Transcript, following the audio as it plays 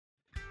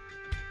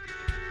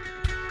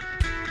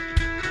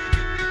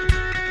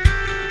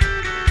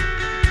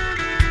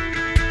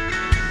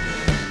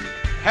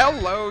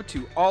Hello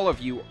to all of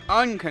you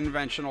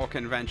unconventional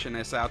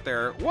conventionists out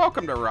there.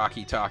 Welcome to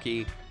Rocky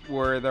Talkie.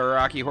 We're the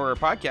Rocky Horror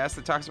Podcast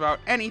that talks about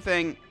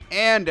anything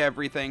and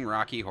everything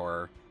Rocky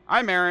Horror.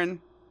 I'm Aaron.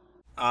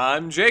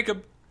 I'm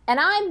Jacob. And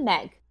I'm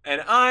Meg.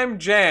 And I'm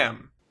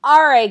Jam.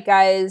 All right,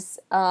 guys.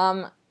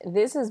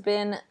 This has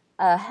been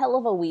a hell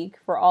of a week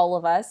for all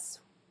of us.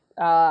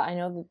 I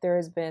know that there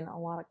has been a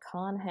lot of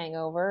con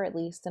hangover, at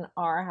least in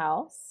our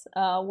house.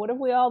 What have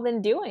we all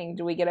been doing?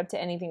 Do we get up to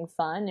anything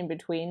fun in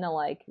between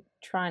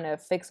trying to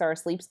fix our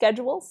sleep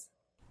schedules?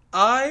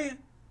 I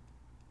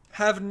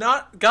have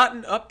not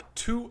gotten up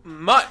to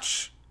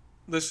much,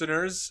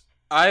 listeners.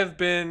 I've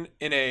been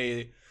in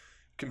a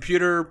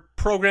computer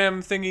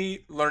program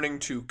thingy, learning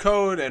to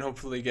code and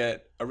hopefully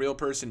get a real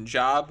person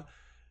job.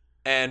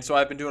 And so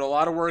I've been doing a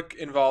lot of work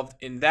involved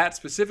in that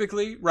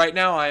specifically. Right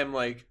now I am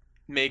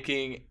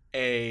making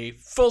a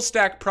full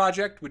stack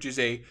project, which is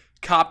a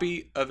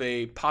copy of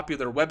a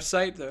popular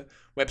website. The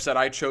website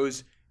I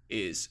chose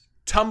is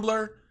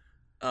Tumblr.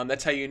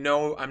 That's how you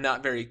know I'm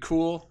not very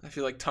cool. I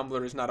feel like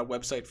Tumblr is not a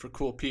website for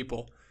cool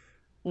people.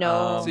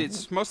 No.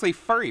 It's mostly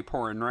furry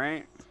porn,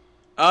 right?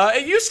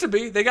 It used to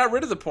be. They got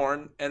rid of the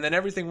porn, and then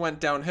everything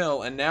went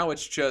downhill, and now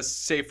it's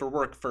just safe for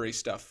work furry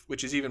stuff,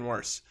 which is even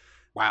worse.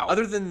 Wow.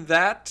 Other than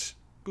that,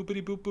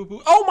 boopity boop boop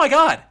boop. Oh my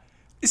god!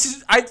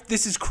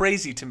 This is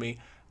crazy to me.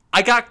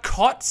 I got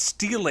caught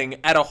stealing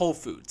at a Whole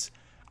Foods.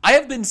 I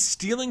have been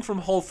stealing from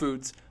Whole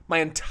Foods my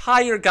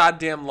entire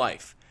goddamn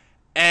life.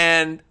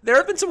 And there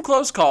have been some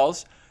close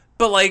calls,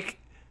 but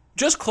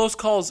just close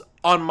calls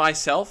on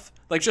myself.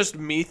 Just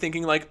me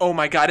thinking oh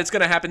my god, it's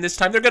going to happen this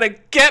time. They're going to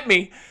get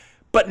me.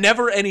 But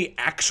never any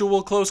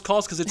actual close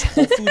calls because it's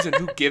Whole Foods and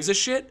who gives a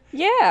shit?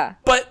 Yeah.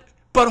 But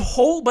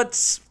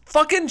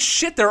fucking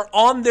shit, they're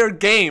on their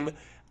game.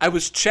 I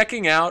was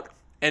checking out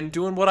and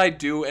doing what I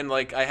do, and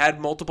I had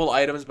multiple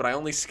items, but I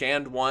only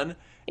scanned one.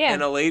 Yeah.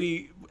 And a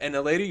lady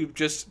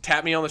just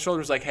tapped me on the shoulder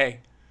and was like, "Hey,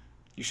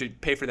 you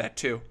should pay for that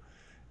too."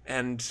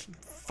 And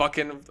of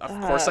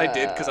course I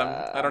did, because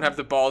I don't have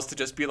the balls to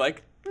just be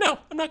like, "No,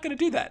 I'm not gonna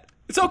do that."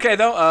 It's okay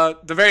though.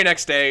 The very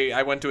next day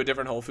I went to a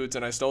different Whole Foods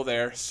and I stole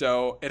there,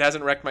 so it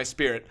hasn't wrecked my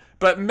spirit.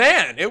 But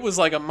man, it was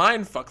like a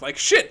mind fuck.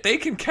 Shit, they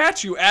can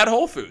catch you at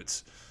Whole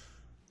Foods.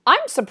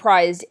 I'm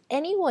surprised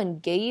anyone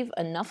gave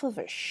enough of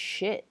a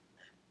shit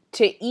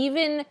to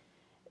even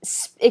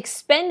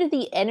expend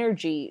the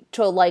energy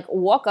to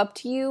walk up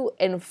to you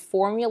and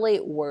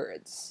formulate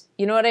words.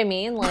 You know what I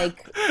mean?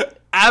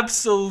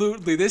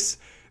 Absolutely. This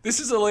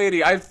is a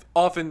lady I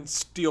often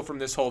steal from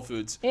this Whole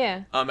Foods.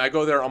 Yeah. I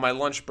go there on my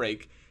lunch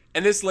break,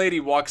 and this lady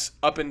walks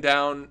up and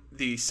down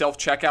the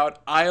self-checkout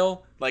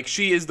aisle.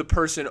 She is the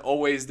person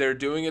always there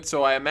doing it,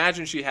 so I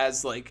imagine she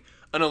has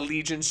an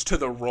allegiance to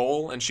the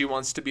role, and she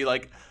wants to be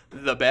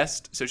the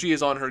best. So she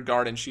is on her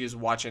guard and she is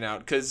watching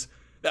out, because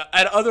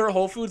at other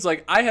Whole Foods,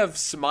 I have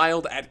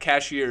smiled at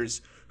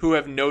cashiers who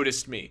have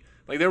noticed me.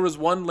 There was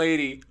one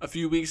lady a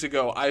few weeks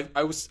ago,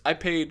 I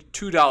paid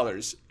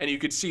 $2, and you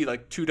could see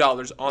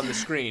 $2 on the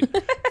screen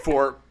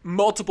for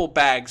multiple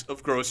bags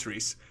of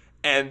groceries.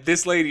 And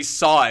this lady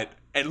saw it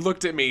and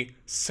looked at me,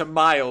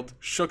 smiled,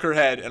 shook her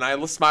head, and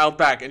I smiled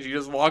back, and she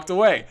just walked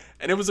away.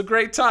 And it was a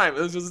great time.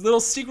 It was just a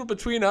little secret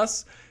between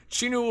us.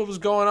 She knew what was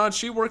going on.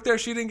 She worked there.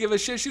 She didn't give a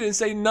shit. She didn't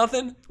say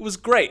nothing. It was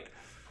great.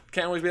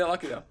 Can't always be that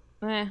lucky, though.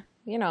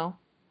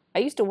 I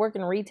used to work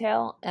in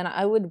retail, and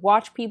I would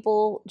watch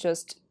people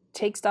just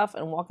take stuff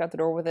and walk out the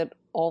door with it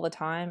all the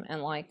time,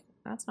 and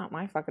that's not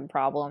my fucking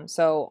problem.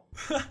 So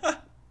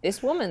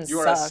this woman You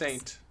are sucks. a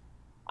saint.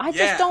 I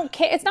just don't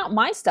care. It's not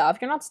my stuff.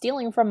 You're not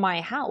stealing from my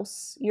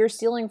house. You're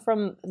stealing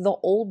from the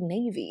Old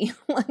Navy.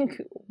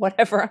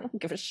 Whatever. I don't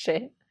give a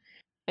shit.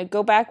 I'd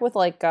go back with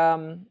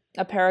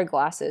a pair of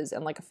glasses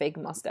and a fake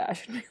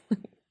mustache.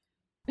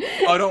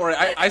 Oh, don't worry.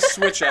 I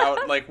switch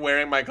out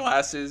wearing my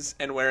glasses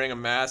and wearing a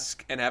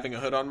mask and having a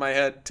hood on my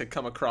head to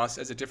come across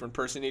as a different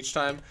person each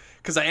time.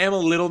 Because I am a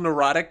little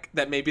neurotic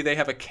that maybe they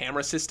have a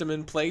camera system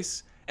in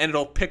place and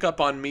it'll pick up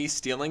on me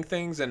stealing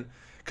things. And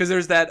because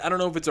there's that, I don't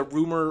know if it's a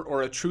rumor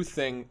or a truth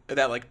thing,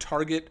 that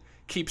Target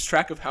keeps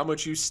track of how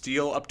much you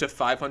steal up to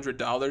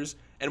 $500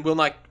 and will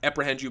not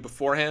apprehend you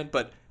beforehand.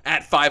 But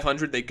at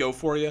 $500, they go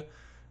for you.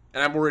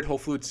 And I'm worried Whole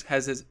Foods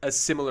has a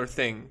similar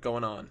thing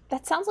going on.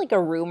 That sounds like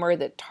a rumor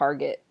that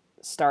Target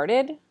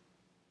started,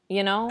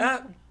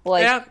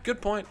 Yeah, good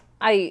point.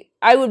 I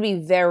would be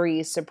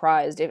very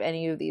surprised if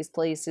any of these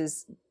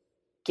places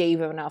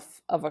gave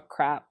enough of a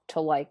crap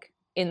to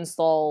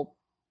install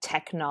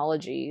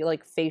technology,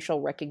 facial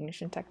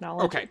recognition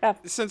technology. Okay,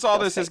 since all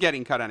this is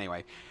getting cut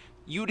anyway,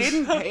 you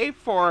didn't pay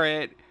for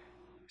it,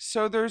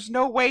 so there's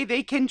no way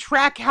they can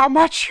track how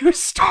much you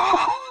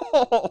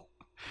stole.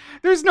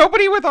 There's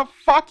nobody with a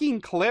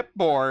fucking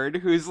clipboard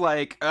who's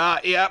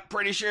yeah,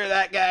 pretty sure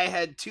that guy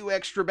had 2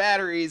 extra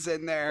batteries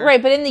in there.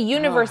 Right, but in the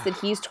universe that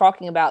he's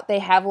talking about, they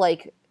have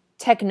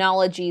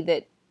technology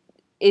that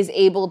is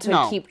able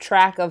to keep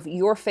track of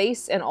your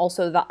face and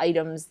also the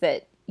items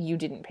that you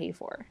didn't pay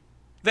for.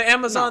 The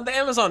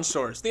Amazon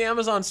stores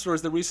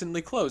that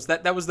recently closed.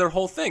 That was their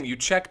whole thing. You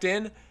checked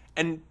in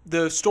and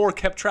the store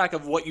kept track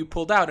of what you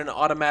pulled out and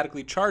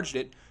automatically charged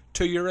it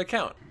to your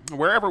account.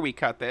 Wherever we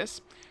cut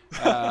this,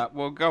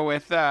 we'll go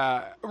with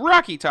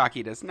Rocky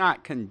Talkie does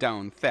not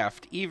condone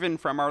theft, even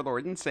from our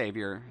Lord and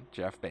Savior,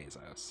 Jeff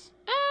Bezos.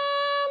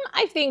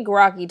 I think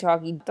Rocky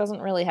Talkie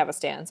doesn't really have a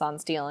stance on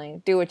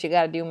stealing. Do what you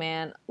gotta do,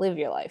 man. Live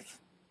your life.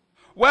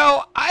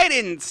 Well, I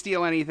didn't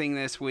steal anything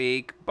this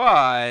week,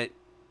 but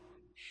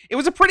it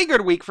was a pretty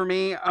good week for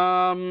me.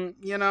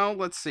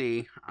 Let's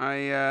see.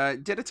 I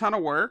did a ton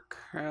of work,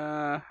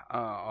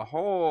 a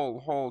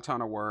whole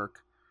ton of work.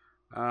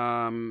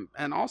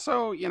 And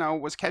also,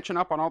 was catching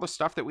up on all the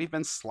stuff that we've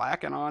been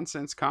slacking on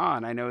since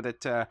con. I know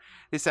that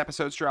this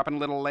episode's dropping a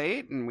little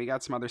late, and we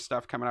got some other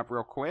stuff coming up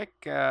real quick.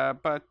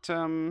 But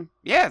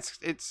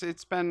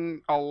it's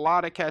been a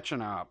lot of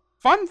catching up.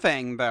 Fun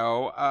thing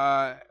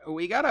though,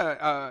 we got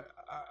a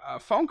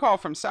phone call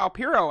from Sal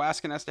Piro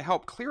asking us to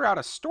help clear out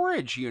a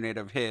storage unit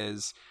of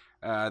his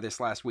this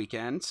last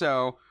weekend.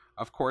 So,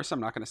 of course, I'm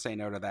not going to say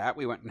no to that.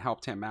 We went and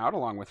helped him out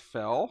along with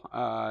Phil,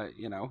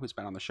 who's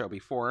been on the show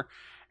before.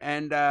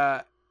 And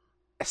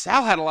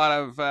Sal had a lot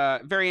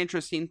of very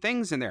interesting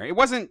things in there. It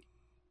wasn't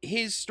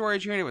his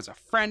storage unit. It was a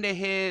friend of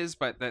his.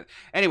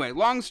 Anyway,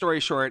 long story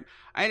short,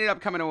 I ended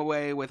up coming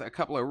away with a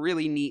couple of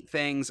really neat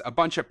things. A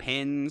bunch of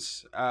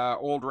pins,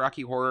 old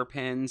Rocky Horror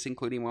pins,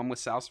 including one with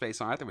Sal's face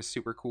on it that was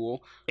super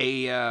cool.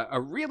 A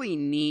really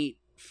neat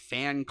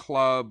fan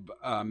club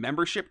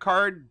membership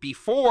card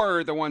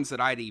before the ones that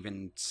I'd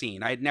even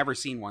seen. I had never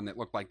seen one that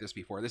looked like this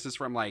before. This is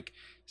from like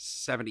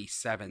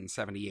 77,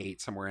 78,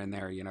 somewhere in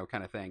there,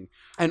 kind of thing.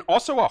 And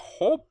also a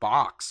whole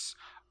box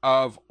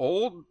of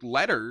old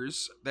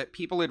letters that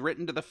people had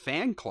written to the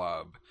fan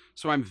club.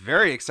 So I'm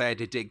very excited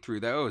to dig through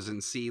those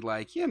and see,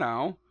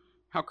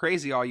 how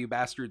crazy all you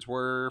bastards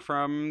were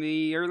from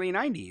the early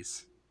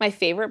 90s. My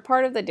favorite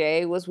part of the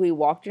day was we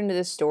walked into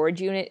the storage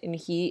unit and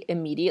he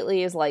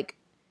immediately is like,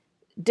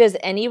 does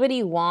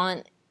anybody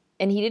want,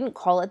 and he didn't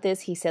call it this,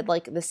 he said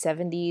like the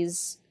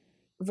 70s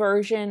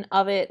version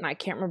of it, and I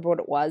can't remember what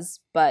it was,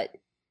 but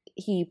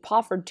he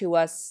proffered to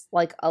us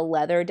like a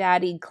Leather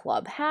Daddy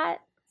club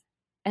hat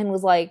and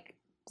was like,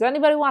 does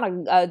anybody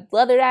want a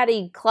Leather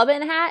Daddy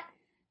clubbing hat?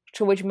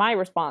 To which my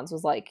response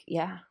was like,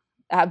 yeah,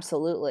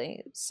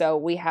 absolutely. So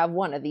we have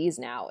one of these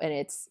now, and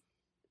it's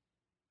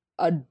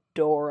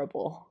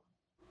adorable.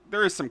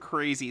 There is some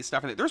crazy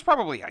stuff in it. There's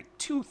probably like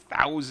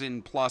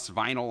 2,000 plus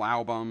vinyl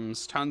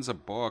albums, tons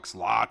of books,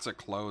 lots of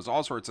clothes,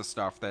 all sorts of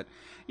stuff that,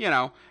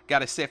 got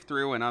to sift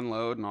through and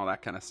unload and all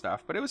that kind of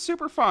stuff. But it was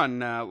super fun.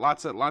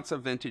 Lots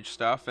of vintage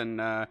stuff.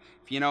 And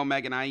if you know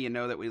Meg and I, you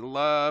know that we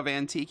love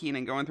antiquing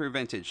and going through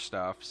vintage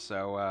stuff.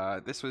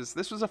 So this was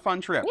a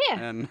fun trip. Yeah.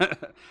 And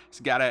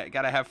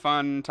gotta have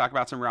fun, talk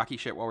about some Rocky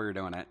shit while we were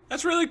doing it.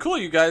 That's really cool.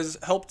 You guys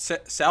helped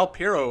Sal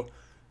Piro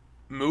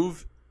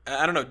move,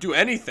 I don't know, do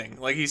anything.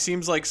 Like, he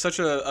seems like such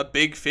a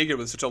big figure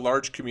with such a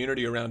large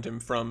community around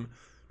him from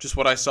just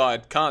what I saw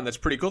at con. That's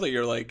pretty cool that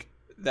you're like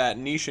that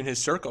niche in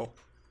his circle.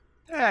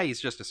 Yeah,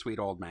 he's just a sweet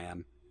old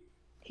man.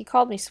 He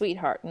called me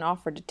sweetheart and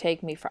offered to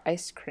take me for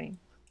ice cream.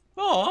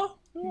 Aw.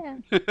 Yeah.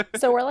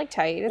 So we're like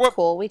tight. It's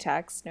cool. We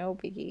text. No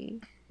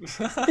biggie.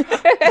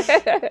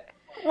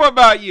 What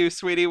about you,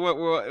 sweetie?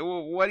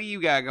 What do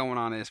you got going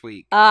on this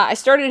week? I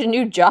started a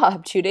new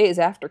job 2 days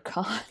after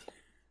con.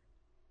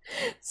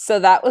 So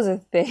that was a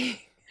thing.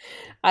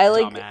 I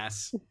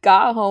Dumbass.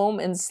 got home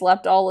and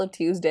slept all of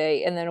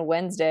Tuesday, and then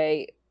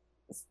Wednesday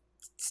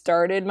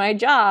started my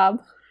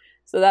job.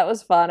 So that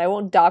was fun. I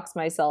won't dox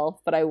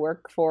myself, but I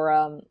work for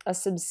a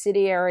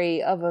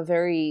subsidiary of a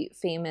very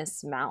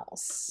famous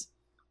mouse.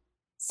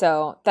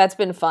 So that's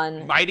been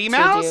fun. Mighty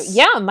Mouse?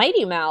 Yeah,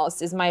 Mighty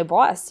Mouse is my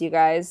boss, you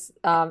guys.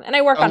 And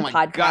I work on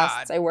podcasts.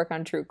 God. I work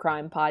on true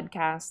crime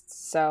podcasts.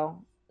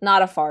 So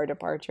not a far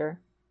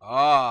departure.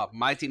 Oh,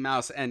 Mighty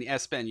Mouse en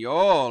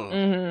Espanol.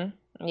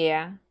 Mm-hmm.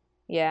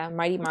 Yeah.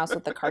 Mighty Mouse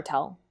with the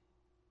cartel.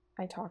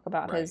 I talk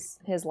about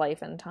his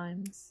life and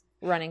times.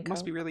 Running coke.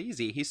 Must be really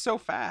easy. He's so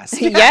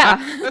fast. Yeah.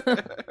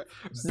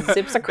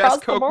 Zips across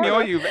Best the border. Coke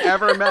mule you've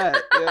ever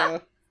met. Yeah.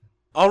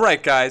 All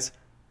right, guys.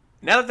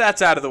 Now that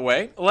that's out of the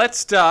way,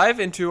 let's dive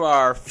into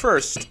our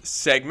first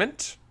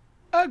segment.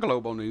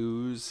 Global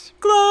news.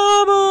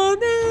 Global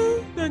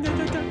news. Dun, dun,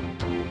 dun, dun.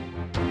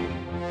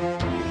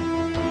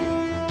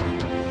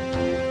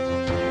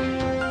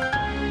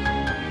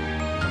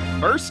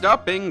 First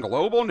up in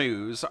global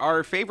news,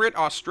 our favorite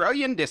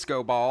Australian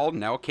disco ball,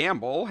 Nell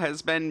Campbell,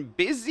 has been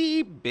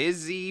busy.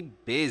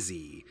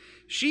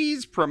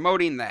 She's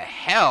promoting the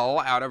hell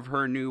out of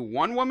her new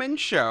one-woman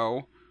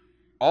show,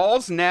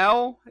 All's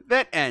Nell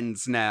That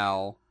Ends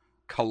Nell,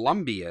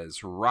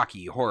 Colombia's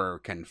Rocky Horror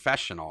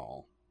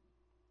Confessional.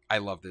 I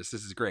love this.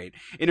 This is great.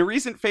 In a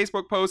recent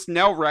Facebook post,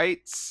 Nell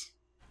writes,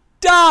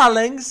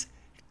 Darlings,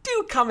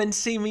 do come and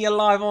see me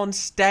alive on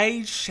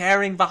stage,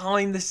 sharing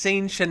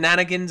behind-the-scenes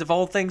shenanigans of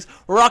all things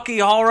Rocky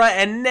Horror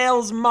and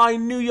Nell's My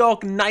New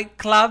York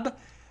Nightclub.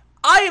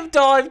 I have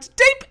dived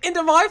deep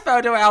into my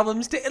photo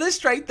albums to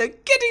illustrate the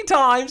giddy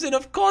times and,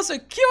 of course, a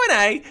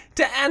Q&A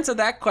to answer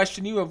that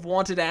question you have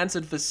wanted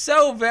answered for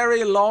so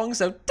very long,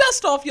 so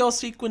dust off your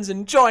sequins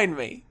and join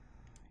me.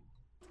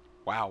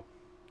 Wow.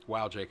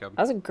 Wow, Jacob.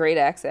 That was a great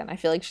accent. I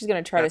feel like she's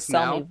going to try That's to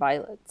sell Nell? me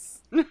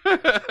violets.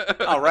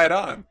 Oh, right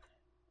on.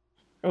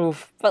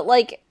 Oof. But,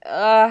 like,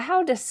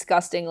 how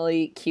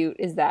disgustingly cute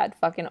is that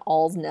fucking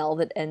all's Nell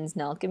that ends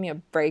Nell? Give me a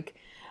break.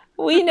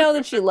 We know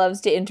that she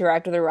loves to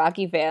interact with her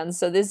Rocky fans,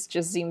 so this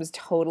just seems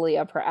totally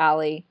up her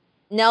alley.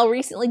 Nell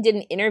recently did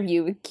an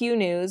interview with Q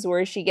News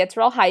where she gets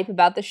real hype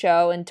about the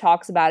show and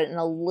talks about it in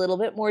a little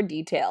bit more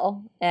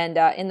detail. And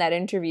in that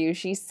interview,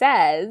 she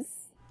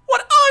says,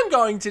 What I'm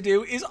going to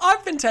do is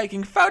I've been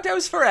taking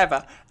photos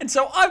forever, and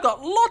so I've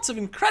got lots of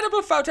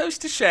incredible photos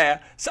to share,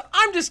 so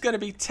I'm just going to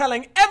be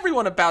telling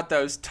everyone about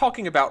those,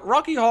 talking about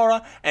Rocky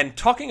Horror, and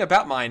talking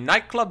about my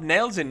nightclub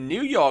nails in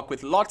New York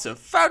with lots of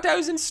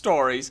photos and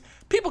stories.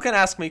 People can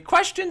ask me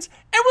questions,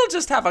 and we'll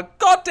just have a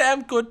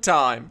goddamn good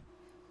time.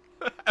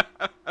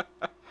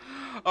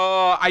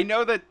 I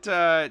know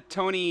that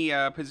Tony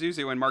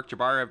Pazuzu and Mark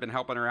Jabbar have been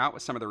helping her out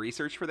with some of the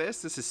research for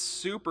this. This is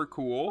super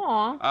cool.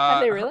 Aw,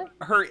 have they really?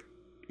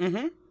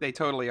 They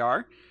totally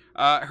are.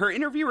 Her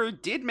interviewer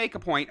did make a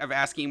point of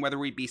asking whether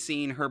we'd be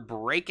seeing her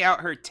break out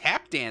her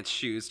tap dance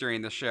shoes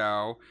during the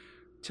show,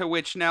 to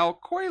which Nell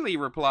coyly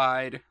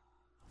replied,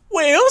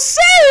 We'll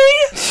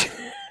see!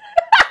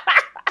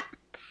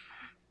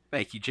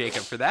 Thank you,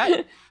 Jacob, for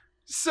that.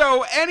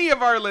 So, any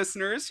of our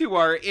listeners who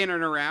are in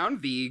and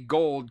around the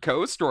Gold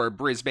Coast or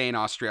Brisbane,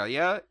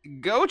 Australia,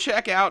 go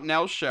check out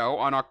Nell's show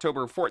on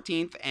October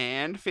 14th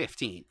and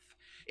 15th.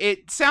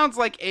 It sounds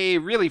like a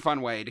really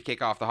fun way to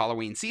kick off the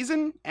Halloween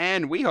season,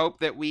 and we hope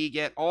that we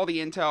get all the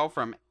intel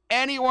from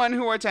anyone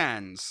who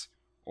attends.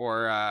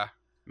 Or,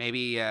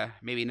 maybe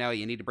Nell,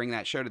 you need to bring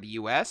that show to the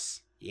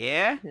US?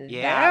 Yeah?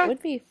 That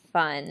would be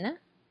fun.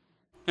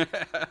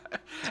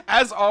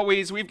 As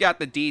always, we've got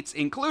the deets,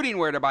 including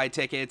where to buy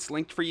tickets,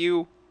 linked for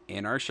you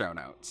in our show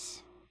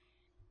notes.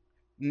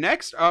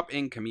 Next up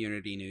in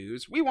community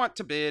news, we want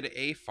to bid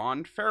a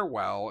fond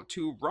farewell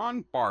to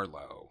Ron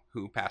Barlow,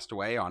 who passed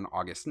away on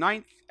August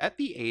 9th at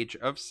the age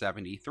of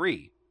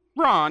 73.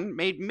 Ron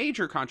made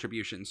major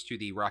contributions to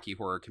the Rocky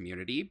Horror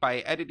community by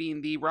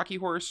editing the Rocky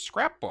Horror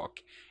Scrapbook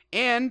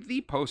and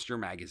the Poster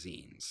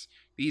magazines.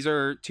 These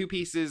are two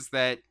pieces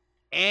that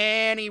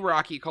any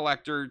Rocky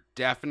collector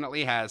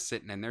definitely has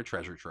sitting in their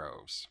treasure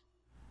troves.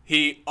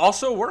 He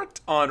also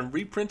worked on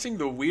reprinting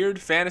the weird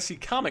fantasy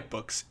comic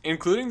books,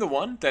 including the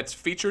one that's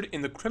featured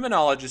in the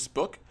Criminologist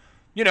book.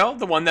 You know,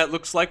 the one that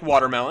looks like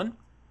watermelon.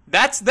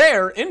 That's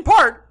there, in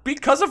part,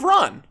 because of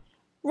Ron.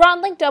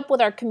 Ron linked up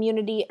with our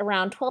community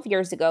around 12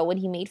 years ago when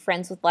he made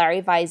friends with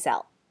Larry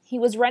Vizel. He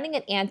was running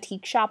an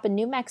antique shop in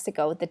New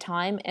Mexico at the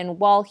time, and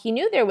while he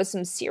knew there was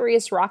some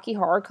serious Rocky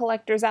Horror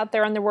collectors out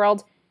there in the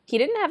world, he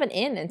didn't have an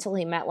in until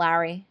he met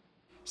Larry.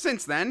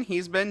 Since then,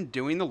 he's been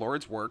doing the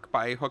Lord's work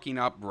by hooking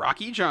up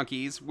Rocky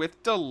junkies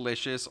with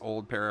delicious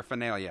old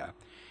paraphernalia.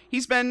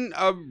 He's been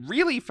a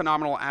really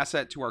phenomenal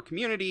asset to our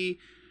community,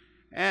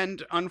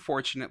 and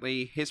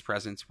unfortunately, his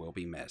presence will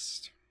be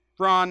missed.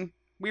 Ron,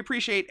 we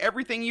appreciate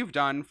everything you've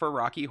done for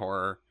Rocky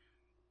Horror,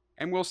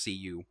 and we'll see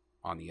you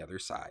on the other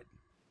side.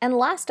 And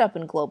last up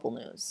in global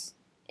news,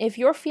 if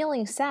you're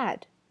feeling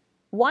sad,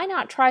 why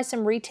not try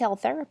some retail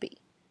therapy?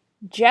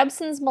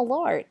 Jebsen's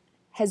Malort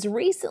has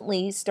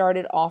recently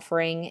started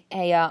offering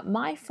a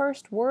My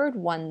First Word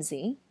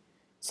onesie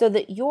so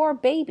that your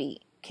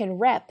baby can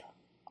rep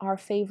our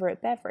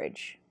favorite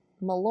beverage,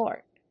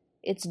 Malort.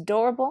 It's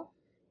adorable.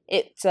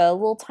 It's a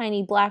little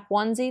tiny black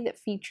onesie that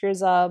features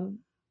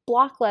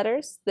block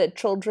letters that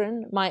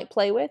children might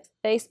play with.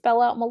 They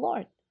spell out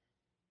Malort.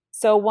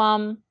 So, I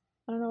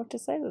don't know what to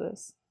say to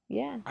this.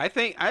 Yeah. I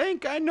think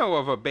I know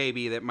of a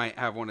baby that might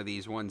have one of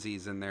these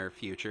onesies in their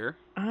future.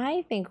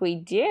 I think we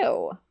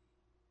do.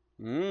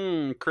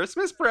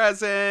 Christmas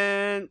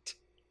present.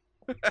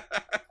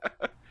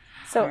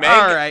 So Meg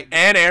all right.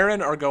 and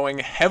Aaron are going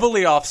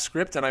heavily off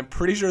script, and I'm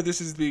pretty sure this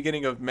is the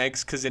beginning of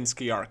Meg's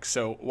Kaczynski arc,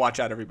 so watch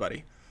out,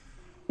 everybody.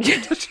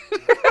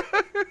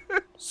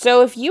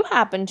 So if you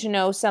happen to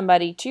know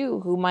somebody, too,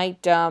 who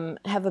might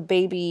have a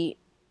baby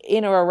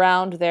in or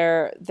around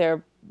their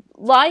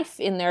life,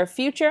 in their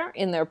future,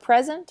 in their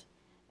present,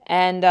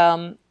 and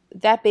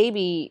that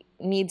baby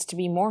needs to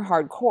be more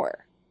hardcore,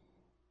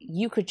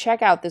 you could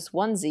check out this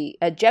onesie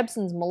at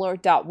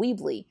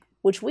jebsonsmalort.weebly,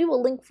 which we will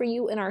link for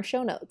you in our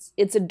show notes.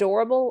 It's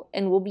adorable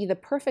and will be the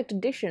perfect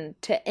addition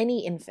to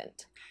any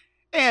infant.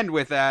 And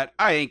with that,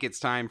 I think it's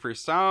time for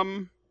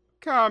some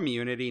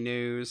community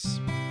news.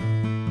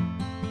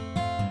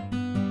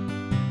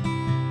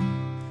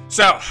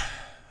 So,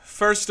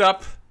 first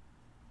up,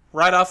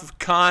 right off of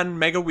Con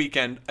Mega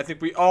Weekend, I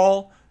think we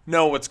all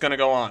know what's going to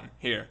go on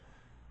here.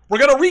 We're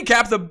going to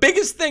recap the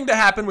biggest thing to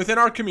happen within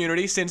our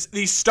community since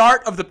the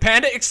start of the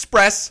Panda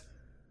Express.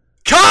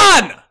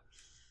 Con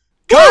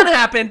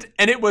happened,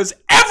 and it was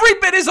every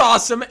bit as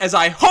awesome as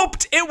I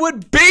hoped it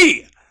would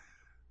be.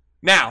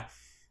 Now,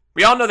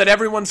 We all know that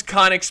everyone's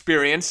con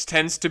experience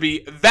tends to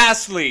be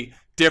vastly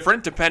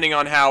different depending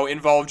on how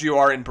involved you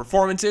are in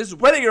performances.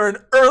 Whether you're an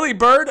early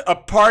bird, a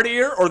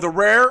partier, or the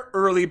rare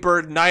early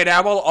bird night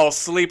owl, I'll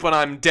sleep when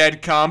I'm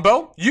dead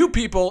combo, you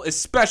people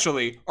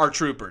especially are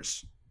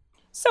troopers.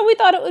 So we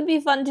thought it would be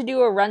fun to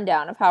do a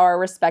rundown of how our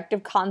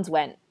respective cons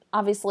went.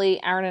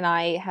 Obviously, Aaron and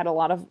I had a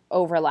lot of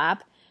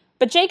overlap.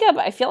 But Jacob,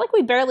 I feel like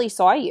we barely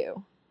saw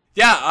you.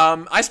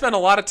 Yeah, I spent a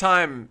lot of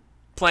time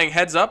playing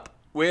Heads Up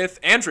with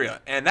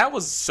Andrea, and that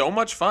was so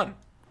much fun.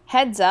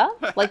 Heads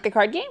Up? Like the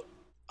card game?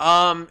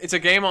 It's a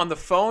game on the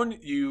phone.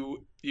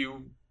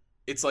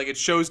 It's like it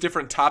shows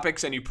different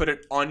topics, and you put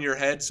it on your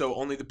head, so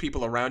only the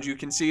people around you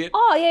can see it.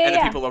 Oh, yeah, and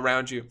yeah. the people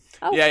around you.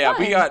 Oh, yeah.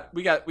 fun.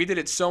 We did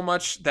it so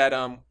much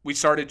that we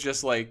started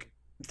just like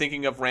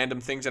thinking of random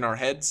things in our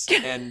heads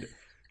and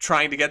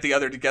trying to get the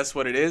other to guess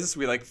what it is.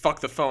 We like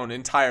fuck the phone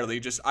entirely.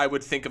 Just I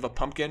would think of a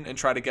pumpkin and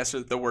try to guess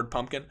the word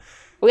pumpkin.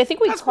 Well, I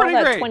think we That's called pretty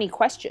that great. 20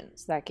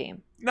 questions, that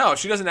game. No,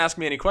 she doesn't ask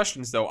me any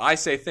questions though. I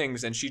say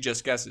things and she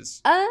just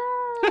guesses.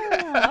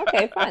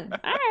 Okay, fun.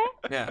 All right.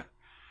 Yeah.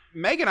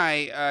 Meg and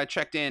I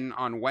checked in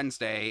on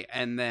Wednesday,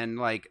 and then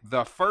like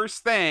the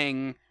first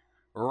thing,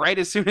 right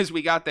as soon as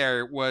we got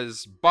there,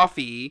 was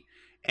Buffy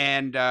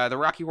and the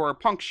Rocky Horror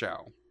Punk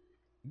Show.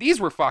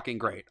 These were fucking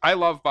great. I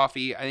love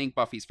Buffy. I think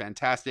Buffy's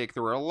fantastic.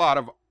 There were a lot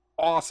of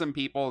awesome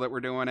people that were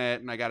doing it,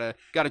 and I gotta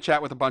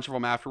chat with a bunch of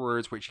them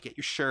afterwards. Where'd you get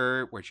your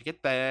shirt? Where'd you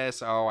get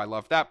this? Oh, I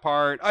love that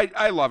part.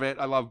 I love it.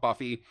 I love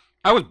Buffy.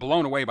 I was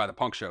blown away by the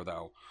Punk Show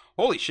though.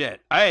 Holy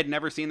shit. I had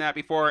never seen that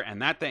before,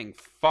 and that thing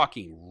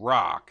fucking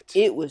rocked.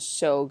 It was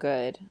so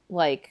good.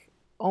 Like,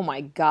 oh my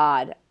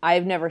God.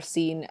 I've never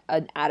seen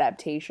an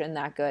adaptation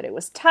that good. It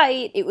was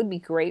tight. It would be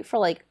great for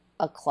like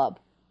a club.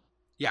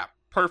 Yeah,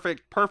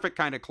 perfect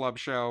kind of club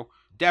show.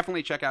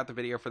 Definitely check out the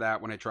video for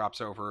that when it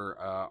drops over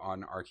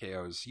on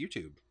RKO's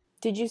YouTube.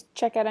 Did you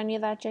check out any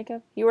of that,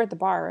 Jacob? You were at the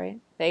bar, right?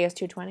 The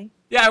AS220?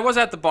 Yeah, I was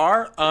at the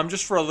bar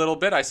just for a little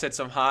bit. I said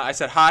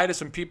hi to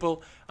some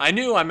people I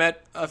knew. I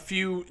met a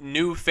few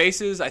new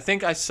faces. I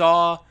think I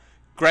saw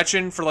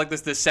Gretchen for like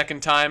this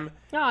second time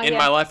in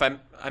my life.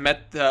 I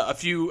met a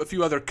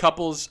few other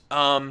couples.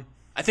 I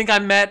think I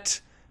met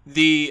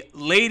the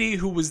lady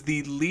who was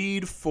the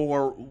lead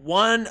for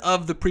one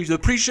of the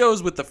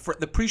pre-shows with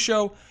the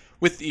pre-show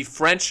with the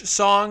French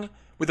song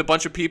with a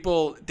bunch of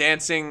people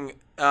dancing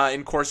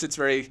in corsets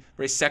very,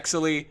 very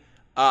sexily.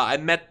 I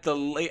met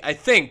I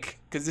think,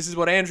 because this is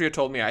what Andrea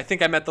told me, I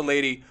think I met the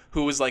lady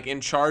who was like in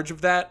charge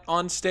of that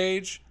on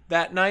stage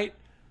that night.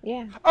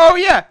 Yeah. Oh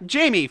yeah,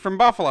 Jamie from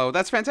Buffalo.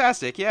 That's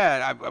fantastic.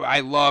 Yeah,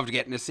 I loved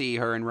getting to see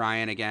her and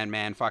Ryan again,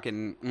 man.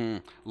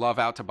 Fucking love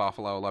out to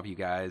Buffalo. Love you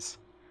guys.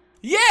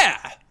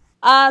 Yeah!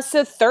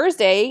 So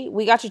Thursday,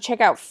 we got to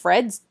check out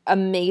Fred's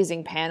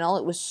amazing panel.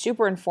 It was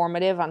super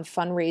informative on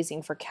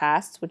fundraising for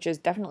casts, which is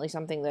definitely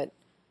something that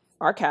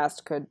our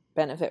cast could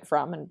benefit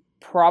from and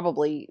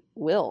probably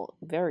will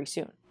very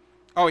soon.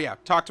 Oh yeah,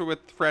 talked with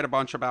Fred a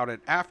bunch about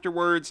it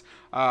afterwards.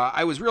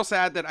 I was real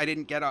sad that I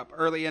didn't get up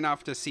early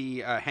enough to see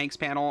Hank's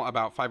panel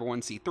about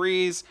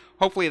 501c3s.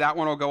 Hopefully that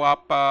one will go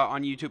up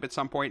on YouTube at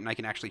some point and I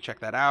can actually check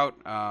that out.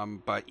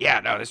 But yeah,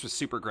 no, this was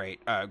super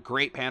great.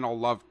 Great panel.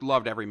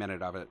 Loved every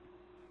minute of it.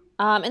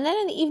 And then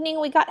in the evening,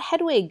 we got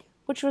Hedwig,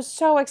 which was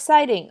so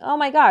exciting. Oh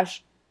my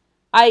gosh.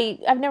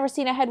 I've never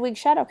seen a Hedwig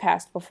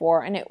Shadowcast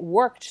before, and it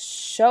worked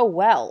so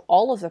well.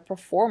 All of the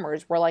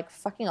performers were like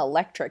fucking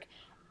electric.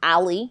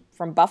 Allie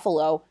from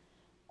Buffalo,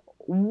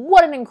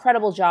 what an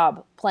incredible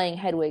job playing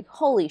Hedwig.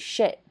 Holy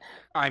shit.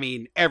 I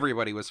mean,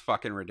 everybody was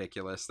fucking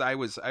ridiculous. I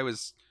was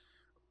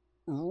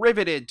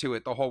riveted to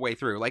it the whole way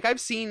through. Like, I've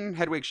seen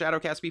Hedwig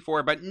Shadowcast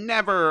before, but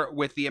never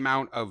with the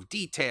amount of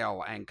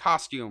detail and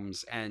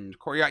costumes and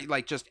choreography,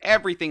 like just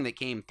everything that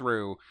came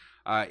through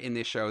in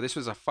this show. This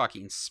was a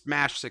fucking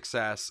smash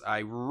success. I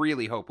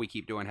really hope we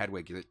keep doing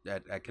Hedwig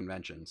at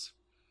conventions.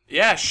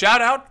 Yeah,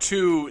 shout out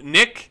to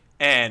Nick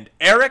and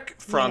Eric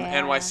from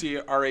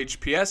NYC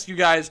RHPS. You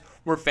guys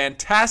were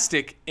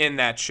fantastic in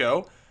that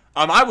show.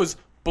 I was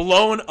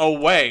blown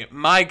away.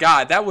 My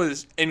God, that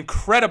was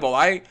incredible.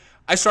 I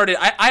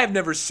have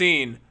never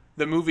seen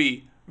the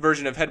movie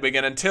version of Hedwig,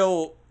 and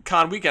until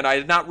Con Weekend, I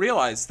did not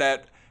realize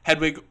that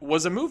Hedwig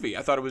was a movie.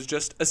 I thought it was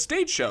just a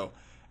stage show,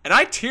 and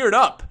I teared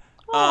up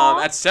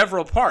at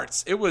several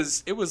parts. It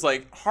was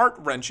like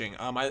heart-wrenching.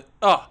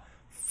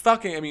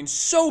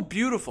 So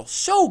beautiful,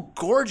 so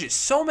gorgeous,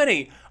 so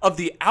many of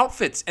the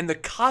outfits and the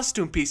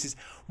costume pieces.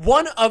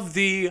 One of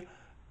the,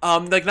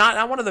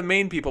 not one of the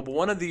main people, but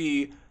one of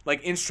the,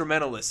 like,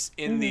 instrumentalists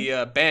in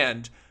the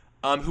band,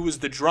 who was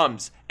the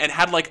drums, and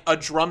had, like, a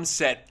drum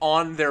set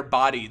on their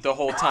body the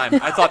whole time.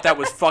 I thought that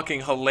was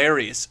fucking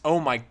hilarious. Oh,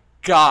 my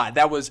God.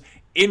 That was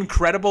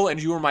incredible,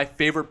 and you were my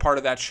favorite part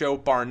of that show,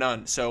 bar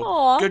none.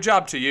 So, Good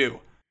job to you.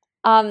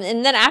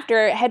 And then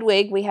after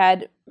Hedwig, we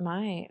had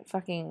my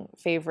fucking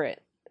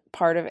favorite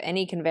part of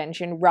any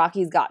convention,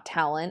 Rocky's Got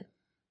Talent.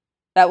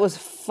 That was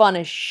fun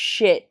as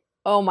shit.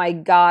 Oh my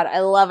God, I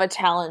love a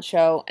talent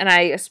show, and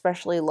I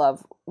especially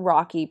love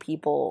Rocky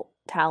people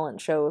talent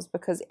shows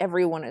because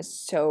everyone is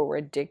so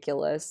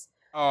ridiculous.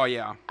 Oh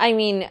yeah. I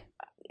mean,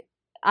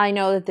 I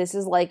know that this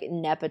is like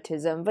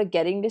nepotism, but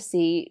getting to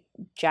see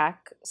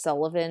Jack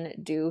Sullivan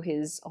do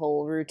his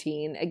whole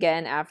routine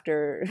again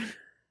after,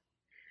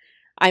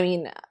 I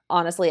mean,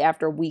 honestly,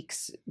 after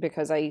weeks,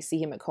 because I see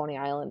him at Coney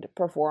Island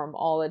perform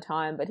all the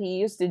time, but he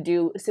used to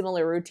do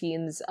similar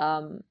routines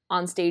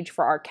on stage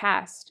for our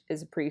cast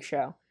as a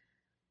pre-show.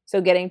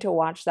 So getting to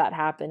watch that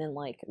happen in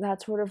like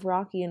that sort of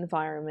rocky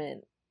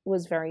environment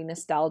was very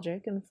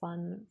nostalgic and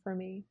fun for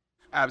me.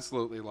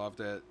 Absolutely loved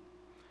it.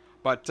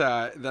 But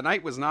the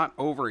night was not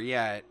over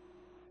yet.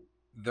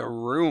 The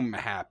Room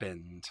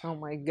happened. Oh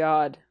my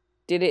god.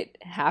 Did it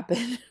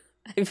happen?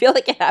 I feel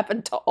like it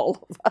happened to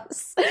all of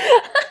us.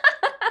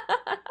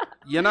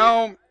 You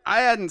know, I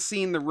hadn't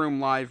seen The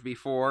Room live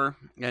before,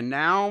 and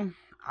now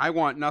I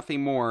want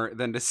nothing more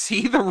than to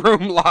see The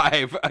Room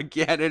live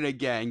again and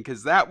again,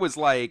 because that was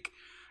like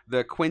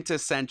the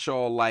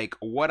quintessential, like,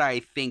 what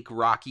I think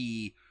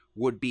Rocky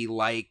would be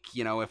like,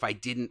 you know, if I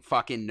didn't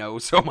fucking know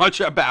so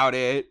much about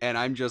it, and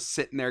I'm just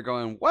sitting there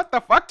going, what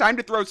the fuck, time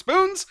to throw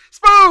spoons?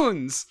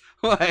 Spoons!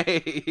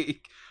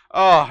 Like,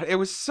 oh, it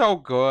was so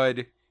good.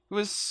 It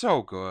was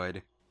so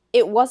good.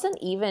 It wasn't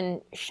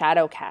even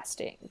shadow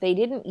casting. They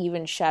didn't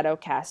even shadow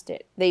cast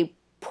it. They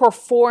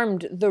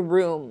performed The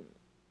Room.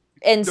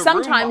 And The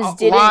sometimes Room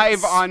didn't live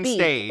speak, on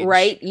stage.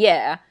 right?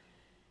 Yeah.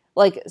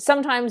 Like,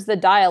 sometimes the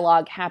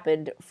dialogue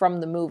happened from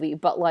the movie,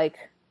 but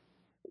like,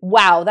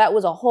 wow, that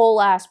was a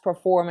whole ass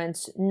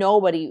performance.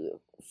 Nobody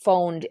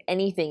phoned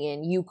anything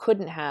in. You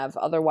couldn't have,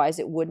 otherwise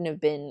it wouldn't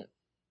have been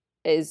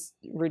as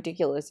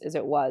ridiculous as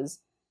it was.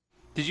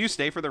 Did you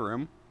stay for The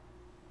Room?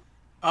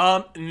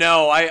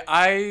 No,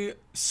 I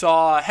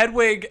saw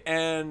Hedwig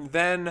and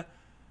then,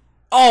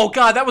 oh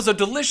god, that was a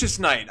delicious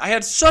night. I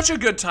had such a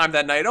good time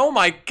that night. Oh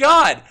my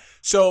god.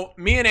 So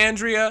me and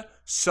Andrea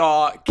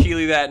saw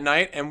Keely that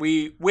night, and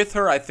we, with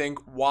her, I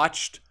think,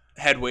 watched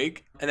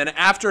Hedwig. And then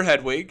after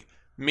Hedwig,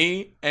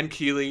 me and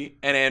Keely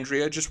and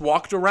Andrea just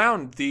walked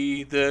around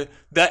the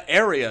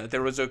area.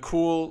 There was a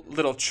cool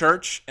little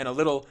church and a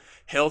little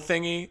hill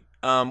thingy.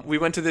 We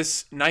went to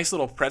this nice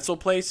little pretzel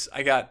place.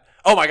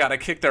 Oh my god, I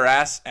kicked their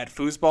ass at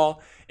foosball.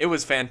 It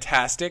was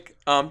fantastic.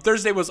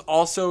 Thursday was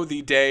also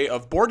the day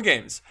of board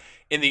games.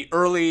 In the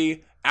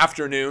early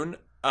afternoon,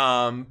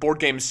 board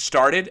games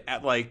started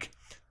at like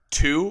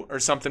 2 or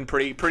something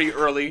pretty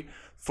early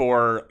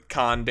for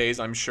con days,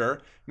 I'm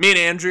sure. Me and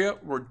Andrea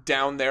were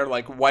down there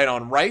like white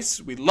on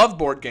rice. We love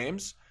board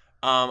games.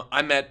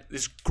 I met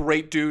this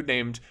great dude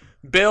named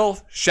Bill.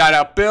 Shout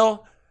out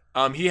Bill.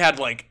 He had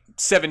like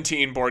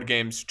 17 board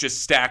games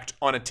just stacked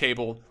on a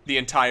table the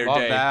entire Love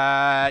day.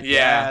 that.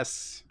 Yeah.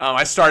 Yes.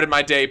 I started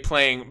my day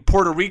playing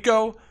Puerto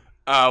Rico,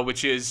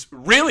 which is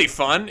really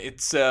fun.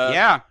 It's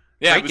Yeah.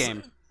 it Great was,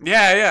 game.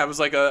 Yeah. It was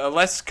like a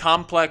less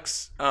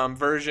complex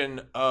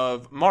version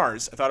of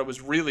Mars. I thought it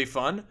was really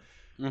fun.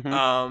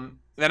 Mm-hmm.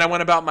 Then I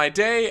went about my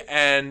day,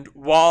 and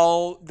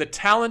while the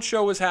talent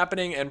show was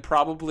happening and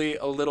probably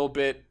a little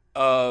bit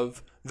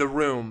of The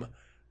Room,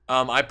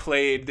 I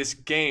played this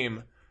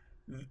game,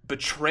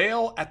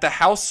 Betrayal at the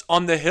House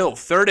on the Hill,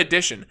 3rd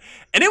edition.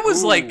 And it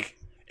was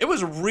it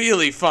was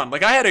really fun.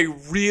 Like, I had a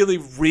really,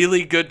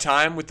 really good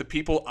time with the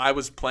people I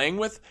was playing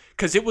with,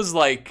 because it was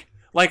like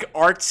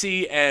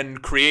artsy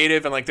and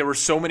creative, and like there were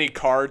so many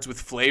cards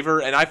with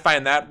flavor, and I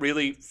find that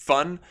really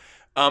fun.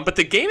 But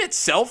the game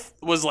itself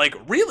was like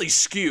really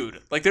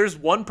skewed. Like, there's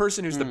one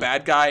person who's the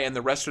bad guy and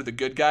the rest are the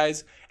good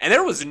guys. And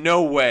there was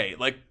no way,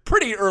 like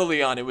pretty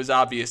early on, it was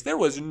obvious there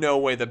was no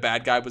way the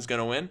bad guy was going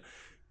to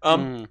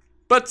win.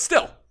 But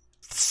still,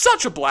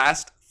 such a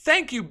blast.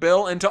 Thank you,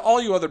 Bill, and to all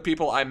you other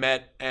people I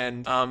met,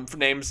 and for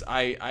names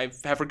I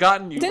have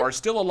forgotten. You are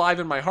still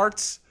alive in my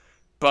hearts,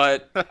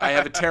 but I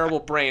have a terrible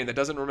brain that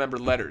doesn't remember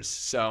letters.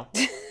 So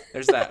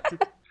there's that.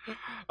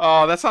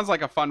 Oh, that sounds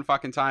like a fun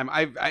fucking time.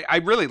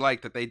 I really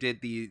like that they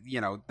did the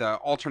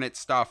alternate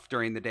stuff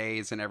during the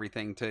days and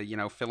everything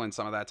to, fill in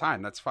some of that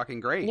time. That's fucking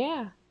great.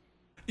 Yeah.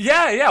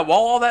 Yeah. While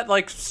all that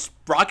like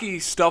Rocky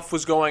stuff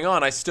was going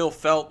on, I still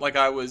felt like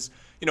I was,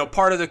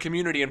 part of the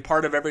community and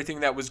part of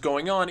everything that was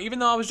going on, even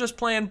though I was just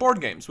playing board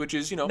games, which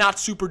is, not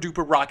super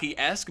duper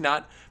Rocky-esque,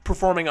 not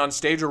performing on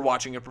stage or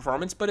watching a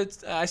performance,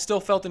 but I still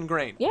felt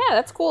ingrained. Yeah,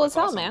 that's cool as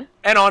hell, man.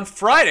 And on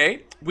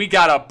Friday, we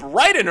got up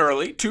bright and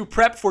early to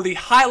prep for the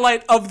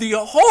highlight of the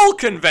whole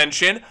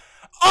convention,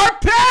 our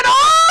panel!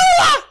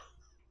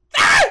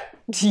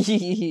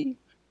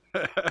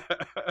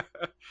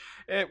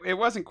 It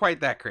wasn't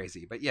quite that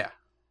crazy, but yeah.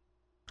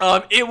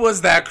 It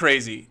was that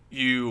crazy,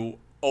 you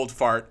old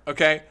fart,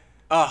 okay?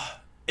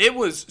 It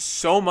was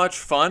so much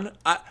fun.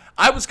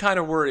 I was kind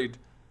of worried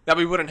that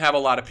we wouldn't have a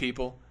lot of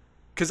people,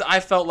 because I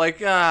felt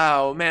like,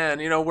 oh man,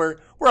 we're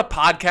a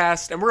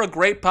podcast, and we're a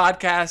great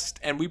podcast,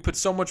 and we put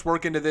so much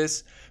work into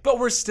this, but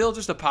we're still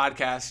just a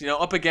podcast,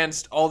 up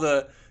against all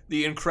the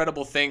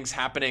incredible things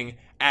happening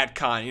at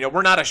con.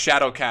 We're not a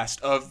shadow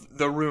cast of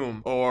The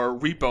Room or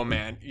Repo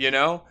Man,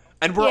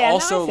 and we're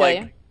also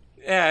like.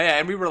 Yeah,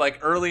 and we were like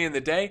early in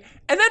the day,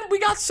 and then we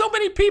got so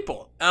many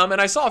people,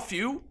 and I saw a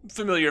few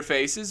familiar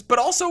faces, but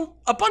also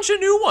a bunch of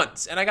new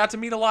ones, and I got to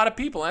meet a lot of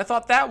people, and I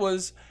thought that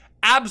was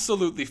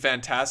absolutely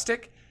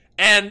fantastic.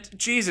 And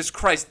Jesus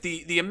Christ,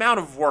 the amount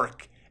of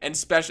work and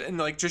special and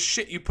like just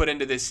shit you put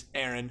into this,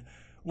 Aaron,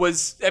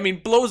 was, I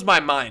mean, blows my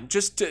mind.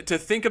 Just to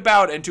think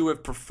about and to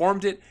have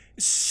performed it,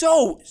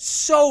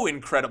 so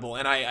incredible.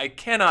 And I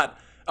cannot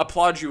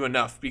applaud you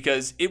enough,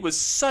 because it was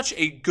such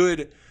a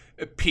good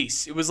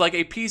piece. It was like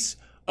a piece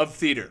of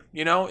theater,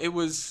 you know? It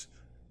was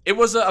a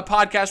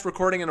podcast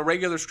recording and a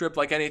regular script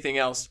like anything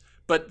else,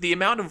 but the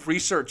amount of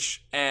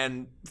research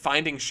and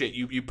finding shit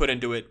you put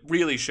into it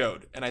really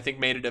showed, and I think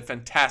made it a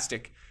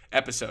fantastic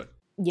episode.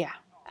 Yeah,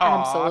 Aw,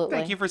 absolutely.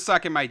 thank you for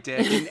sucking my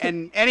dick.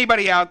 And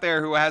anybody out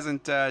there who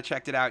hasn't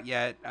checked it out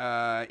yet,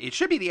 it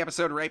should be the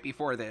episode right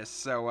before this.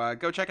 So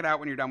go check it out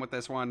when you're done with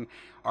this one.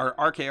 Our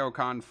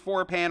RKOCon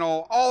 4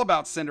 panel, all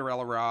about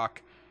Cinderella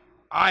Rock.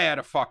 I had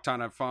a fuck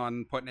ton of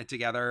fun putting it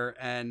together.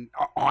 And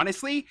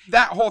honestly,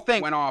 that whole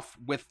thing went off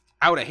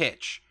without a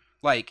hitch.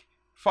 Like,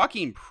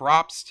 fucking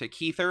props to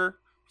Keither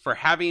for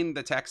having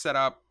the tech set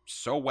up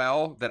so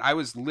well that I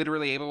was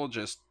literally able to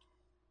just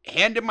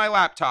hand him my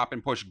laptop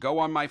and push go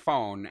on my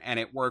phone, and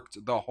it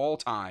worked the whole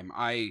time.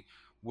 I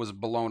was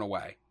blown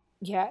away.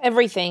 Yeah,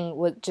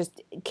 everything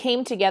just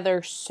came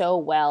together so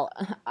well.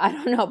 I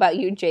don't know about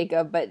you,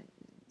 Jacob, but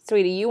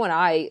sweetie, you and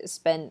I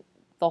spent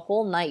the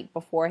whole night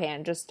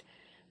beforehand just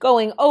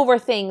going over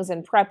things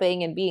and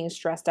prepping and being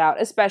stressed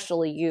out,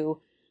 especially you.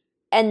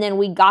 And then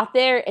we got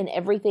there and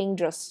everything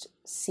just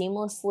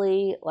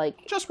seamlessly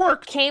Just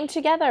worked. came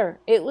together.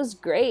 It was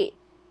great.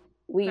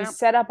 We Yep.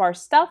 set up our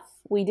stuff.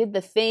 We did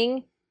the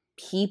thing.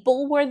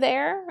 People were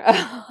there,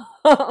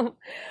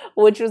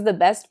 which was the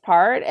best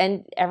part,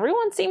 and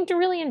everyone seemed to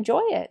really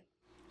enjoy it.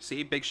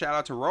 See, big shout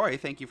out to Roy.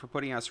 Thank you for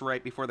putting us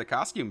right before the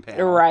costume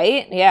panel.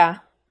 Right? Yeah.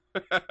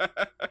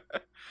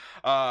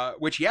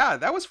 Which, yeah,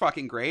 that was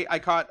fucking great. I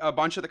caught a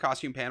bunch of the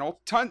costume panel.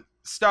 Ton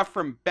stuff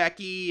from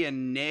Becky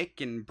and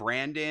Nick and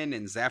Brandon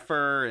and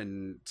Zephyr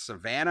and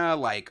Savannah.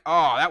 Like,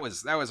 oh, that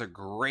was a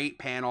great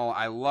panel.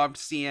 I loved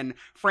seeing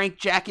Frank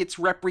Jackets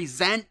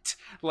represent.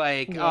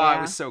 Like, oh, it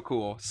Yeah. was so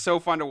cool. So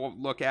fun to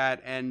look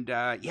at. And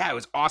yeah, it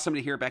was awesome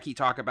to hear Becky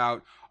talk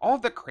about all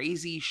of the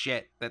crazy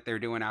shit that they're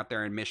doing out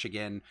there in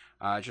Michigan.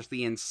 Just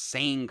the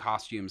insane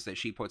costumes that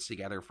she puts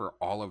together for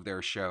all of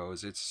their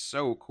shows. It's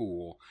so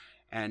cool.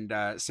 And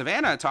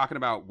Savannah talking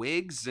about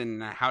wigs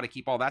and how to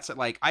keep all that stuff.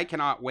 Like, I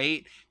cannot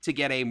wait to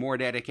get a more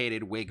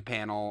dedicated wig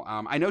panel.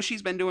 I know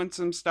she's been doing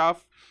some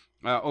stuff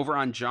over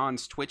on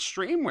John's Twitch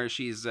stream where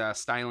she's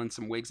styling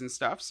some wigs and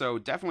stuff. So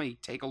definitely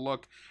take a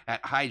look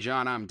at Hi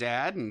John, I'm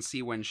Dad and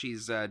see when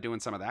she's doing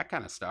some of that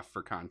kind of stuff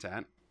for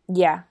content.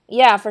 Yeah.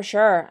 Yeah, for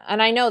sure.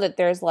 And I know that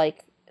there's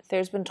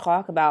been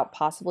talk about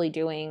possibly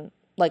doing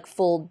like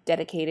full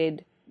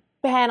dedicated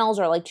panels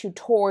or like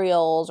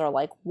tutorials or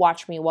like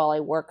watch me while I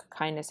work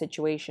kind of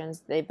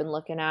situations they've been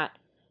looking at.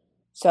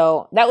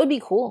 So that would be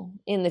cool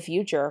in the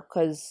future,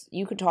 because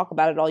you could talk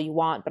about it all you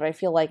want, but I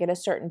feel like at a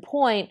certain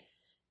point,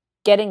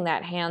 getting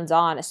that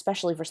hands-on,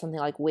 especially for something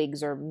like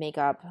wigs or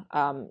makeup,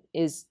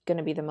 is going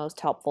to be the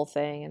most helpful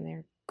thing, and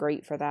they're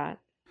great for that.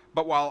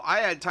 But while I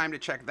had time to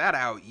check that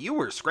out, you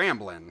were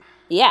scrambling.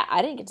 Yeah,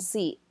 I didn't get to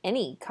see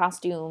any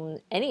costume,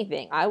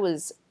 anything. I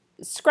was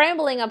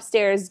scrambling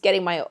upstairs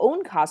getting my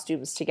own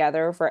costumes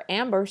together for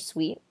Amber's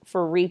suite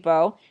for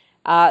Repo.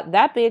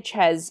 That bitch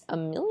has a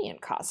million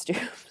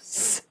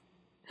costumes.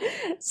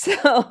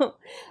 so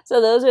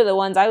those are the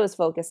ones I was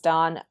focused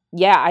on.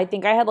 Yeah, I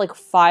think I had like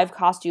 5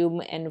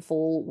 costume and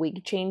full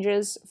wig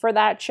changes for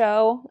that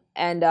show.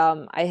 And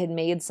I had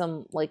made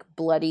some like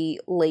bloody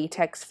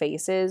latex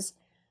faces,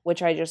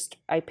 which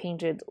I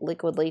painted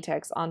liquid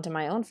latex onto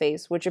my own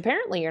face, which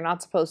apparently you're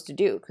not supposed to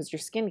do because your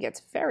skin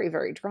gets very,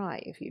 very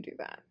dry if you do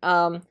that.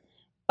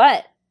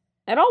 But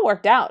it all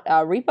worked out.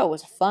 Repo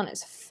was fun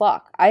as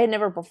fuck. I had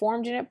never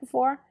performed in it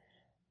before.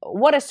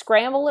 What a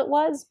scramble it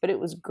was, but it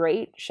was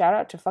great. Shout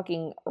out to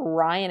fucking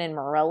Ryan and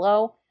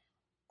Morello.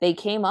 They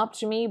came up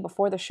to me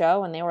before the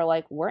show and they were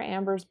like, "We're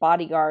Amber's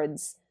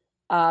bodyguards.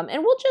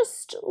 And we'll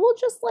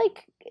just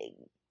like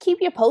keep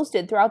you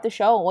posted throughout the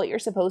show on what you're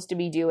supposed to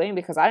be doing,"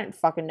 because I didn't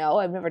fucking know.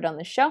 I've never done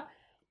this show.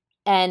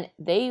 And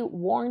they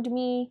warned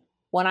me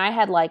when I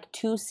had like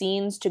 2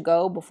 scenes to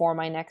go before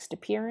my next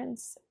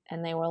appearance.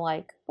 And they were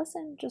like,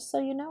 "Listen, just so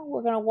you know,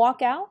 we're going to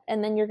walk out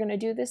and then you're going to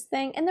do this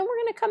thing and then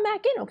we're going to come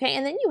back in, okay?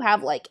 And then you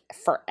have like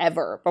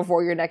forever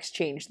before your next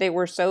change." They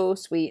were so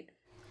sweet.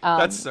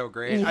 That's so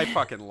great. I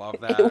fucking love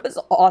that. It was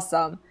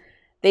awesome.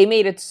 They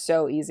made it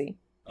so easy.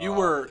 You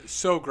were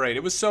so great.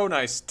 It was so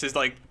nice to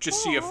like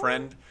just see a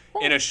friend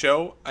in a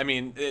show. I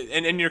mean,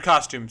 and your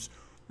costumes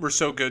were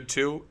so good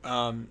too.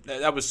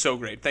 That was so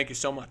great. Thank you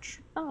so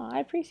much. Oh, I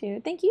appreciate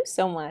it. Thank you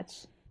so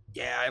much.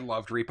 Yeah, I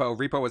loved Repo.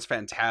 Repo was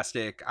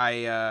fantastic.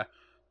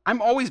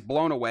 I'm always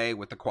blown away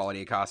with the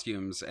quality of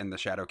costumes and the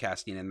shadow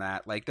casting in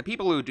that. Like, the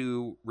people who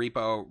do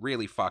Repo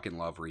really fucking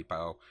love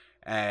Repo.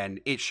 And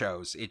it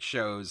shows. It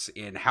shows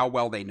in how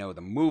well they know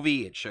the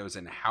movie. It shows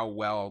in how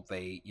well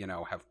they,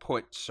 have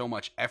put so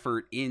much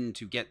effort in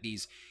to get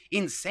these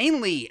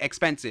insanely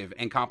expensive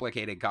and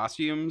complicated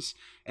costumes.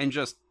 And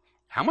just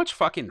how much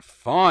fucking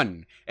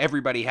fun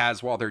everybody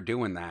has while they're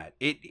doing that.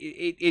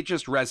 It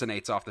just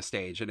resonates off the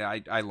stage, and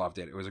I loved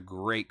it. It was a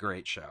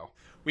great show.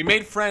 We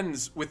made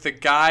friends with the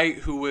guy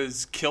who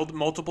was killed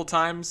multiple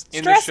times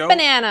in Stress the show.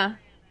 Banana.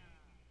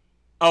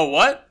 Oh,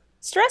 what?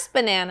 Stress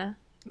Banana.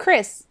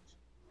 Chris.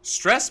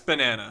 Stress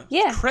Banana.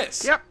 Yeah.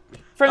 Chris. Yep.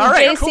 From All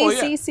right, cool,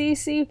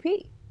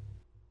 JCCCCP.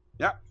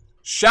 Yep.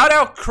 Shout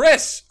out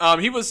Chris.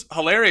 He was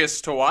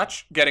hilarious to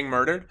watch getting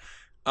murdered.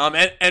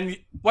 And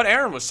what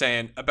Aaron was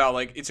saying about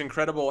like it's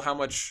incredible how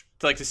much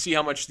to see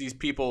how much these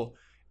people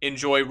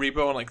enjoy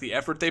Repo and like the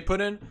effort they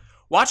put in.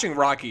 Watching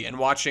Rocky and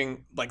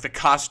watching like the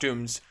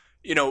costumes,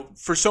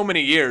 for so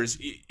many years,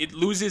 it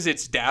loses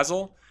its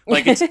dazzle.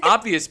 Like it's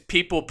obvious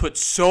people put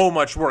so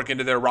much work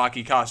into their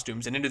Rocky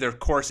costumes and into their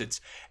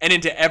corsets and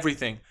into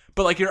everything.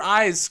 But like your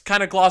eyes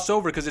kind of gloss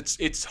over because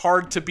it's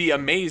hard to be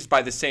amazed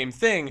by the same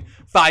thing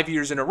 5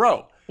 years in a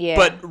row. Yeah.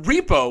 But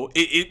Repo,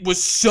 it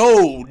was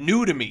so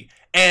new to me.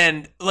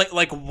 And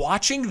like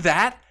watching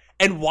that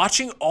and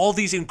watching all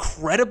these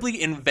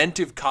incredibly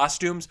inventive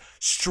costumes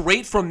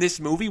straight from this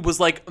movie was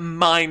like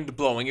mind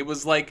blowing. It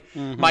was like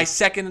my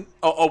second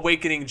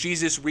awakening,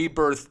 Jesus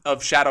rebirth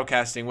of shadow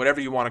casting, whatever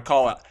you want to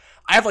call it.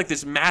 I have like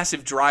this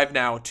massive drive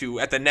now to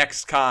at the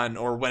next con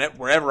or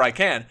wherever I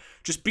can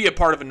just be a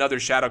part of another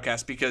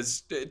Shadowcast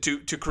because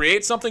to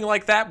create something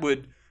like that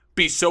would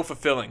be so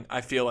fulfilling,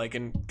 I feel like.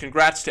 And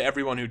congrats to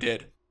everyone who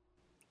did.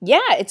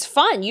 Yeah, it's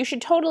fun. You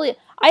should totally...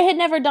 I had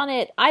never done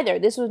it either.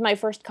 This was my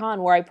first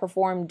con where I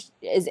performed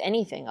as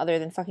anything other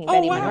than fucking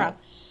Betty Monroe.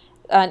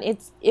 And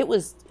it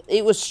was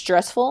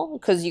stressful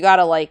because you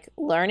gotta like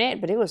learn it,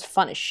 but it was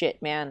fun as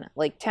shit, man.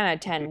 Like 10 out of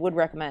 10, would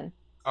recommend.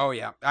 Oh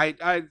yeah,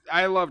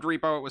 I loved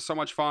Repo. It was so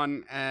much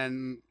fun,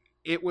 and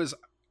it was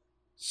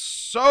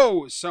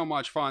so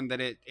much fun that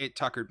it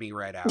tuckered me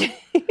right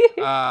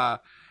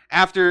out.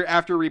 After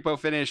Repo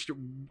finished,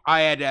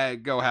 I had to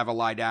go have a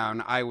lie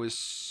down. I was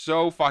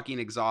so fucking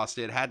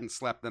exhausted. Hadn't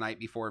slept the night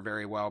before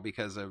very well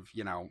because of,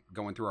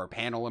 going through our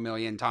panel a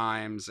million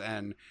times,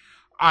 and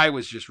I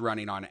was just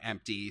running on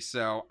empty.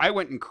 So I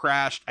went and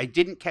crashed. I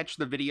didn't catch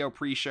the video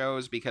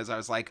pre-shows because I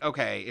was like,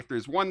 okay, if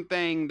there's one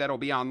thing that'll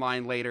be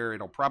online later,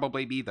 it'll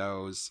probably be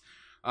those.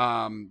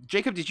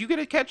 Jacob, did you get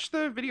to catch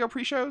the video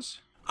pre-shows?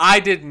 I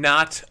did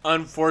not,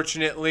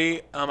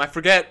 unfortunately. I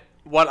forget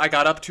what I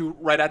got up to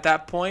right at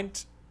that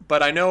point.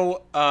 But I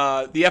know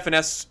the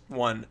FNS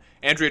one,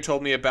 Andrea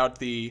told me about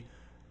the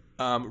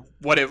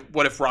what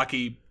if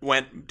Rocky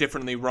went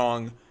differently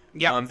wrong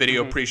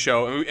video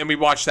pre-show, and we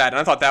watched that, and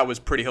I thought that was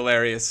pretty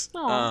hilarious.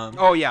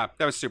 Oh yeah,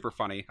 that was super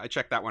funny. I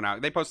checked that one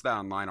out. They posted that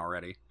online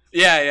already.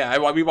 Yeah,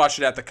 we watched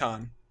it at the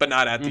con, but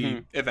not at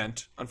the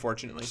event,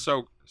 unfortunately.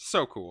 So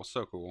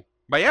cool.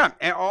 But yeah,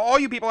 and all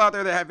you people out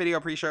there that have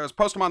video pre-shows,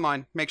 post them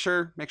online. Make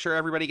sure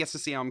everybody gets to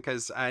see them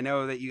because I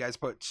know that you guys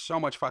put so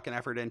much fucking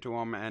effort into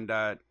them, and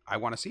I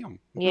want to see them.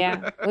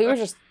 Yeah, we were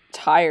just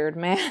tired,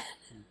 man.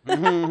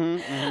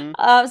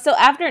 So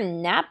after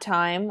nap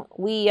time,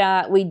 we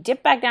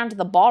dipped back down to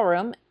the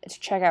ballroom to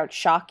check out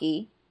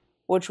Shocky,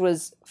 which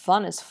was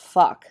fun as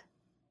fuck.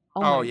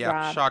 Oh yeah,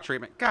 God. Shock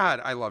Treatment. God,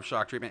 I love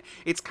Shock Treatment.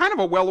 It's kind of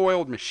a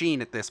well-oiled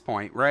machine at this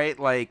point, right?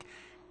 Like,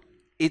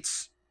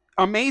 it's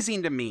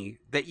amazing to me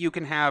that you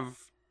can have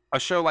a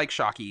show like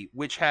Shocky,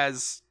 which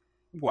has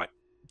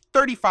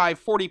 35,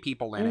 40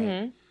 people in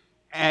it,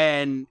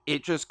 and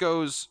it just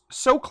goes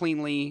so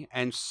cleanly,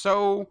 and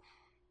so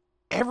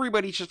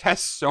everybody just has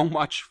so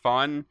much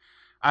fun.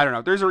 I don't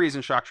know. There's a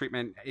reason Shock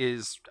Treatment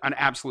is an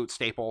absolute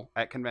staple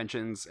at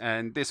conventions,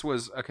 and this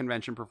was a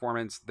convention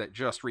performance that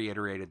just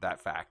reiterated that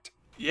fact.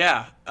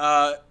 Yeah,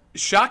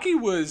 Shocky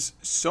was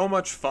so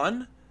much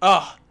fun.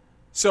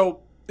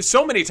 So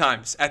many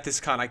times at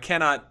this con, I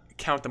cannot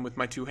count them with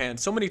my two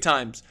hands. So many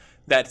times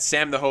that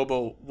Sam the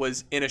Hobo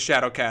was in a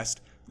Shadowcast,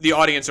 the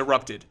audience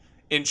erupted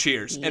in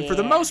cheers. Yeah. And for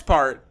the most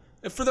part,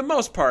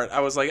 I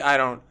was like,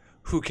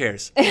 who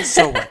cares?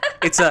 So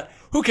what?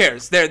 Who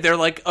cares? They're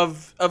like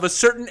of a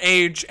certain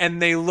age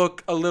and they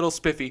look a little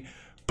spiffy.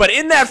 But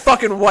in that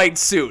fucking white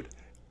suit,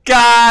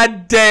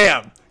 God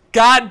damn,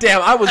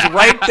 I was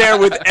right there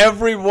with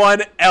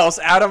everyone else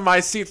out of my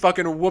seat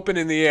fucking whooping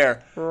in the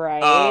air.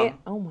 Right.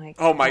 Oh my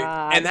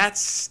God. And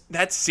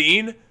that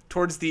scene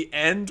towards the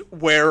end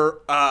where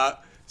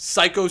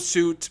Psycho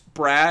Suit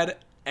Brad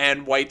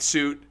and White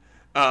Suit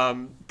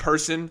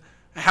person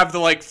have the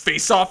like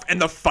face off and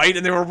the fight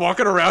and they were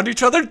walking around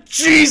each other.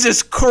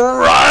 Jesus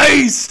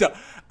Christ!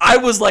 I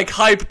was like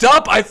hyped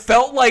up. I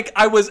felt like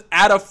I was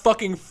at a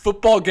fucking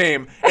football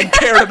game and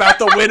cared about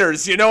the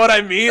winners. You know what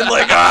I mean?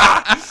 Like,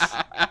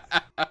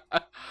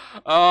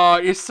 Oh,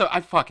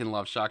 I fucking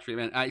love Shock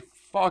Treatment. I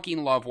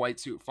fucking love White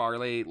Suit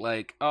Farley.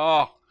 Like,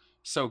 oh,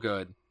 so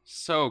good.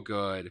 So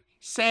good.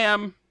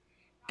 Sam,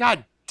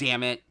 God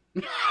damn it.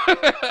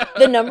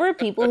 The number of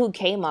people who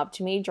came up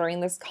to me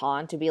during this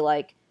con to be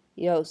like,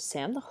 yo,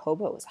 Sam the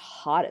Hobo is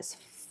hot as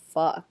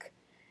fuck.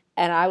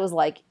 And I was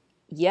like,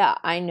 yeah,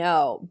 I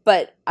know.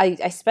 But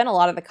I spent a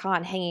lot of the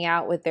con hanging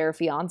out with their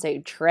fiance,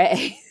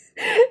 Trey.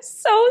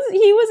 So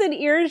he was in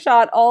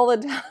earshot all the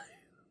time.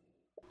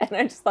 And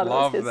I just thought it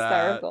was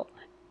hysterical.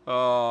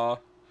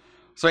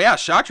 So yeah,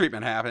 shock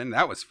treatment happened.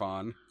 That was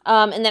fun.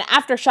 And then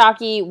after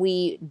Shocky,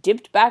 we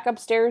dipped back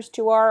upstairs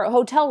to our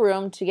hotel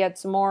room to get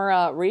some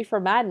more Reefer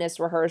Madness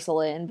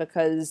rehearsal in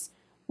because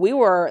we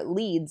were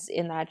leads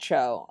in that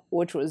show,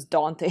 which was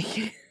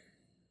daunting.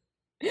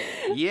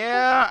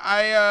 Yeah,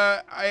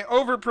 I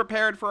over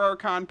prepared for our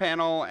con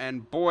panel,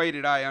 and boy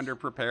did I under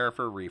prepare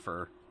for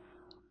Reefer.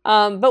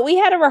 But we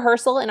had a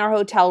rehearsal in our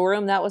hotel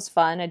room. That was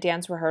fun, a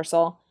dance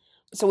rehearsal.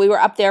 So we were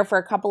up there for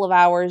a couple of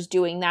hours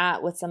doing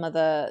that with some of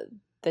the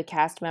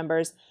cast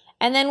members.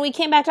 And then we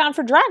came back down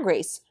for Drag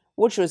Race,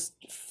 which was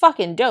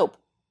fucking dope.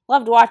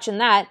 Loved watching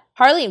that.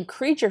 Harley and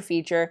Creature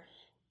Feature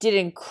did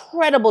an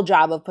incredible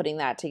job of putting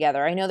that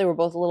together. I know they were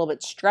both a little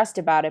bit stressed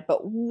about it,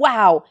 but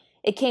wow,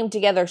 it came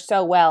together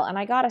so well. And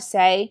I gotta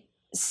say,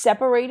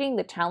 separating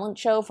the talent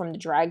show from the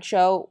drag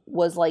show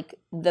was like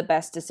the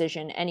best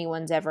decision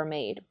anyone's ever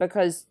made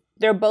because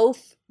they're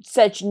both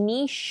such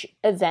niche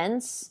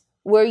events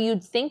where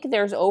you'd think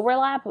there's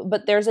overlap,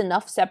 but there's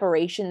enough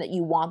separation that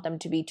you want them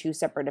to be two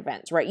separate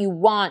events, right? You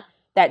want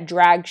that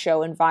drag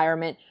show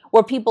environment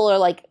where people are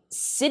like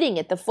sitting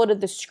at the foot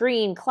of the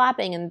screen,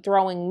 clapping and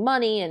throwing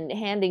money and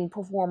handing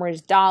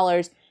performers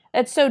dollars.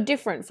 That's so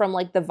different from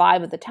like the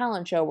vibe of the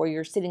talent show where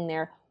you're sitting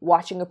there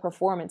watching a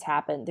performance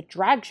happen. The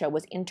drag show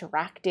was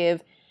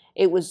interactive.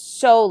 It was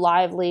so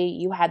lively.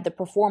 You had the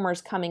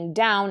performers coming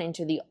down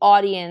into the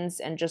audience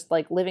and just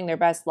like living their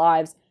best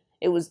lives.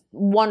 It was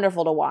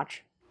wonderful to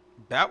watch.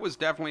 That was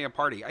definitely a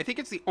party. I think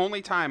it's the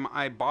only time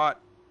I bought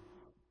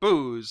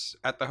booze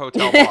at the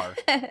hotel bar.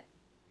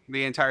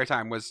 The entire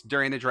time was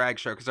during the drag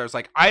show because I was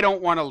like, I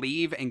don't want to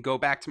leave and go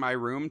back to my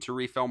room to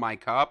refill my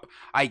cup.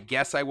 I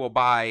guess I will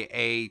buy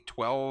a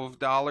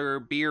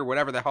 $12 beer,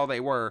 whatever the hell they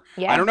were.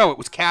 Yeah. I don't know. It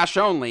was cash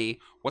only.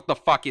 What the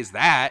fuck is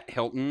that,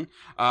 Hilton?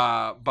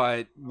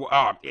 But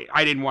I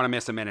didn't want to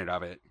miss a minute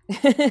of it.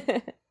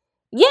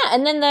 Yeah,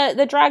 and then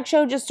the drag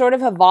show just sort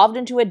of evolved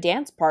into a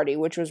dance party,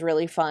 which was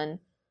really fun.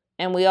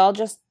 And we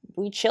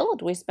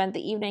chilled. We spent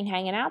the evening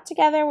hanging out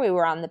together. We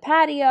were on the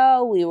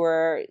patio. We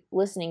were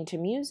listening to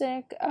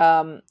music.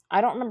 I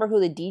don't remember who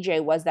the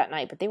DJ was that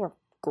night, but they were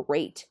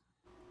great.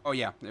 Oh,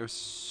 yeah. It was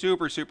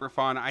super, super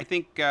fun. I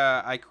think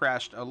I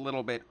crashed a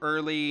little bit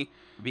early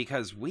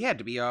because we had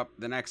to be up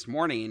the next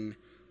morning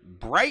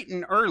bright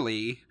and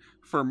early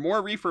for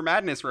more Reefer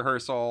Madness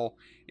rehearsal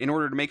in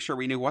order to make sure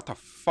we knew what the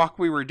fuck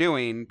we were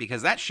doing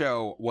because that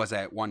show was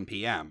at 1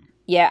 p.m.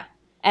 Yeah.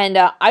 And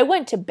I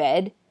went to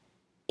bed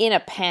in a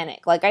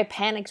panic. Like, I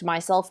panicked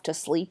myself to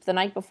sleep the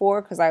night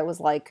before because I was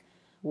like,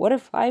 what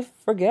if I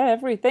forget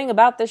everything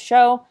about this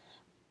show?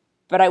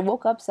 But I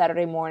woke up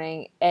Saturday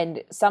morning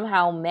and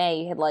somehow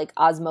May had like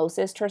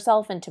osmosised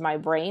herself into my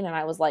brain and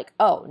I was like,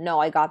 oh, no,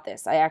 I got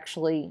this. I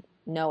actually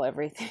know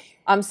everything.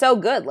 I'm so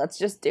good. Let's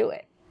just do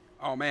it.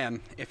 Oh,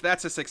 man. If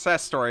that's a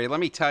success story,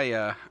 let me tell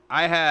you,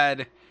 I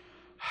had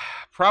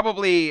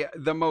probably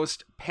the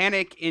most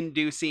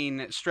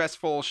panic-inducing,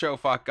 stressful show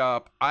fuck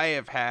up I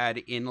have had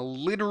in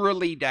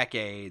literally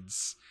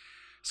decades.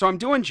 So I'm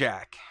doing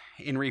Jack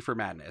in Reefer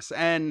Madness,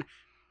 and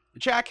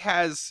Jack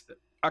has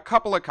a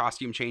couple of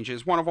costume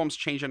changes. One of them's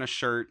changing a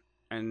shirt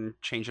and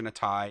changing a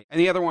tie, and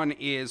the other one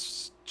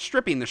is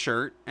stripping the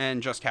shirt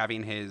and just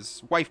having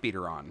his wife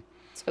beater on.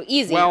 So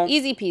easy,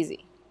 easy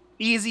peasy.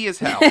 Easy as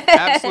hell.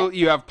 Absolutely.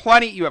 You have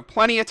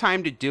plenty of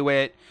time to do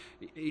it.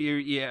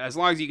 As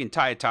long as you can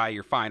tie a tie,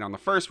 you're fine on the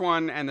first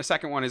one. And the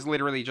second one is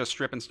literally just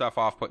stripping stuff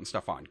off, putting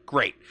stuff on.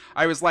 Great.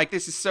 I was like,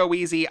 this is so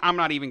easy. I'm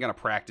not even going to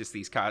practice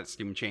these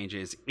costume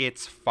changes.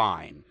 It's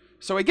fine.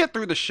 So I get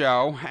through the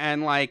show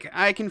and like,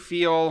 I can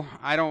feel,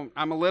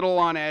 I'm a little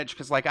on edge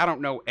because like, I don't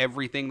know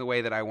everything the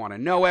way that I want to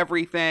know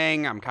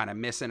everything. I'm kind of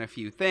missing a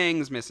few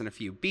things, missing a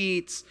few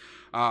beats.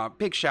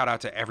 Big shout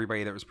out to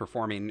everybody that was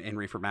performing in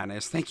Reefer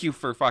Madness. Thank you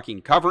for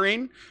fucking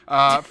covering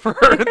for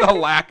the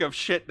lack of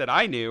shit that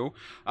I knew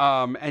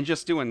and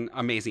just doing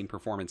amazing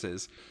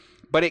performances.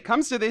 But it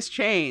comes to this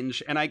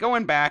change and I go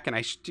in back and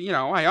I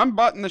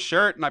unbutton the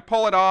shirt and I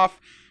pull it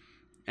off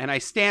and I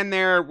stand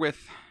there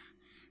with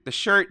the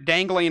shirt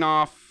dangling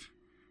off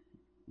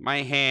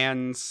my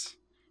hands,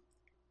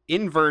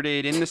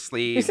 inverted in the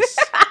sleeves.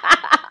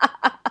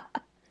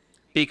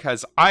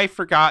 Because I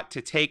forgot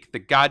to take the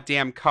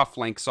goddamn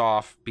cufflinks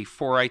off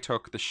before I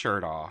took the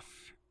shirt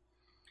off.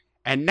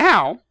 And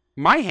now,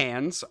 my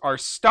hands are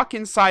stuck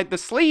inside the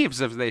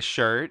sleeves of this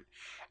shirt,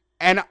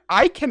 and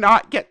I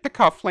cannot get the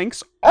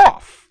cufflinks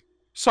off.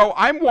 So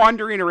I'm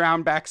wandering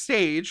around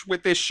backstage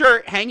with this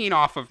shirt hanging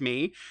off of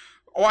me,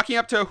 walking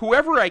up to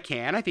whoever I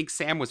can. I think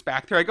Sam was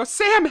back there. I go,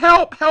 Sam,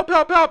 help, help,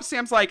 help, help.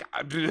 Sam's like,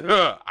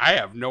 I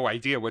have no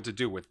idea what to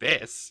do with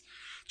this.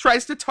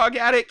 Tries to tug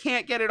at it,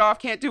 can't get it off,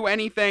 can't do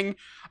anything.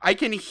 I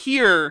can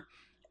hear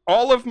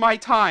all of my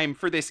time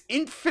for this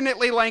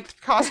infinitely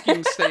length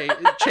costume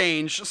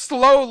change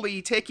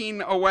slowly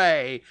ticking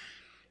away.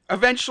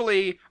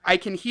 Eventually, I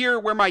can hear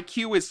where my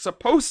cue is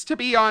supposed to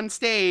be on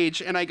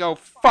stage, and I go,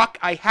 fuck,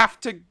 I have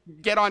to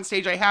get on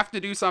stage, I have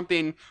to do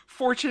something.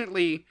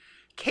 Fortunately,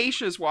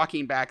 Keisha's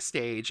walking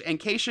backstage, and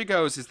Keisha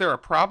goes, "Is there a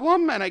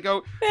problem?" And I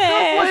go,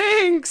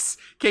 "Thanks."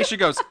 Keisha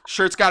goes,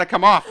 "Shirt's got to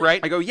come off, right?"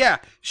 I go, "Yeah."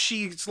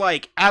 She's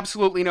like,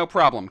 "Absolutely no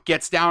problem."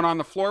 Gets down on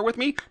the floor with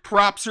me,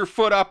 props her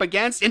foot up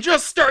against, and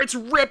just starts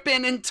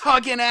ripping and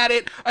tugging at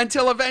it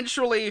until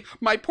eventually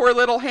my poor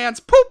little hands,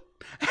 poop,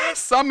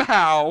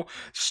 somehow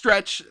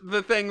stretch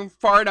the thing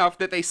far enough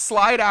that they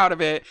slide out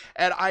of it,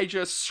 and I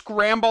just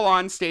scramble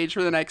on stage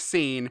for the next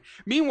scene.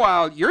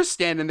 Meanwhile, you're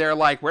standing there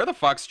like, where the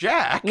fuck's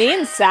Jack? Me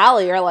and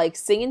Sally are like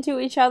singing to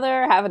each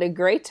other, having a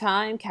great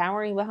time,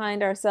 cowering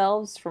behind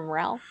ourselves from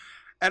Ralph.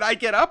 And I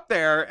get up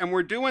there, and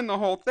we're doing the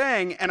whole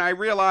thing, and I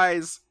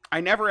realize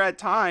I never had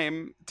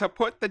time to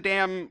put the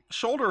damn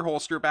shoulder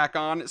holster back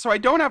on, so I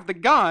don't have the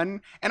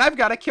gun, and I've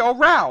got to kill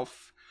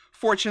Ralph.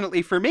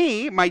 Fortunately for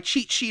me, my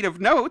cheat sheet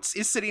of notes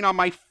is sitting on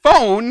my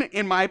phone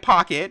in my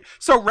pocket.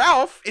 So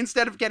Ralph,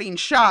 instead of getting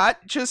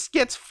shot, just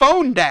gets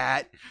phoned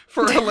at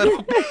for a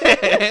little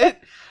bit.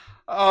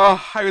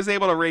 Oh, I was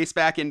able to race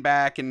back and,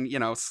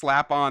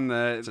 slap on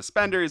the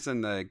suspenders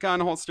and the gun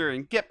holster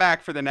and get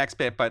back for the next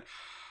bit. But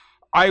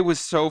I was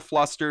so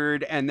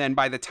flustered. And then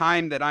by the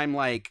time that I'm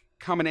like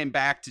coming in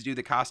back to do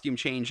the costume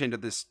change into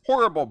this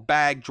horrible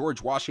bag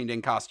George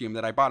Washington costume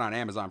that I bought on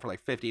Amazon for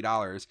like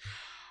 $50,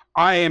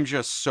 I am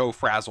just so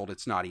frazzled,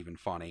 it's not even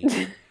funny.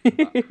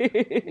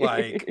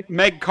 Like,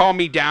 Meg calmed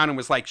me down and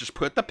was like, just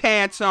put the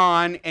pants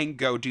on and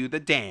go do the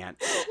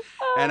dance.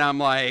 And I'm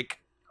like,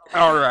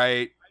 all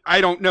right,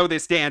 I don't know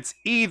this dance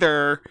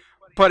either,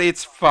 but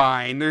it's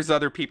fine. There's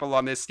other people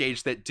on this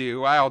stage that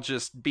do. I'll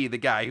just be the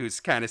guy who's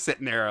kind of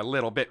sitting there a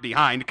little bit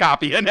behind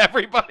copying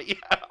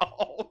everybody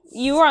else.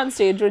 You were on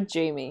stage with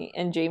Jamie,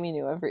 and Jamie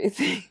knew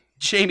everything.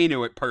 Jamie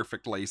knew it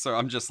perfectly, so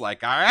I'm just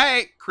like, all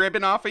right,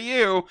 cribbing off of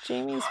you.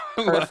 Jamie's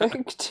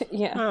perfect.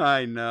 Yeah.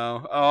 I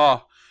know.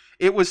 Oh,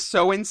 it was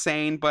so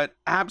insane, but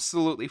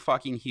absolutely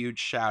fucking huge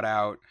shout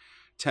out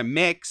to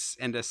Mix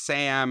and to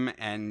Sam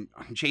and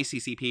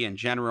JCCP in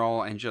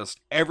general and just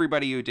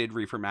everybody who did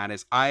Reefer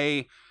Madness.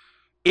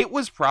 It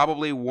was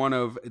probably one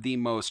of the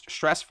most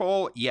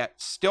stressful yet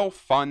still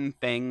fun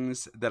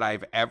things that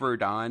I've ever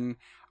done.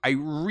 I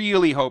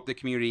really hope the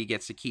community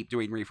gets to keep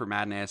doing Reefer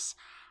Madness.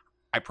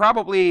 I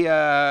probably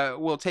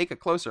will take a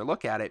closer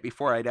look at it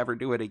before I'd ever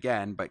do it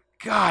again, but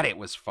God, it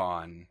was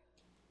fun.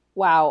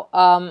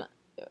 Wow.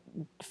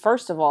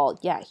 First of all,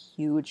 yeah,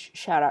 huge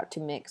shout out to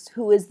Mix,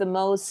 who is the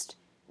most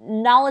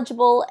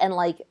knowledgeable and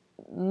like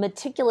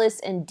meticulous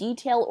and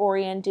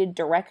detail-oriented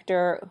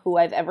director who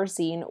I've ever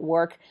seen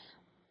work,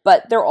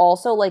 but they're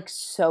also like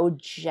so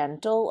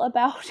gentle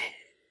about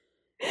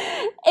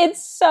it.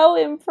 It's so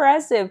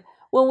impressive.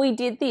 When we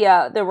did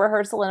the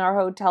rehearsal in our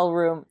hotel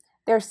room,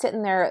 they're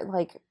sitting there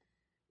like,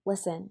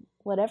 listen,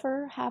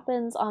 whatever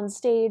happens on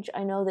stage,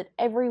 I know that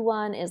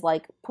everyone is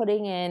like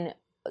putting in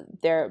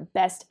their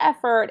best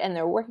effort and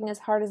they're working as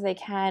hard as they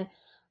can.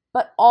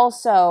 But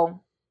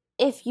also,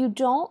 if you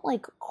don't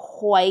like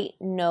quite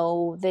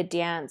know the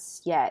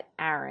dance yet,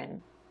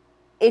 Aaron,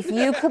 if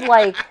you could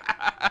like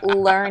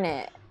learn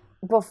it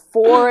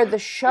before the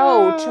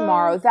show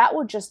tomorrow, that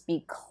would just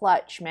be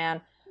clutch,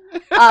 man.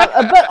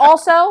 But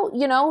also,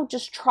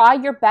 just try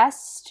your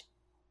best,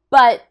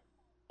 but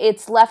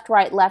it's left,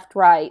 right,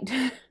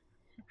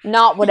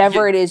 not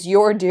whatever it is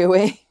you're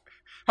doing.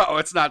 Oh,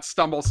 it's not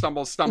stumble.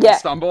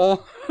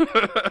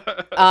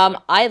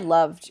 I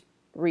loved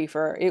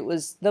Reefer. It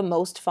was the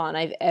most fun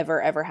I've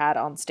ever had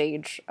on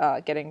stage,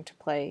 getting to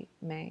play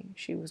May.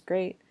 She was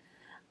great.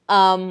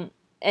 And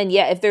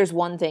yeah, if there's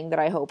one thing that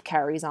I hope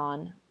carries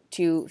on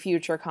to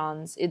future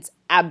cons, it's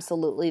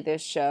absolutely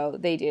this show.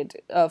 They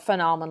did a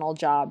phenomenal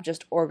job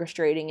just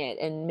orchestrating it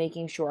and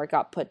making sure it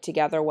got put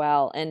together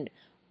well. And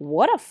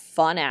what a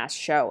fun ass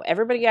show.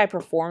 Everybody I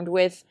performed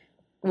with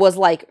was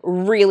like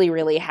really,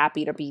 really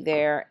happy to be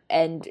there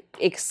and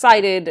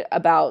excited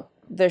about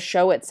the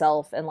show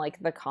itself and like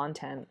the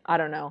content. I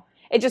don't know.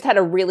 It just had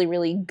a really,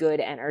 really good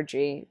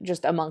energy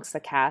just amongst the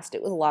cast.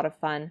 It was a lot of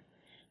fun.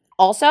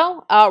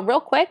 Also, real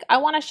quick, I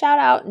want to shout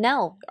out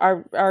Nell,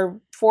 our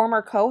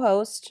former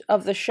co-host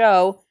of the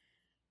show,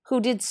 who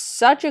did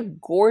such a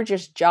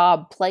gorgeous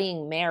job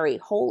playing Mary.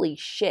 Holy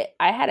shit.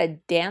 I had a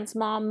dance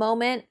mom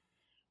moment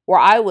where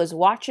I was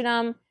watching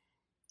them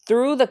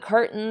through the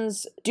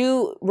curtains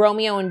do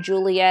Romeo and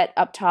Juliet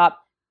up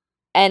top,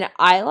 and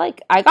I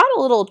got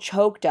a little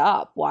choked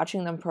up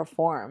watching them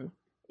perform.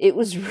 It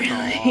was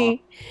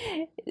really,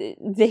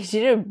 they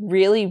did a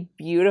really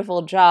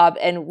beautiful job,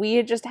 and we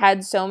had just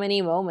had so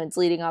many moments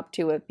leading up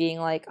to it being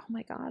like, oh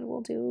my god,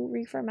 we'll do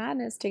Reefer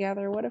Madness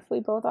together. What if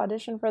we both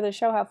audition for the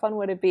show? How fun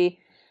would it be?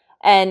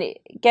 And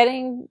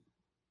getting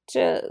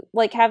to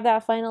like have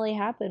that finally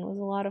happen was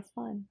a lot of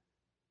fun.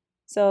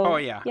 So,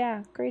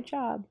 yeah, great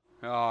job.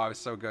 Oh, it was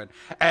so good.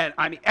 And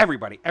I mean,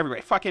 everybody,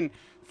 fucking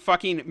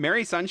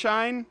Mary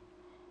Sunshine.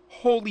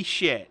 Holy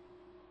shit.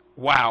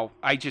 Wow.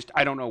 I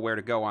don't know where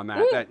to go on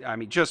that.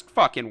 Just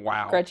fucking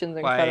wow. Gretchen's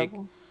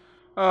incredible.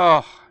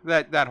 Oh,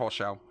 that whole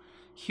show.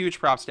 Huge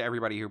props to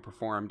everybody who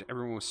performed.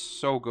 Everyone was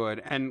so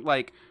good. And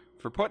like,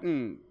 for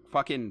putting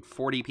fucking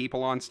 40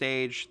 people on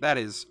stage. That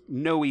is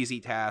no easy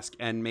task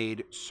and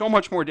made so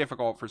much more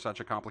difficult for such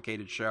a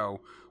complicated show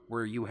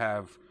where you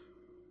have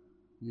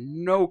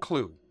no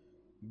clue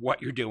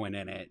what you're doing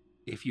in it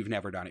if you've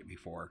never done it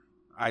before.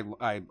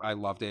 I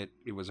loved it.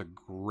 It was a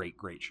great,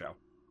 great show.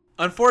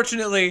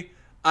 Unfortunately,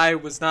 I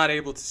was not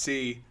able to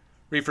see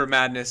Reefer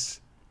Madness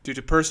due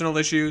to personal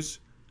issues.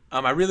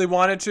 I really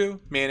wanted to,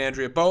 me and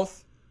Andrea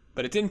both,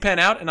 but it didn't pan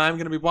out, and I'm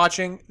going to be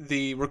watching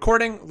the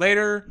recording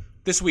later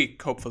this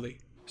week, hopefully.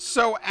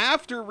 So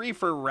after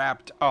Reefer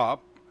wrapped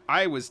up,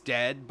 I was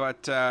dead,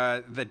 but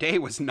the day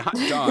was not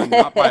done,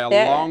 not by a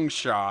long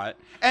shot.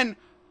 And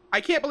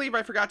I can't believe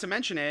I forgot to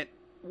mention it.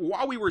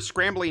 While we were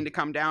scrambling to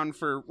come down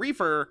for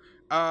Reefer,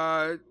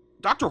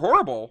 Dr.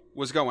 Horrible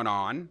was going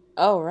on.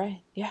 Oh,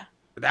 right. Yeah.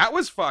 That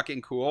was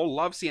fucking cool.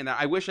 Love seeing that.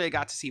 I wish I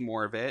got to see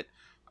more of it.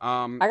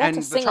 I got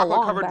to sing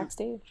along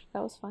backstage.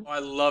 That was fun. Oh, I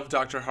love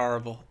Dr.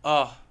 Horrible.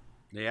 Oh.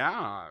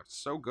 Yeah,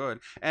 so good.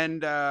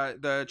 And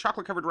the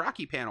Chocolate Covered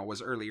Rocky panel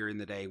was earlier in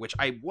the day, which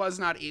I was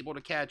not able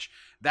to catch.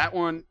 That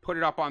one, put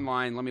it up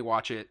online. Let me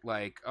watch it.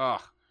 Like,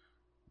 ugh.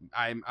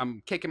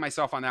 I'm kicking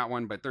myself on that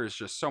one, but there's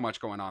just so much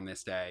going on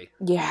this day.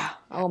 Yeah.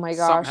 Oh my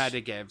gosh. Something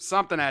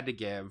had to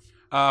give.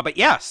 But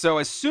yeah, so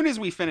as soon as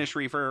we finished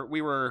Reefer,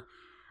 we were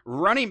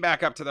running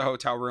back up to the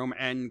hotel room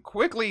and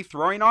quickly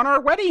throwing on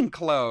our wedding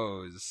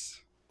clothes.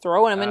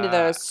 Throwing them into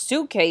the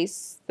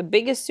suitcase, the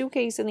biggest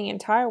suitcase in the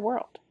entire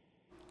world.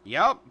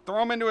 Yep, throw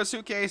them into a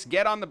suitcase,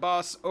 get on the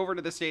bus over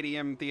to the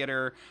Stadium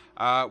Theater,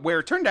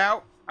 where it turned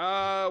out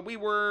we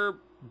were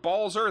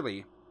balls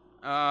early.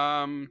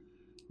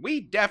 We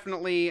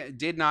definitely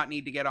did not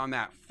need to get on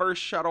that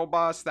first shuttle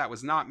bus. That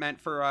was not meant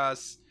for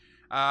us.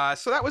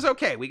 So that was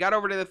okay. We got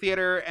over to the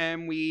theater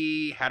and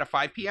we had a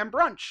 5 p.m.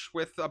 brunch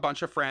with a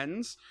bunch of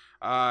friends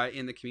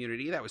in the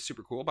community. That was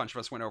super cool. A bunch of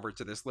us went over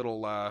to this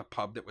little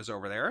pub that was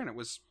over there, and it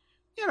was,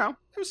 there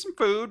was some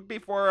food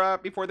before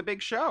the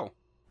big show.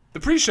 The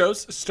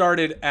pre-shows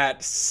started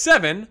at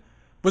 7.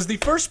 Was the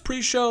first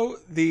pre-show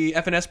the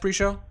FNS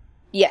pre-show?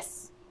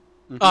 Yes.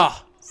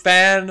 Ah,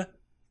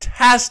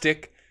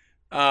 fantastic.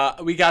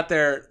 We got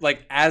there,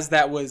 like, as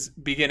that was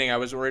beginning. I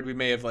was worried we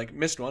may have, like,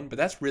 missed one, but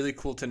that's really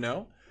cool to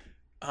know.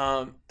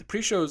 The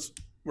pre-shows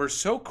were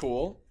so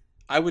cool.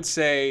 I would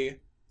say,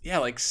 yeah,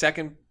 like,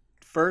 second,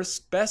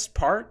 first best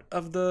part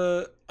of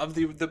the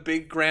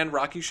big grand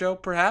Rocky show,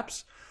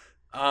 perhaps.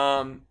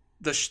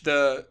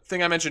 The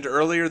thing I mentioned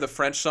earlier, the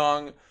French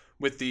song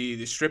with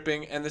the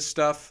stripping and this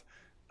stuff.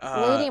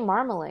 Lady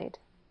Marmalade.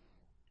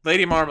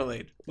 Lady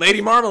Marmalade.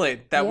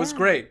 That was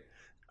great.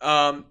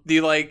 I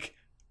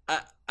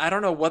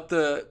don't know what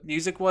the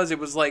music was. It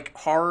was like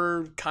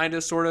horror kind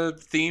of sort of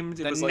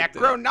themed. It was like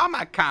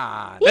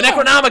Necronomicon. The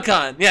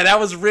Necronomicon. Yeah, that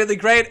was really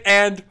great.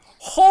 And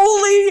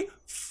holy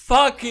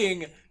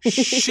fucking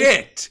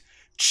shit.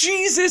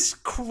 Jesus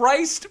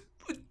Christ.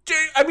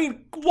 I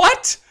mean,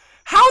 what?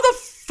 How the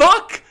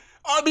fuck?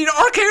 I mean,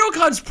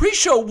 RKOCon's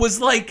pre-show was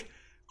like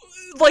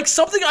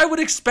something I would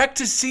expect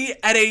to see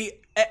at an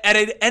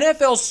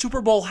NFL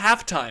Super Bowl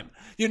halftime.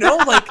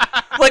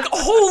 Like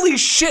holy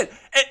shit.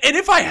 And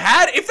if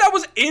that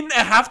was in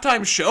a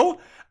halftime show,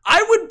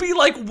 I would be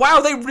like,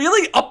 wow, they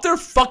really upped their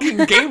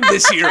fucking game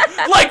this year.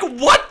 Like,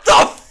 what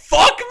the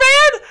fuck,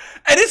 man?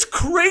 And it's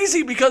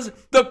crazy because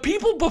the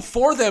people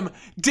before them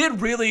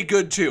did really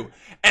good too.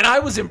 And I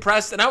was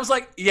impressed, and I was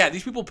like, yeah,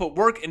 these people put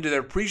work into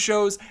their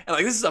pre-shows, and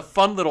like, this is a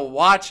fun little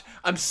watch.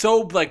 I'm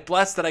so like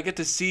blessed that I get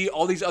to see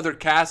all these other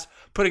casts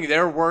putting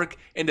their work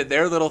into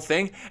their little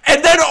thing.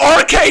 And then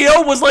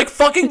RKO was like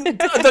fucking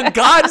the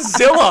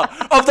Godzilla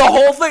of the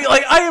whole thing.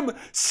 Like, I am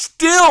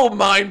still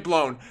mind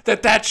blown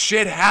that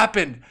shit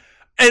happened.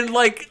 And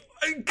like,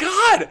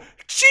 God,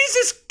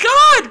 Jesus,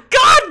 God.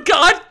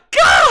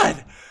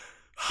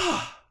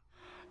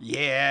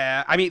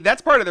 Yeah, I mean,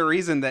 that's part of the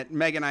reason that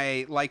Meg and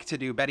I like to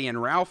do Betty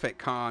and Ralph at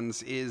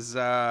cons is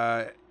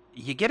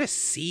you get to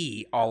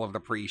see all of the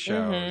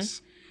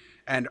pre-shows. Mm-hmm.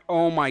 And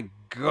oh my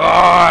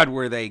God,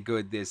 were they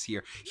good this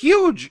year.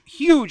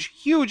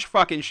 Huge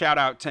fucking shout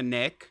out to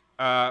Nick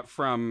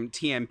from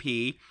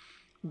TMP.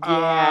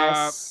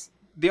 Yes.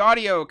 The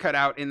audio cut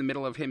out in the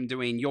middle of him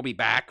doing You'll Be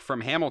Back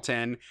from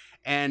Hamilton,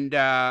 and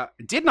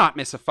did not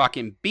miss a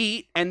fucking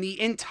beat, and the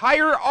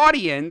entire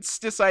audience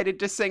decided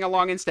to sing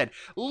along instead.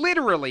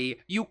 Literally,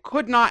 you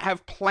could not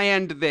have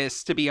planned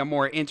this to be a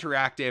more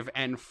interactive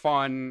and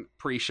fun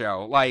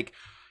pre-show. Like,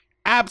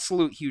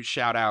 absolute huge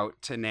shout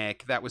out to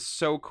Nick. That was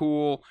so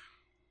cool.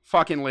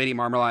 Fucking Lady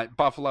Marmalade,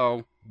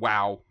 Buffalo,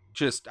 wow.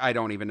 Just, I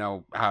don't even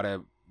know how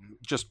to,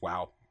 just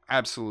wow.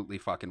 Absolutely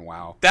fucking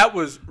wow. That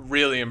was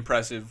really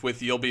impressive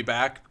with You'll Be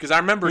Back, because I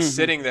remember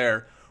sitting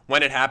there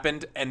when it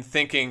happened and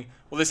thinking,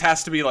 well, this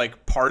has to be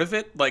like part of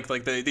it. Like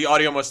the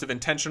audio must have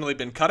intentionally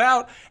been cut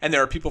out, and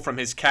there are people from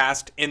his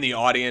cast in the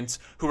audience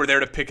who were there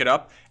to pick it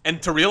up.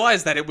 And to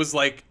realize that it was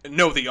like,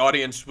 no, the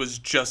audience was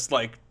just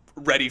like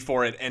ready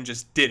for it and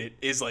just did it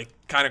is like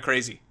kind of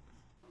crazy.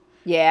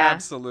 Yeah.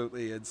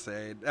 Absolutely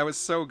insane. That was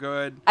so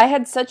good. I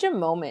had such a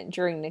moment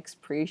during Nick's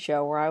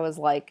pre-show where I was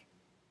like,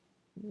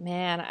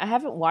 man, I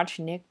haven't watched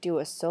Nick do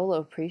a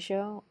solo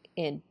pre-show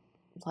in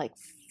like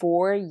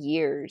 4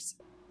 years.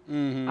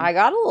 Mm-hmm. I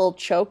got a little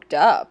choked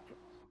up.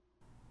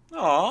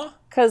 Aw.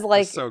 Because,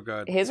 like, so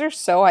good. his are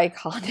so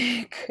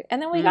iconic.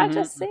 And then we got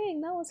to Mhm.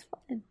 sing. That was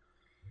fun.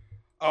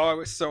 Oh, it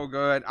was so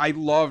good. I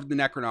loved the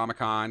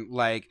Necronomicon.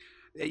 Like,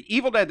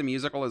 Evil Dead the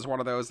Musical is one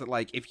of those that,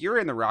 like, if you're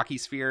in the Rocky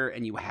Sphere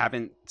and you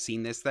haven't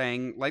seen this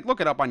thing, like,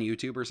 look it up on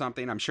YouTube or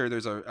something. I'm sure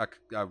there's a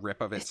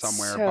rip of it It's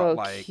somewhere. so But,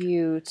 like,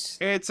 cute.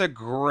 it's a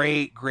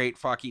great, great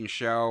fucking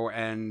show.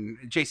 And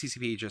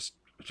JCCP just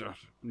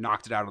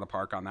knocked it out of the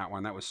park on that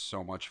one. That was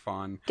so much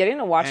fun. Getting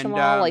to watch them all,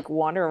 And, like,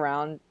 wander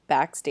around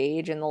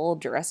backstage in the little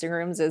dressing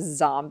rooms as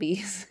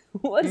zombies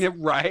was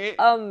right?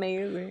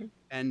 amazing.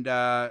 And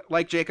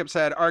like Jacob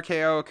said,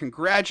 RKO,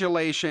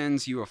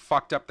 congratulations. You have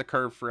fucked up the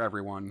curve for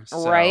everyone.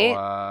 So, Right?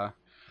 I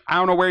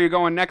don't know where you're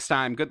going next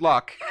time. Good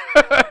luck.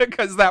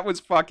 Because that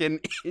was fucking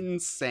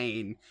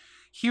insane.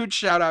 Huge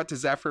shout out to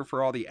Zephyr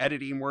for all the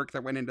editing work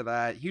that went into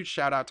that. Huge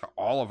shout out to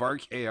all of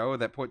RKO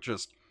that put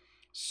just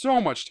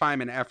so much time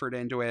and effort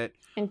into it.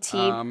 And T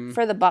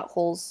for the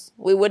buttholes.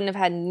 We wouldn't have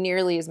had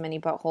nearly as many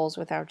buttholes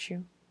without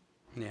you.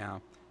 Yeah.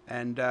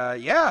 And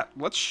yeah,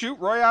 let's shoot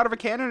Roy out of a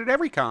cannon at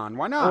every con.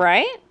 Why not?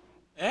 Right?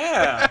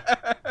 Yeah.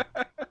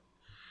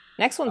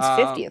 Next one's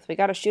 50th. We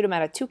got to shoot him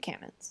out of 2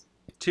 cannons.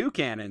 2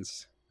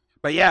 cannons.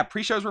 But yeah,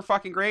 pre-shows were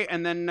fucking great.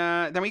 And then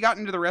we got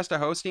into the rest of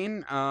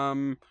hosting.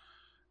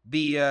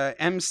 The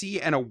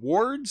MC and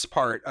awards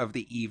part of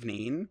the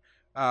evening,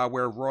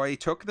 where Roy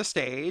took the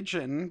stage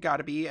and got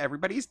to be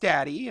everybody's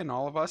daddy and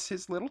all of us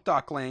his little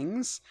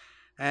ducklings.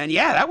 And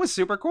yeah, that was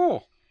super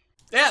cool.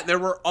 Yeah, there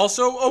were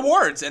also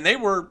awards, and they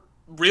were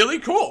really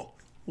cool.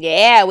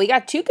 Yeah, we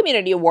got 2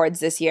 community awards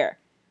this year,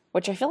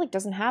 which I feel like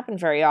doesn't happen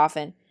very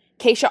often.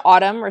 Keisha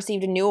Autumn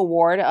received a new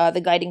award,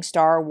 the Guiding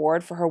Star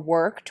Award, for her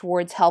work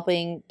towards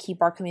helping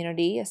keep our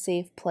community a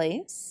safe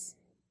place.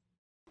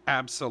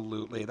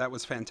 Absolutely. That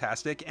was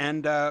fantastic.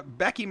 And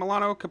Becky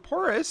Milano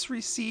Kaporis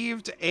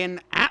received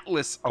an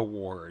Atlas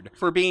Award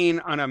for being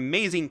an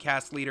amazing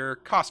cast leader,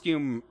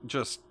 costume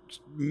just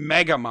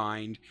mega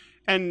mind,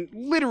 and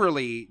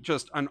literally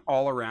just an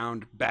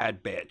all-around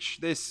bad bitch.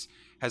 This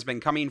has been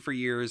coming for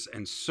years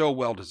and so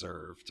well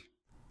deserved.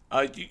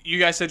 You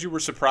guys said you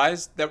were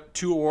surprised that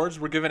 2 awards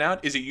were given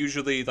out. Is it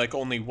usually like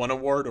only 1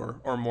 award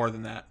or more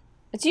than that?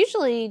 It's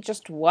usually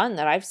just 1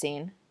 that I've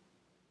seen.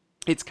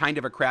 It's kind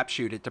of a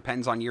crapshoot. It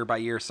depends on year by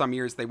year. Some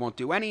years they won't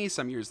do any.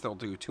 Some years they'll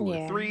do 2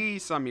 or 3.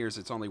 Some years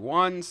it's only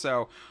 1.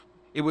 So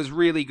it was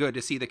really good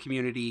to see the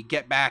community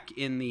get back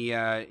in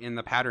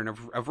the pattern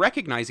of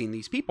recognizing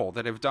these people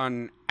that have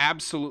done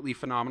absolutely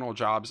phenomenal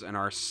jobs and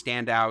are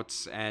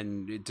standouts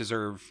and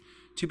deserve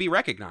to be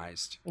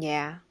recognized.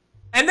 Yeah.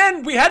 And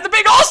then we had the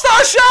big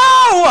All-Star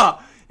Show!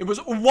 It was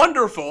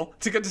wonderful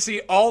to get to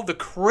see all the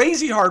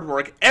crazy hard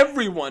work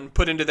everyone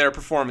put into their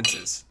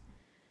performances.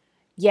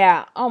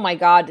 Yeah. Oh my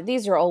God.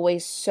 These are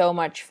always so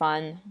much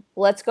fun.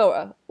 Let's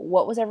go.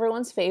 What was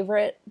everyone's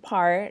favorite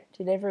part?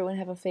 Did everyone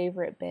have a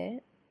favorite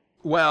bit?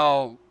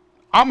 Well,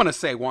 I'm going to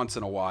say once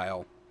in a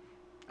while.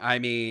 I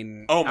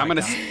mean, I'm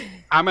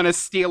going to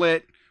steal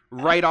it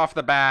right off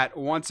the bat.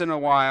 Once in a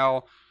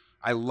while.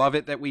 I love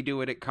it that we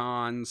do it at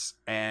cons,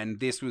 and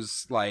this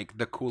was like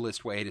the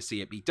coolest way to see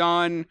it be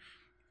done.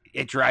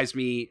 It drives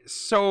me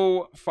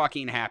so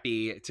fucking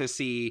happy to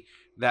see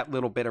that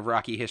little bit of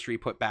Rocky history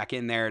put back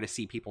in there, to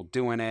see people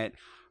doing it.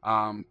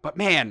 But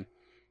man,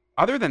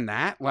 other than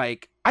that,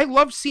 like, I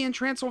love seeing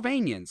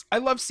Transylvanians. I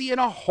love seeing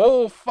a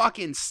whole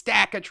fucking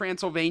stack of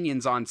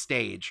Transylvanians on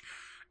stage.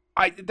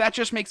 That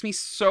just makes me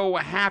so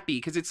happy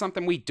because it's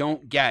something we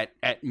don't get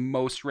at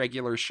most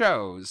regular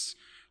shows.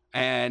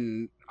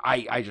 And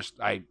I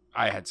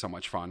had so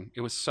much fun.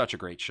 It was such a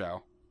great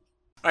show.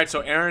 All right,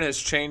 so Aaron has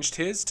changed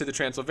his to the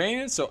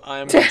Transylvanian, so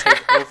I'm going to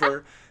take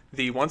over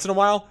the once in a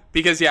while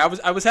because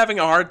I was having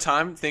a hard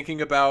time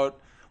thinking about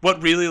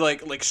what really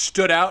like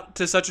stood out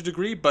to such a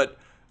degree, but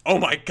oh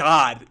my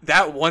God,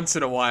 that once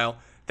in a while,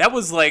 that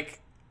was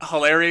like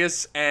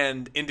hilarious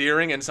and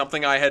endearing and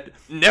something I had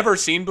never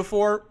seen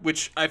before,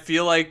 which I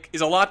feel like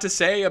is a lot to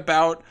say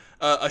about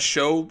a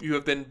show you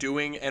have been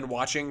doing and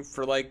watching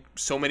for like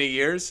so many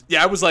years.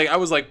 Yeah, I was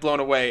like blown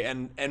away,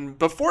 and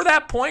before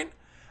that point,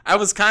 I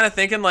was kind of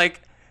thinking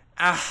like,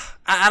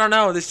 I don't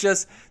know, this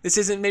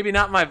isn't maybe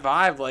not my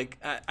vibe. Like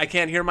I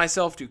can't hear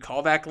myself do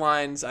callback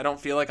lines. I don't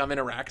feel like I'm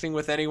interacting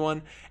with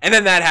anyone. And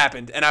then that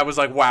happened, and I was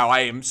like, wow,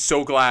 I am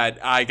so glad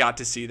I got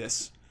to see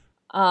this.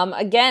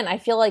 Again, I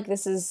feel like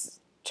this is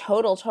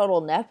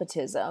total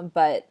nepotism,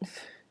 but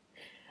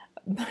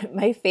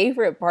my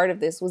favorite part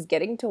of this was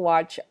getting to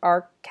watch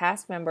our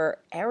cast member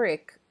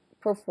Eric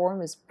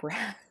perform as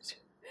Brad.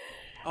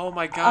 Oh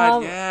my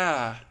God,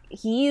 yeah.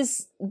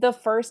 He's the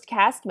first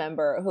cast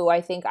member who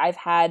I think I've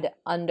had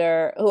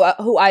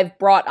who I've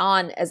brought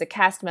on as a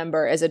cast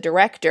member, as a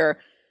director,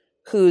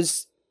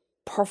 who's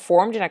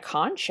performed in a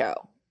con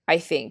show. I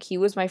think he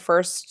was my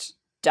first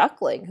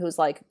duckling who's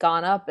like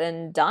gone up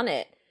and done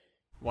it.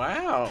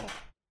 Wow.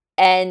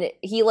 And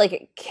he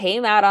like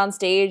came out on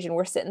stage and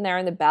we're sitting there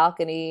in the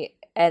balcony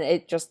and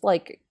it just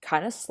like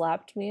kind of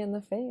slapped me in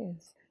the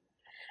face.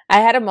 I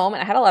had a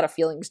moment. I had a lot of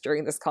feelings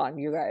during this con,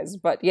 you guys.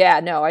 But yeah,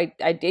 no, I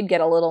did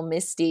get a little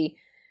misty.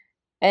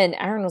 And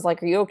Aaron was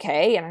like, "Are you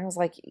okay?" And I was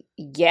like,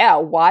 "Yeah,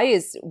 why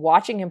is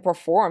watching him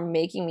perform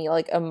making me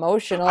like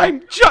emotional?"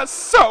 I'm just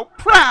so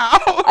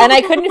proud. And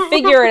I couldn't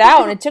figure it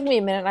out. And it took me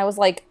a minute. And I was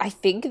like, I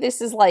think he's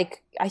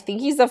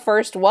the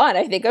first one.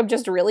 I think I'm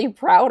just really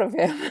proud of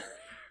him.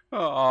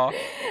 Oh,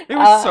 it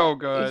was so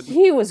good.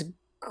 He was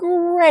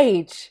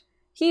great.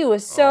 He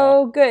was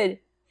so good.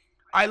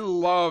 I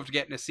loved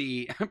getting to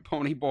see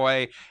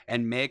Ponyboy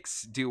and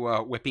Mix do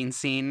a whipping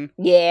scene.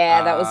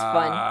 Yeah, that was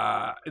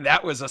fun.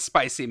 That was a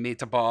spicy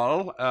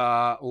meatball.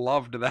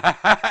 Loved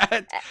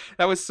that.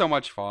 That was so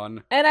much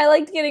fun. And I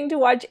liked getting to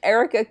watch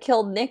Erica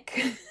kill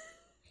Nick.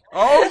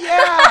 Oh,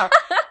 yeah.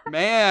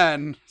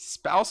 Man,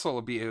 spousal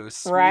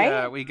abuse.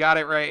 Right? We got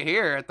it right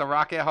here at the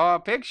Rocket Horror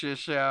Picture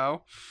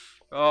Show.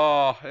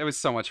 Oh, it was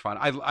so much fun.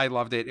 I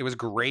loved it. It was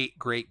great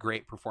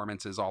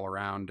performances all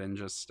around, and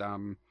just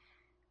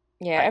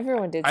yeah,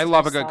 everyone did. I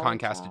love a good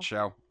concasted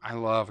show. I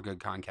love a good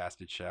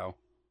concasted show.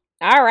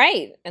 All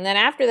right. And then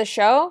after the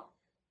show,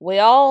 we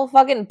all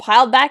fucking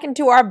piled back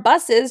into our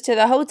buses to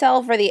the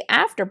hotel for the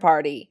after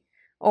party.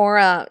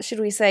 Or should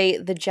we say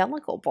the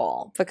Jellicle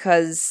Ball?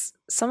 Because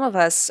some of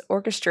us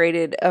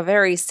orchestrated a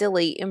very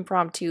silly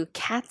impromptu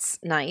Cats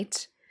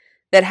night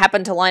that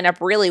happened to line up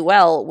really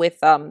well with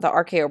the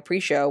RKO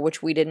pre-show,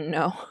 which we didn't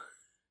know.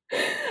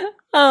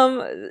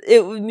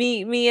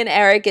 Me and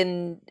Eric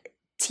and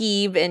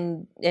Teeb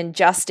and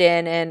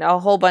Justin and a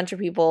whole bunch of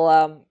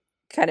people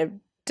kind of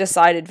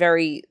decided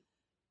very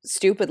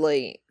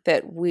stupidly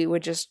that we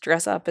would just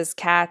dress up as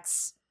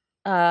cats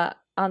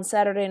on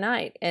Saturday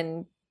night.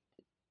 And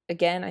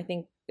again, I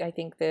think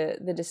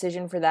the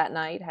decision for that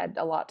night had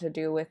a lot to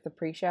do with the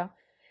pre-show.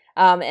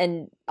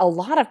 And a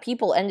lot of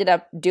people ended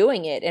up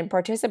doing it and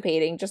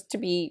participating just to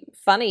be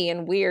funny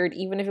and weird,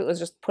 even if it was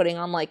just putting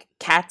on like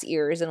cat's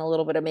ears and a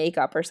little bit of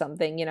makeup or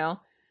something, you know?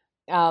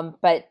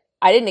 But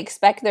I didn't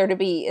expect there to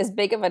be as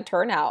big of a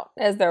turnout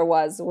as there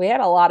was. We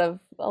had a lot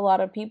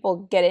of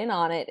people get in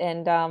on it,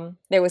 and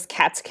there was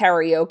cats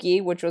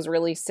karaoke, which was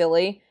really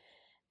silly,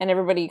 and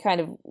everybody kind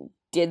of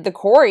did the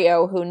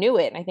choreo who knew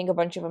it. And I think a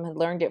bunch of them had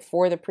learned it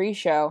for the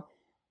pre-show.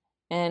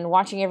 And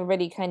watching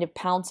everybody kind of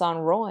pounce on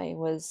Roy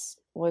was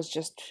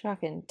just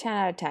fucking 10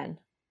 out of 10.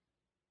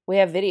 We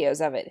have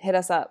videos of it. Hit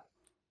us up.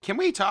 Can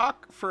we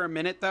talk for a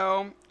minute,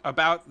 though,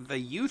 about the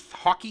youth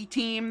hockey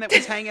team that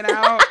was hanging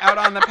out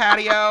on the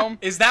patio?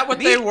 Is that what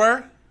they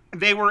were?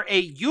 They were a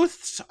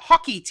youth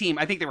hockey team.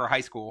 I think they were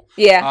high school.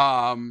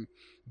 Yeah.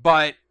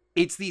 But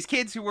it's these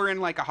kids who were in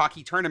like a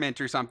hockey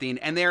tournament or something,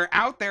 and they're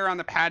out there on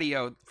the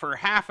patio for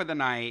half of the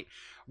night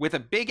with a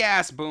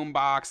big-ass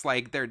boombox.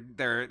 Like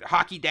their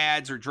hockey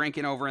dads are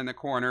drinking over in the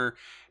corner.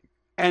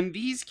 And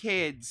these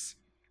kids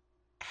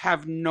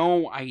have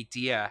no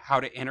idea how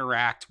to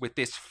interact with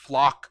this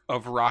flock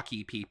of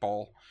Rocky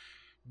people,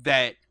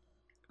 that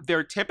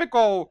their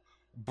typical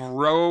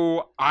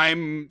bro,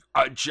 I'm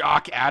a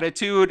jock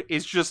attitude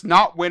is just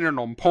not winning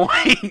them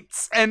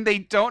points, and they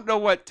don't know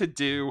what to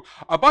do.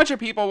 A bunch of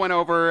people went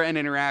over and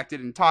interacted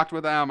and talked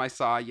with them. I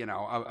saw,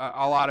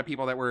 a lot of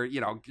people that were,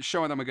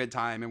 showing them a good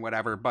time and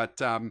whatever,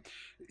 but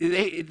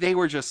they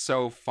were just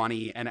so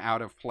funny and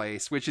out of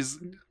place, which is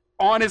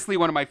honestly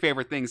one of my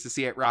favorite things to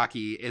see at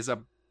Rocky, is a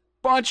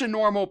bunch of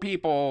normal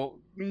people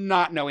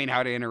not knowing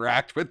how to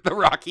interact with the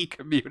Rocky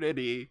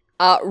community.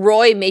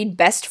 Roy made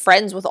best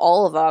friends with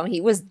all of them.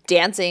 He was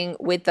dancing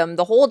with them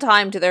the whole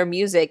time to their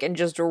music and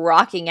just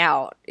rocking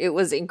out. It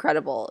was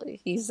incredible.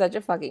 He's such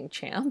a fucking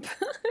champ.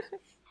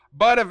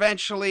 But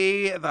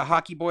eventually, the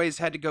hockey boys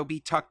had to go be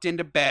tucked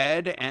into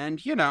bed,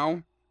 and,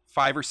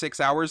 5 or 6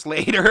 hours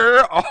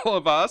later, all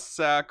of us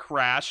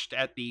crashed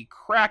at the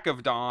crack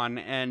of dawn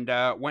and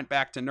went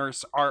back to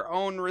nurse our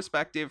own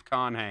respective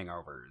con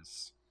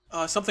hangovers.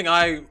 Something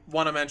I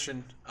want to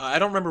mention, I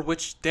don't remember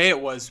which day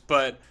it was,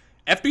 but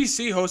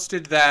FBC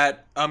hosted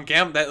that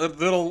that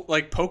little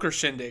like poker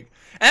shindig,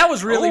 and that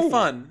was really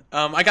fun.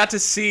 I got to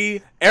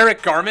see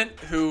Eric Garment,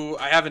 who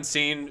I haven't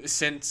seen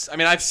since. I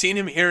mean, I've seen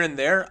him here and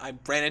there. I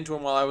ran into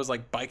him while I was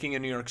like biking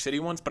in New York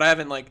City once, but I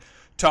haven't like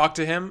talked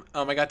to him.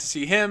 I got to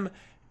see him,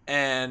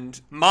 and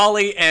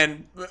Molly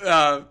and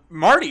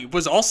Marty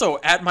was also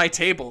at my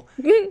table,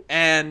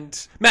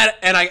 and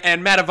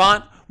Matt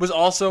Avant was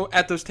also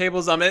at those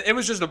tables. It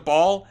was just a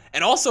ball,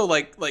 and also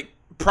like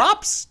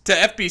props to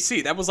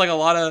FBC. That was like a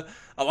lot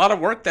of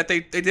work that they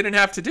didn't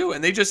have to do,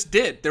 and they just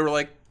did. They were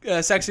like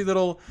sexy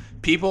little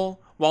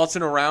people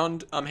waltzing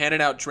around,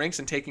 handing out drinks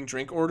and taking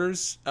drink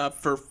orders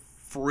for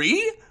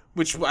free,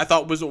 which I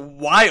thought was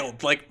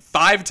wild. Like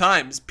 5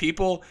 times,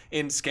 people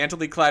in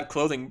scantily clad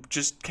clothing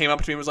just came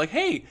up to me and was like,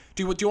 "Hey,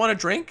 do you want a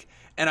drink?"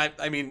 And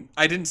I mean,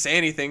 I didn't say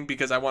anything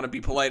because I want to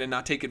be polite and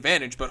not take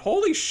advantage, but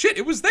holy shit,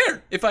 it was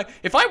there. If I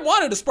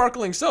wanted a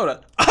sparkling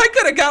soda, I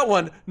could have got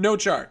one, no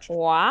charge.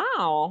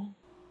 Wow.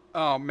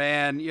 Oh,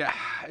 man, yeah.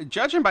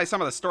 Judging by some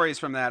of the stories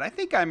from that, I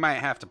think I might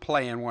have to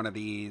play in one of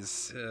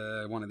these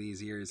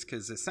years,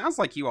 because it sounds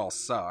like you all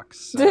suck.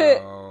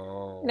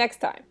 So Next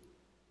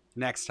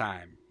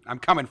time. I'm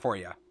coming for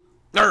you.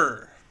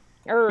 Grr.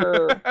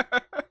 Err.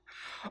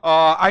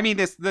 I mean,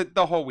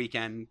 the whole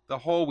weekend. The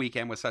whole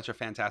weekend was such a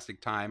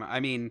fantastic time. I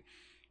mean,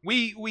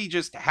 we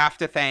just have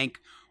to thank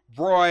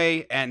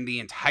Roy and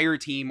the entire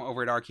team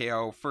over at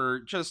RKO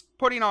for just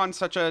putting on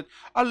such a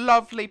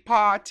lovely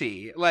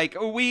party. Like,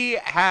 we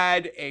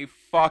had a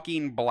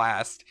fucking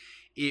blast.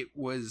 It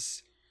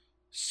was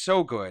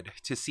so good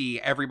to see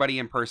everybody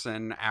in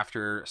person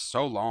after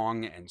so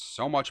long and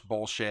so much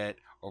bullshit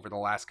over the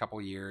last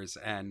couple years.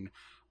 And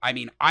I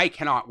mean, I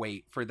cannot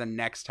wait for the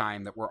next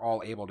time that we're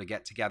all able to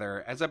get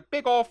together as a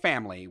big old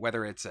family,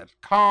 whether it's a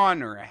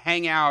con or a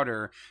hangout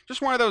or just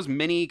one of those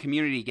mini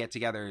community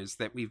get-togethers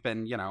that we've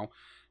been,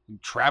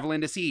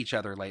 traveling to see each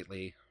other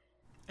lately.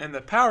 And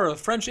the power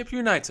of friendship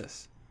unites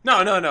us. No.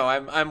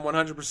 I'm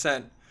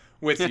 100%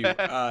 with you.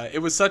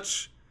 It was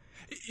such,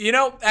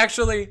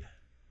 actually,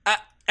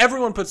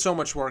 everyone put so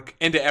much work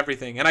into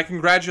everything, and I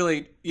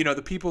congratulate,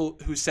 the people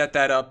who set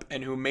that up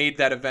and who made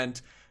that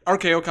event.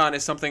 RKOCon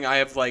is something I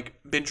have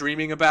been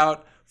dreaming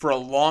about for a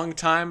long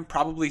time,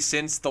 probably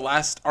since the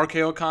last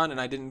RKOCon,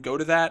 and I didn't go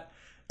to that.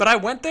 But I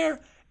went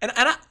there, and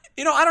I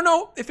don't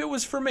know if it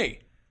was for me.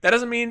 That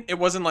doesn't mean it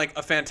wasn't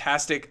a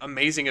fantastic,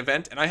 amazing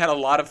event, and I had a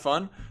lot of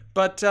fun.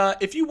 But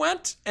if you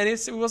went and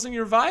it wasn't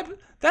your vibe,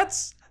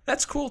 that's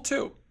cool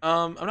too.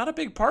 I'm not a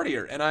big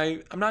partier, and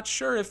I'm not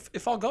sure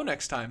if I'll go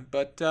next time.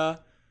 But I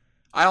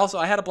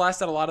had a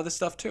blast at a lot of this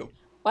stuff too.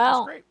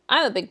 Well,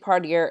 I'm a big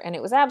partier, and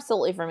it was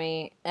absolutely for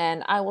me,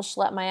 and I will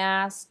schlep my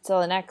ass till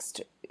the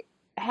next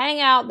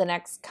hangout, the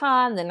next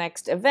con, the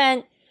next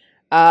event.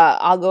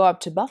 I'll go up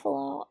to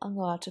Buffalo, I'll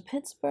go out to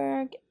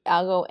Pittsburgh,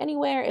 I'll go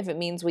anywhere if it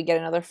means we get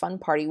another fun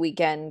party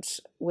weekend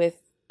with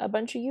a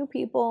bunch of you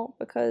people,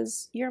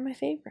 because you're my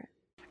favorite.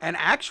 And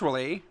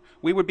actually,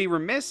 we would be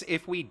remiss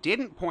if we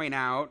didn't point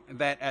out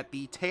that at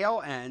the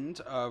tail end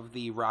of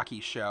the Rocky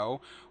show,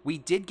 we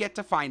did get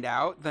to find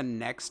out the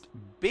next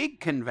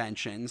big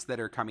conventions that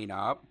are coming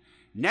up.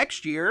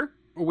 Next year,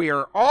 we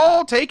are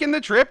all taking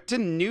the trip to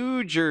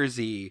New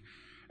Jersey.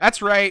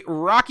 That's right,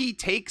 Rocky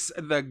takes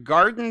the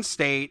Garden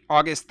State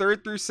August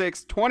 3rd through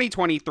 6th,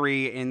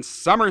 2023 in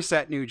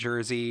Somerset, New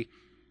Jersey.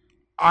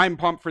 I'm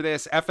pumped for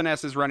this.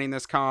 FNS is running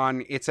this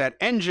con. It's at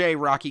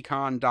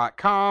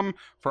njrockycon.com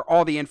for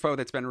all the info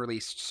that's been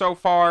released so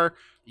far.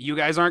 You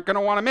guys aren't going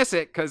to want to miss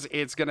it because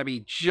it's going to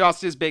be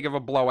just as big of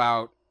a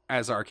blowout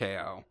as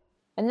RKO.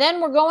 And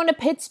then we're going to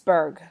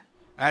Pittsburgh.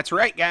 That's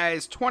right,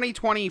 guys.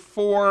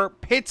 2024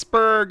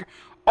 Pittsburgh.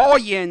 All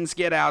yins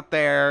get out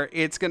there.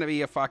 It's going to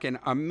be a fucking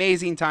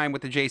amazing time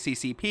with the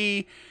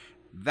JCCP.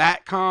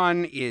 That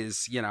con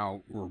is,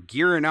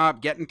 gearing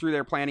up, getting through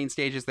their planning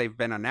stages. They've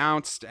been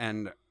announced,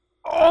 and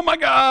oh my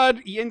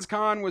god,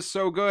 YinsCon was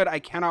so good. I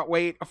cannot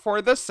wait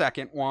for the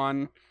second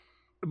one.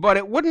 But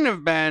it wouldn't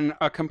have been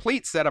a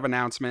complete set of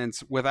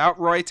announcements without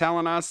Roy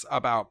telling us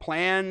about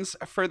plans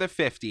for the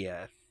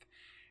 50th.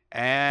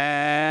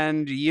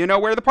 And you know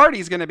where the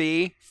party's going to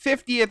be.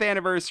 50th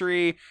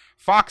anniversary.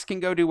 Fox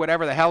can go do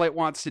whatever the hell it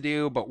wants to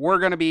do, but we're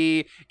going to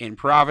be in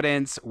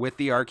Providence with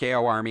the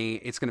RKO Army.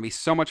 It's going to be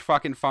so much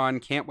fucking fun.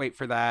 Can't wait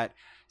for that.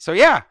 So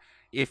yeah,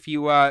 if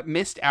you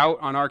missed out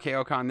on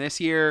RKOCon this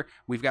year,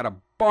 we've got a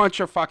bunch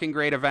of fucking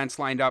great events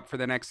lined up for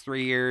the next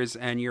 3 years,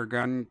 and you're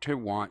going to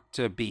want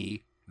to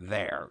be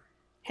there.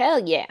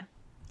 Hell yeah.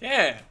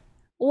 Yeah.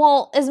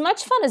 Well, as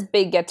much fun as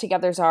big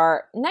get-togethers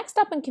are, next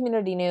up in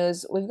community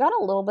news, we've got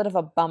a little bit of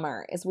a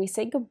bummer as we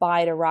say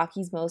goodbye to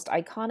Rocky's most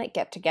iconic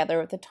get-together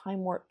with the Time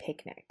Warp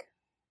Picnic.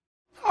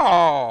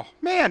 Oh,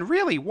 man,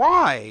 really?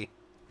 Why?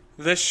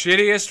 The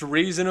shittiest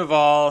reason of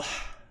all,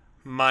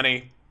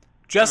 money.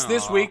 Just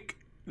this week,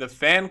 the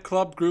fan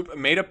club group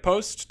made a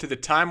post to the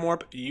Time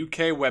Warp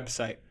UK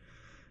website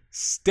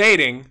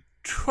stating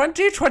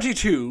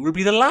 2022 will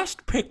be the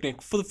last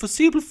picnic for the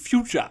foreseeable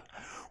future.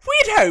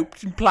 We'd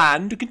hoped and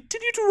planned to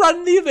continue to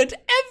run the event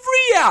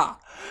every year,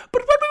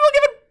 but when we were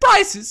given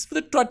prices for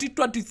the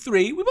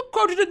 2023, we were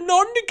quoted a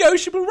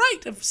non-negotiable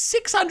rate of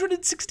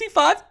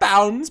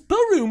 £665 per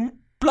room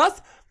plus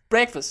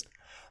breakfast.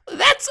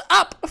 That's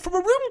up from a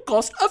room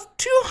cost of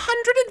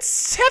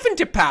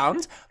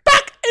 £270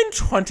 back in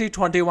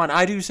 2021,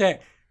 I do say.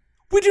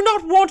 We do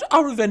not want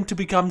our event to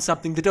become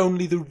something that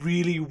only the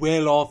really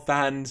well-off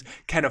fans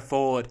can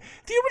afford.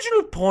 The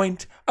original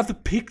point of the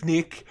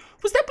picnic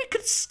was that we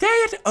could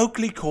stay at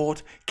Oakley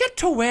Court, get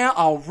to wear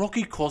our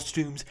Rocky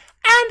costumes,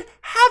 and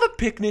have a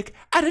picnic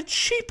at a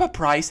cheaper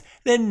price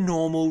than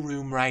normal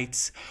room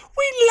rates.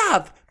 We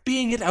love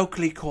being at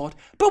Oakley Court,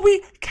 but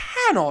we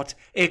cannot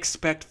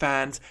expect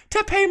fans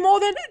to pay more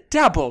than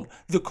double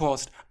the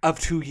cost of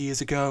 2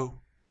 years ago.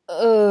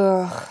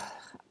 Ugh.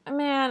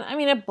 Man, I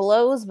mean, it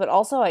blows, but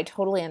also I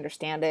totally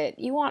understand it.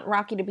 You want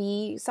Rocky to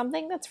be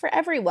something that's for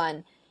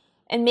everyone.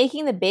 And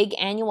making the big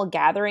annual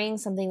gathering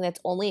something that's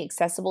only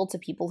accessible to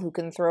people who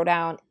can throw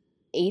down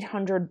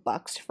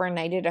 $800 for a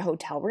night at a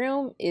hotel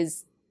room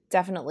is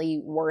definitely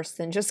worse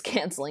than just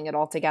canceling it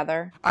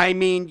altogether. I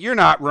mean, you're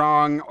not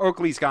wrong.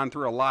 Oakley's gone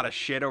through a lot of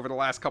shit over the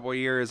last couple of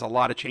years, a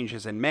lot of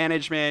changes in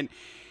management.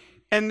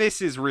 And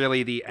this is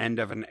really the end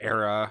of an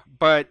era,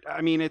 but I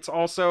mean, it's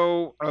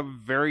also a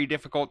very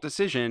difficult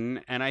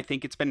decision, and I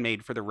think it's been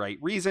made for the right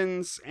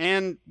reasons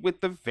and with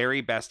the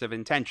very best of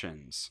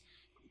intentions.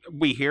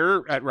 We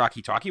here at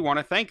Rocky Talkie want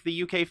to thank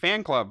the UK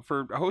Fan Club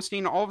for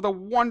hosting all of the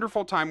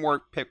wonderful Time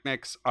Warp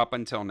picnics up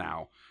until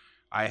now.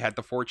 I had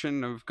the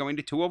fortune of going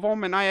to 2 of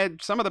them, and I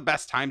had some of the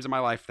best times of my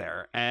life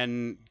there.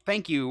 And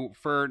thank you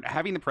for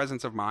having the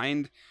presence of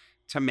mind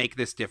to make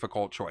this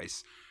difficult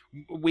choice.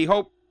 We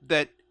hope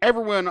that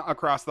everyone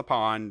across the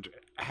pond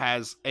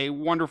has a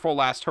wonderful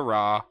last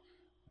hurrah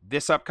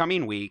this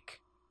upcoming week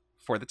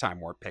for the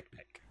Time Warp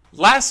picnic.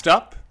 Last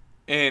up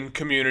in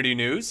community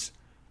news,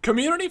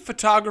 community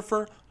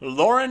photographer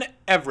Lauren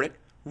Everett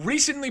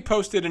recently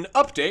posted an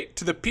update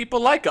to the People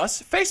Like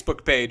Us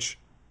Facebook page.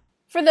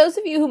 For those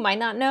of you who might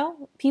not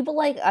know, People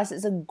Like Us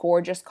is a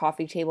gorgeous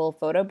coffee table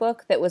photo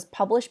book that was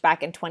published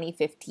back in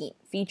 2015,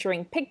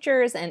 featuring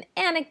pictures and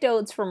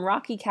anecdotes from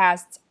Rocky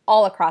casts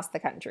all across the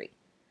country.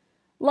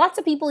 Lots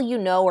of people you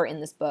know are in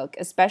this book,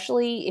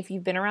 especially if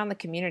you've been around the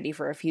community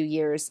for a few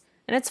years,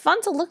 and it's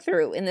fun to look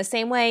through in the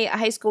same way a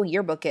high school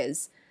yearbook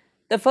is.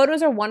 The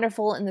photos are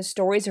wonderful and the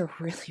stories are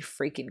really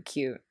freaking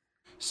cute.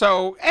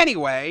 So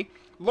anyway,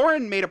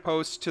 Lauren made a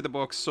post to the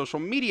book's social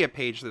media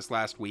page this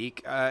last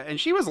week, and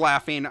she was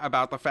laughing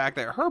about the fact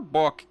that her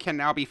book can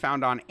now be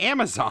found on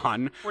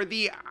Amazon for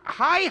the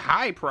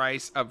high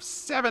price of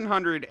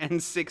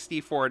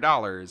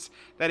 $764.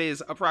 That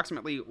is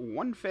approximately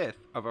 1/5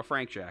 of a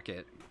Frank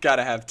jacket.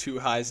 Gotta have 2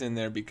 highs in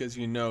there because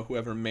you know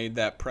whoever made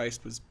that price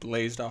was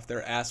blazed off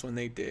their ass when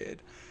they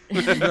did.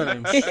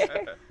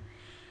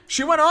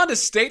 She went on to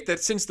state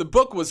that since the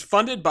book was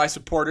funded by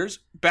supporters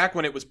back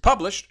when it was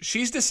published,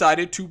 she's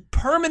decided to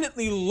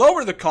permanently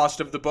lower the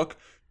cost of the book.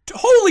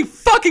 Holy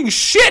fucking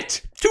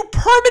shit! To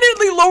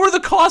permanently lower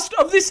the cost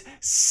of this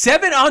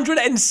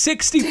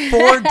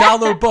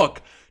 $764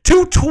 book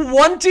to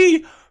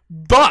 $20.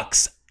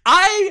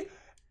 I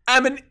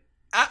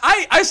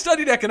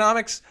studied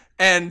economics,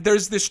 and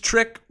there's this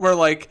trick where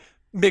like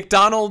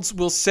McDonald's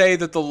will say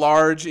that the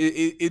large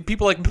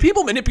people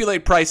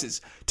manipulate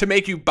prices to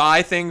make you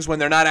buy things when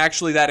they're not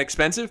actually that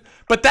expensive.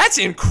 But that's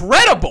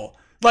incredible.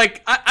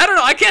 Like I don't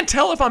know. I can't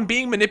tell if I'm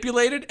being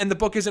manipulated and the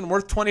book isn't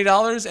worth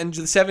 $20 and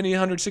the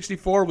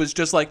 $764 was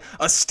just like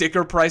a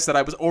sticker price that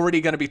I was already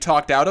going to be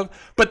talked out of.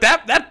 But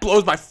that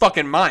blows my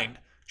fucking mind.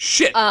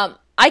 Shit.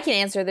 I can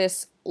answer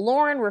this.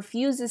 Lauren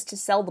refuses to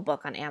sell the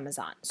book on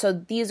Amazon. So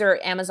these are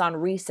Amazon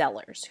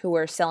resellers who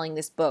are selling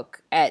this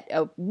book at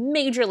a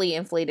majorly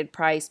inflated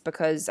price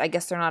because I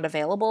guess they're not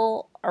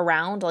available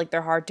around, like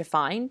they're hard to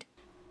find.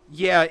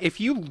 Yeah, if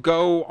you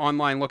go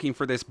online looking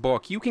for this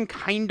book, you can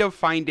kind of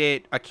find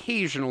it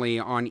occasionally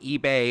on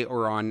eBay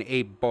or on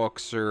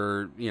AbeBooks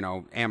or,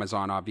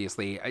 Amazon,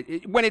 obviously.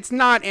 When it's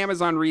not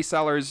Amazon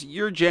resellers,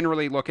 you're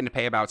generally looking to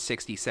pay about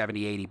 $60,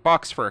 $70,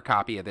 $80 for a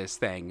copy of this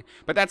thing.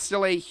 But that's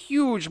still a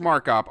huge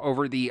markup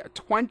over the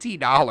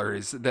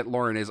 $20 that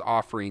Lauren is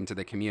offering to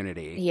the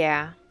community.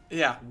 Yeah.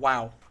 Yeah,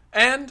 wow.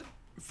 And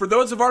for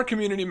those of our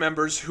community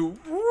members who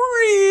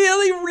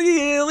really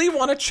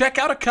want to check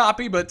out a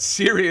copy but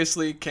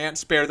seriously can't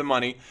spare the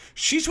money,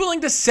 she's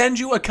willing to send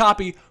you a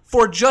copy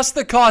for just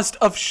the cost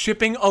of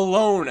shipping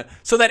alone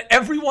so that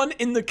everyone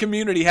in the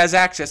community has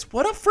access.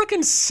 What a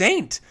freaking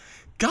saint.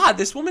 God,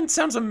 this woman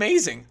sounds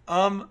amazing.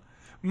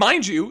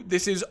 Mind you,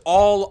 this is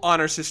all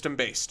honor system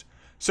based,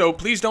 so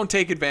please don't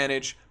take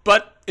advantage.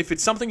 But if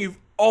it's something you've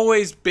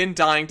always been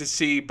dying to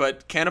see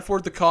but can't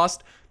afford the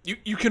cost,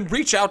 you can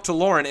reach out to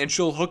Lauren and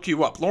she'll hook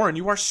you up. Lauren,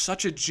 you are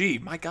such a G.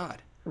 My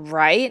God.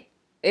 Right?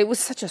 It was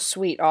such a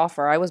sweet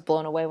offer. I was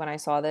blown away when I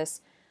saw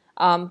this.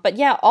 But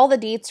yeah, all the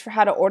deets for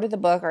how to order the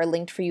book are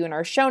linked for you in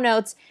our show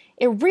notes.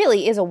 It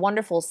really is a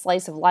wonderful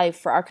slice of life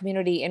for our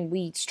community, and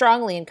we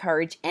strongly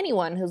encourage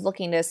anyone who's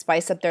looking to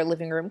spice up their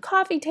living room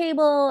coffee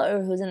table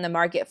or who's in the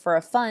market for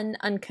a fun,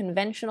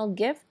 unconventional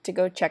gift to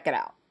go check it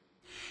out.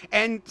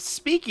 And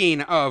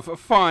speaking of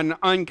fun,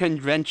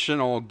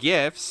 unconventional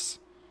gifts,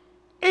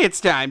 it's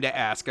time to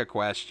ask a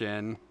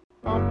question.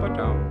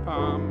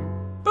 Bum-ba-dum-bum.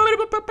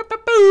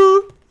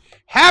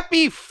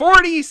 Happy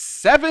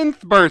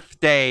 47th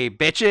birthday,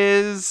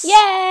 bitches!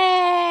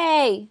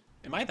 Yay!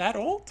 Am I that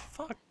old?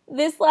 Fuck.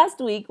 This last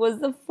week was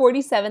the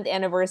 47th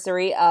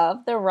anniversary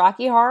of the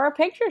Rocky Horror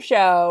Picture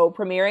Show,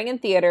 premiering in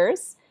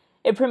theaters.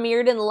 It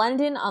premiered in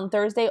London on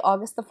Thursday,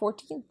 August the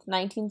 14th,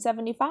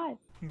 1975.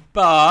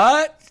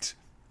 But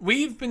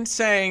we've been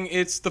saying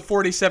it's the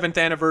 47th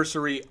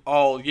anniversary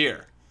all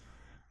year.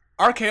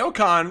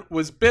 RKOCon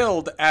was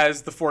billed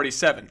as the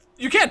 47th.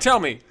 You can't tell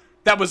me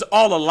that was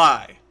all a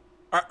lie.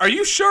 Are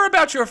you sure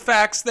about your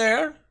facts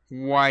there?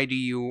 Why do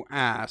you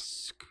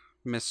ask,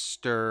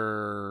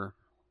 Mr.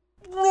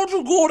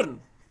 Roger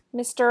Gordon?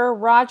 Mr.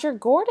 Roger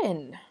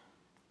Gordon.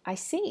 I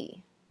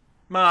see.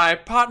 My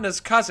partner's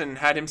cousin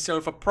had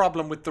himself a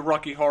problem with the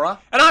Rocky Horror,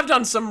 and I've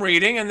done some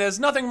reading, and there's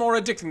nothing more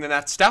addicting than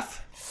that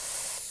stuff.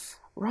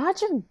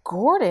 Roger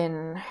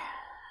Gordon.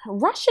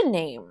 Russian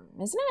name,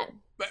 isn't it?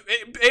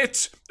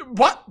 It's...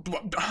 What?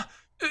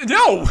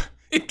 No!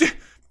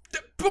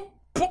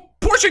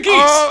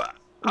 Portuguese!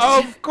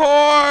 Of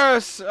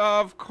course,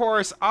 of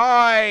course.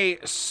 I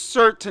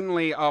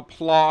certainly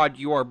applaud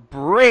your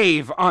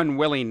brave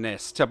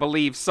unwillingness to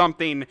believe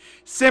something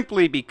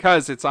simply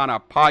because it's on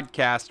a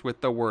podcast with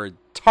the word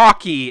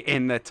talkie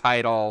in the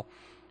title.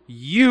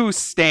 You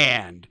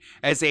stand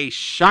as a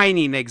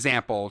shining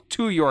example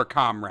to your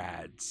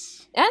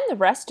comrades. And the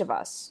rest of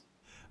us.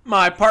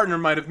 My partner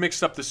might have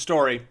mixed up the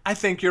story. I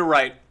think you're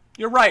right.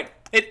 You're right.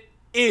 It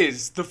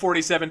is the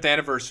 47th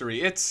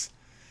anniversary. It's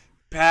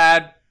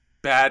bad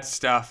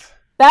stuff.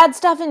 Bad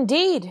stuff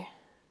indeed.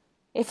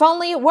 If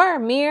only it were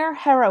mere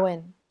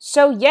heroin.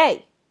 So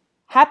yay.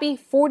 Happy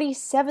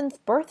 47th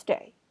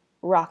birthday,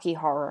 Rocky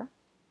Horror.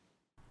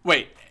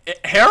 Wait,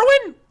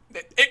 heroin?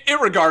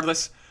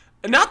 Irregardless.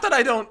 Not that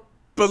I don't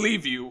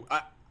believe you.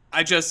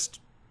 I just...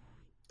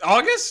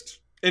 August?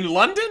 In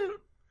London?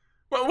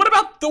 What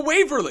about the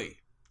Waverly?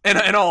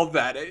 And all of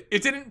that?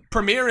 It didn't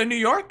premiere in New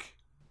York?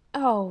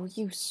 Oh,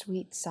 you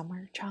sweet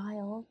summer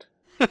child.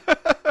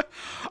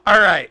 All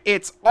right,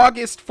 it's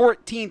August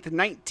 14th,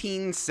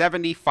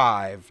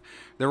 1975.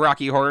 The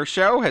Rocky Horror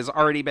Show has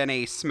already been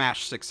a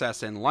smash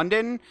success in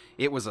London.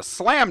 It was a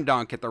slam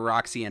dunk at the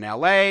Roxy in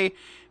LA,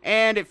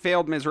 and it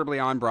failed miserably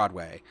on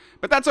Broadway.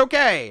 But that's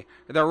okay.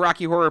 The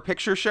Rocky Horror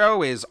Picture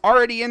Show is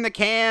already in the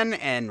can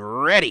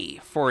and ready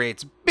for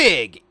its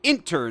big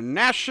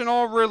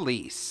international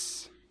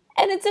release.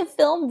 And it's a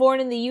film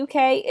born in the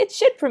UK. It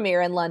should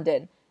premiere in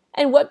London.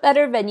 And what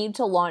better venue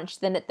to launch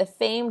than at the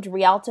famed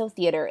Rialto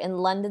Theatre in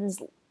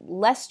London's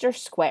Leicester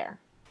Square?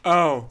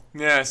 Oh,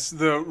 yes,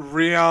 the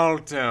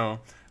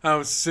Rialto.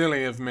 How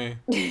silly of me.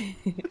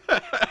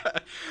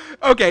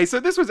 Okay, so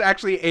this was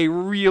actually a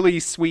really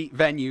sweet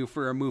venue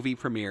for a movie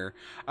premiere.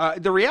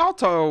 The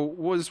Rialto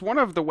was one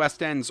of the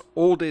West End's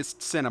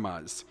oldest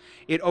cinemas.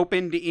 It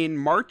opened in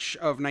March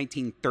of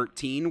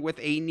 1913 with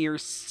a near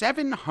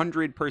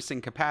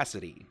 700-person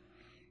capacity.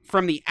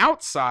 From the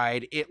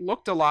outside, it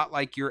looked a lot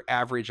like your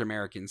average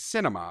American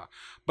cinema,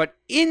 but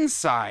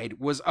inside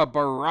was a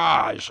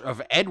barrage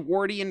of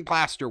Edwardian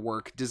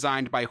plasterwork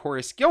designed by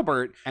Horace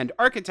Gilbert and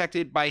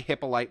architected by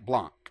Hippolyte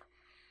Blanc.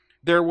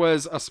 There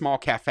was a small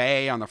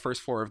cafe on the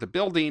first floor of the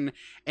building,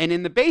 and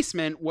in the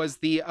basement was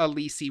the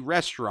Elysee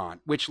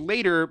restaurant, which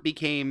later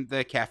became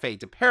the Café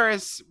de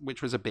Paris,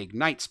 which was a big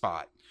night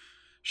spot.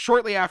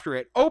 Shortly after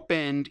it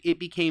opened, it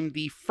became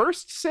the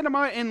first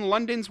cinema in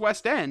London's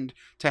West End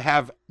to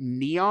have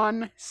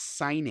neon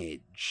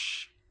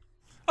signage.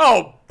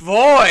 Oh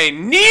boy,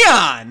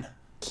 neon!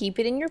 Keep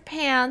it in your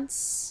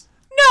pants.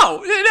 No,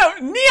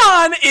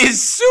 neon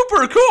is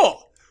super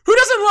cool! Who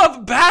doesn't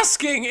love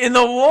basking in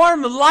the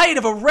warm light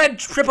of a red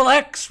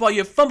XXX while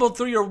you fumble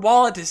through your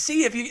wallet to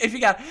see if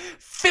you got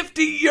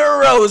 50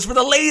 euros for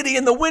the lady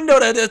in the window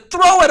to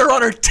throw at her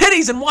on her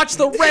titties and watch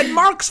the red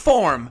marks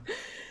form?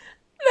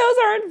 Those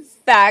aren't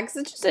facts.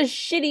 It's just a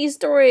shitty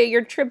story of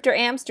your trip to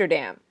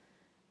Amsterdam.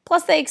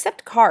 Plus, they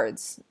accept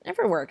cards.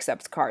 Everywhere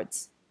accepts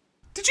cards.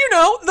 Did you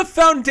know the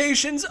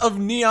foundations of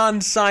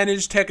neon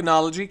signage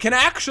technology can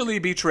actually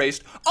be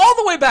traced all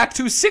the way back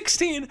to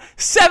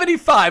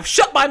 1675?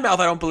 Shut my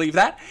mouth, I don't believe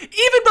that.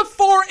 Even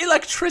before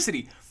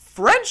electricity,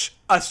 French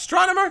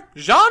astronomer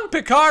Jean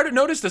Picard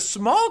noticed a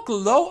small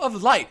glow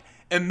of light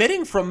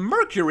emitting from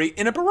mercury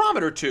in a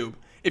barometer tube.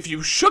 If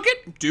you shook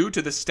it due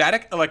to the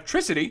static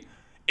electricity,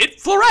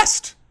 it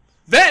fluoresced.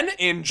 Then,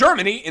 in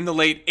Germany in the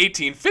late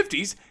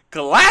 1850s,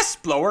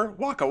 glassblower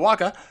Waka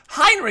Waka,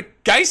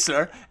 Heinrich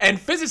Geissler, and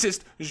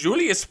physicist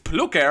Julius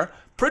Plucker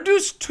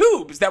produced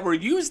tubes that were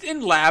used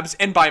in labs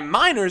and by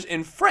miners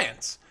in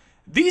France.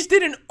 These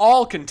didn't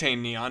all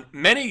contain neon.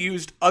 Many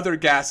used other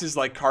gases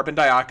like carbon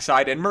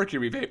dioxide and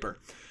mercury vapor.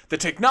 The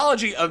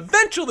technology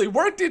eventually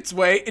worked its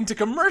way into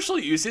commercial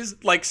uses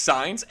like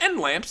signs and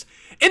lamps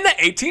in the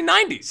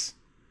 1890s.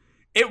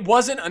 It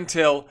wasn't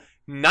until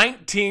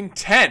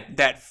 1910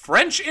 that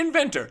French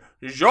inventor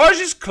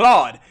Georges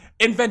Claude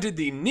invented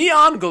the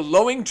neon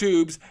glowing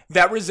tubes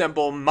that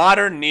resemble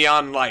modern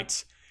neon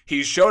lights.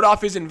 He showed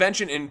off his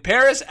invention in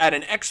Paris at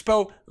an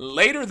expo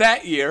later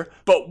that year,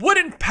 but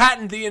wouldn't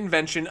patent the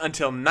invention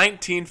until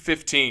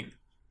 1915.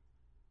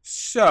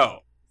 So,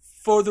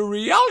 for the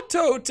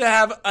Rialto to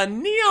have a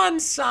neon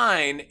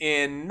sign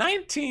in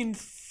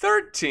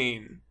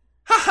 1913,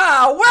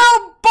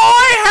 well,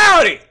 boy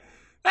howdy!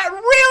 That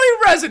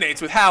really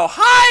resonates with how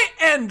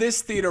high-end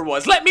this theater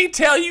was. Let me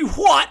tell you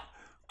what,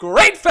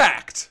 great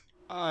fact!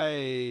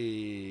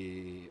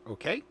 Okay.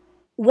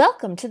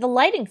 Welcome to the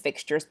Lighting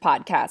Fixtures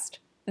podcast.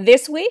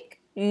 This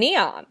week,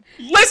 neon.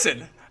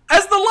 Listen,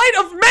 as the light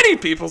of many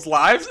people's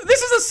lives,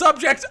 this is a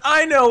subject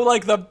I know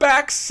like the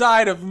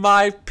backside of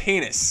my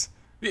penis.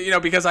 You know,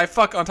 because I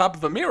fuck on top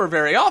of a mirror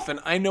very often,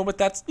 I know what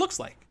that looks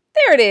like.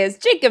 There it is,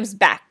 Jacob's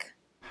back.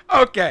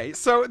 Okay,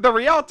 so the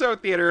Rialto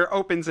Theater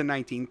opens in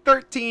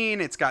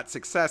 1913. It's got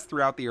success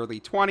throughout the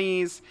early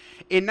 20s.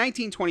 In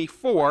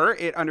 1924,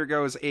 it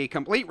undergoes a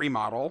complete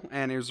remodel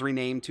and is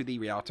renamed to the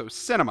Rialto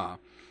Cinema.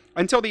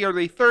 Until the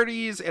early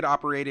 30s, it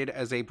operated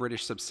as a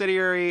British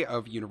subsidiary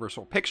of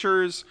Universal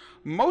Pictures,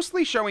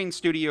 mostly showing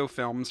studio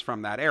films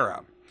from that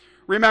era.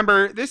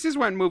 Remember, this is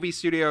when movie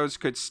studios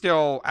could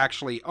still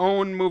actually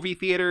own movie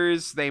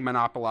theaters. They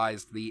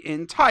monopolized the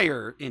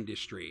entire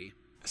industry.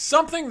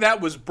 Something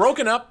that was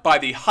broken up by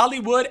the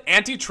Hollywood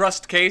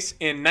antitrust case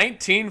in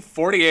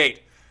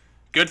 1948.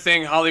 Good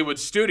thing Hollywood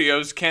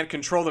studios can't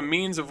control the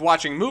means of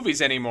watching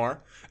movies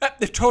anymore.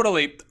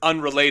 Totally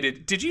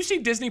unrelated. Did you see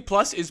Disney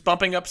Plus is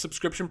bumping up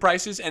subscription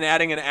prices and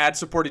adding an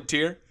ad-supported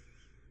tier?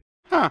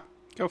 Huh,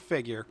 go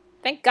figure.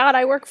 Thank God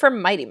I work for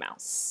Mighty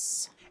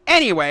Mouse.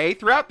 Anyway,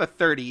 throughout the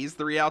 30s,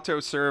 the Rialto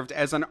served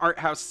as an art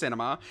house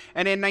cinema,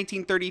 and in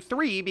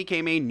 1933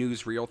 became a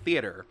newsreel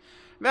theater.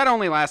 That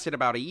only lasted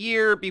about a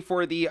year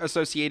before the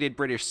Associated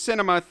British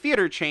Cinema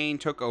theater chain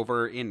took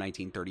over in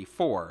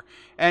 1934,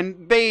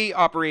 and they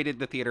operated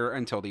the theater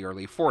until the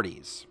early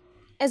 40s.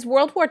 As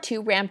World War II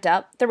ramped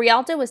up, the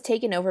Rialto was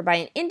taken over by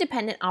an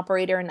independent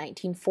operator in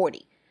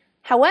 1940.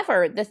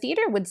 However, the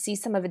theater would see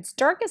some of its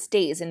darkest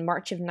days in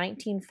March of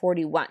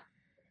 1941.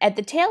 At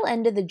the tail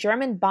end of the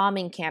German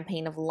bombing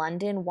campaign of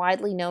London,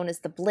 widely known as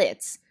the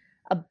Blitz,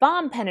 a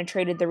bomb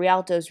penetrated the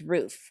Rialto's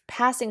roof.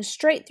 Passing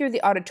straight through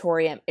the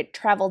auditorium, it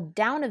traveled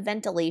down a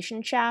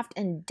ventilation shaft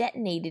and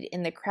detonated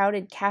in the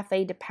crowded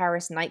Café de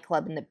Paris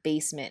nightclub in the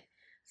basement.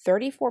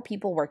 34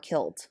 people were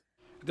killed.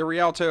 The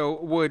Rialto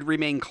would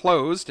remain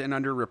closed and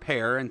under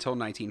repair until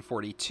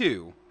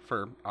 1942,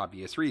 for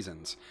obvious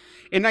reasons.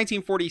 In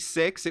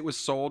 1946, it was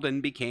sold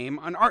and became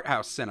an art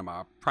house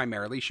cinema,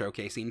 primarily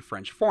showcasing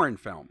French foreign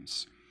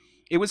films.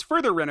 It was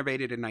further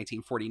renovated in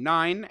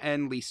 1949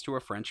 and leased to a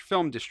French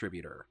film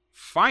distributor.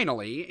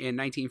 Finally, in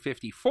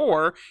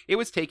 1954, it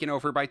was taken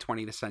over by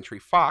 20th Century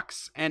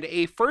Fox, and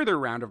a further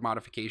round of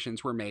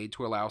modifications were made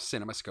to allow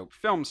CinemaScope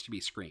films to be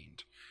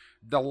screened.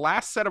 The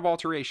last set of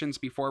alterations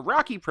before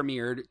Rocky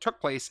premiered took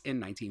place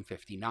in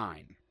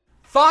 1959.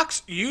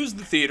 Fox used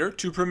the theater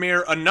to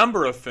premiere a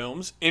number of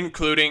films,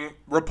 including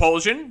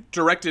Repulsion,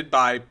 directed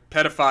by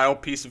pedophile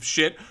piece of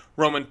shit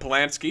Roman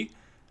Polanski,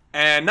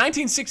 and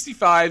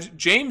 1965's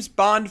James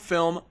Bond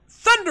film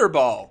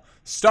Thunderball,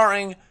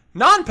 starring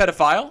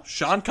non-pedophile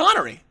Sean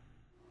Connery.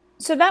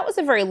 So that was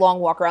a very long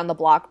walk around the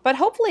block, but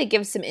hopefully it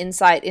gives some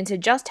insight into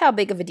just how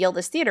big of a deal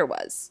this theater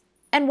was.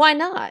 And why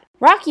not?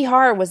 Rocky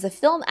Horror was the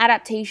film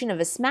adaptation of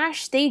a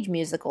smash stage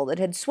musical that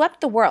had swept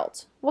the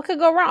world. What could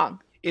go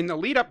wrong? In the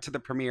lead up to the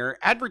premiere,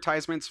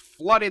 advertisements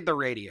flooded the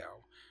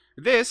radio.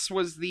 This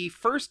was the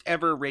first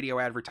ever radio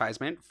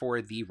advertisement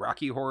for the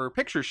Rocky Horror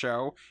Picture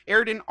Show,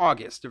 aired in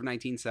August of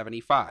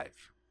 1975.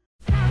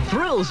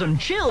 Thrills and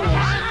chills,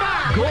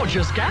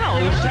 gorgeous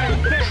gals,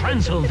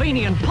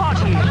 Transylvanian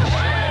parties,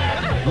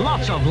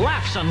 lots of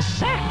laughs and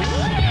sex,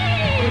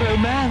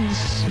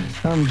 romance.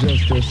 I'm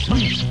just a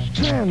sweet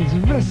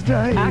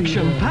transvestite.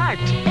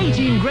 Action-packed,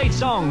 18 great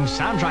songs,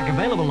 soundtrack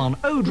available on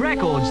Ode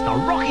Records, the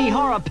Rocky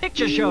Horror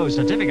Picture Show,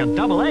 Certificate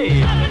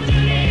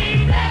AA.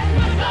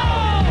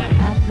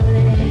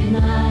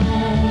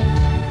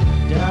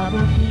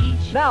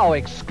 Now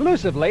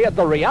exclusively at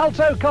the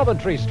Rialto,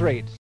 Coventry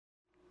Street.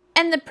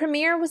 And the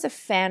premiere was a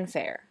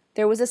fanfare.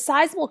 There was a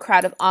sizable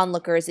crowd of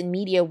onlookers and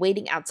media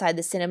waiting outside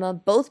the cinema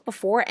both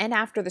before and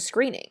after the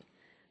screening.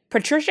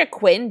 Patricia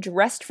Quinn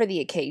dressed for the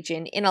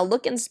occasion in a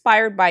look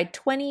inspired by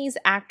 20s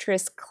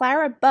actress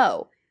Clara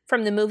Bow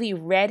from the movie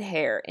Red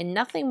Hair in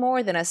nothing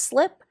more than a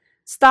slip,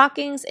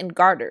 stockings, and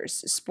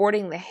garters,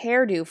 sporting the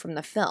hairdo from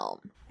the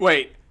film.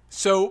 Wait,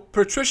 so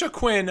Patricia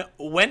Quinn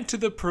went to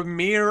the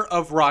premiere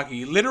of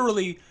Rocky,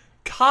 literally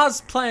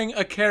cosplaying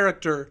a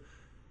character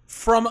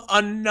from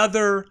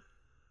another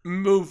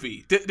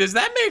movie. Does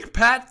that make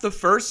Pat the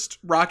first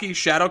Rocky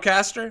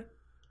Shadowcaster?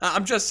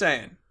 I'm just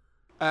saying.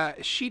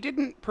 She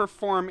didn't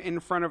perform in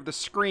front of the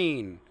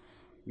screen,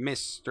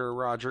 Mr.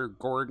 Roger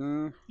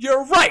Gordon.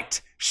 You're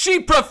right! She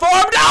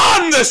performed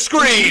on the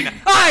screen!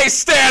 I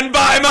stand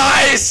by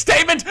my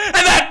statement, and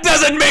that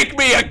doesn't make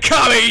me a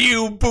commie,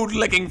 you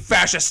bootlicking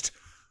fascist!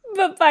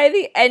 But by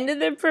the end of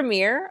the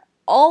premiere,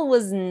 all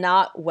was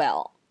not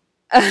well.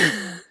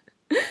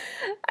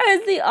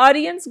 As the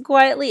audience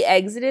quietly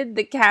exited,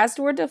 the cast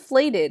were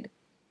deflated.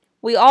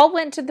 "We all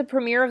went to the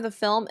premiere of the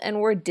film and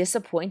were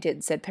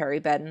disappointed," said Perry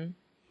Bedden.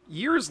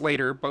 Years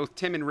later, both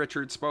Tim and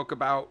Richard spoke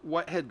about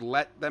what had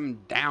let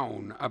them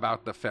down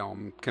about the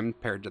film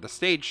compared to the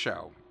stage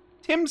show.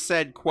 Tim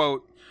said,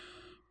 quote,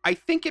 "I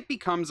think it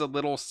becomes a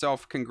little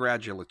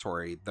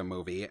self-congratulatory, the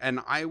movie, and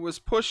I was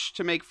pushed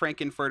to make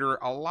Frankenfurter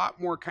a lot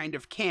more kind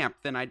of camp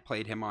than I'd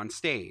played him on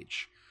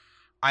stage.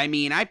 I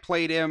mean, I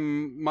played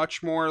him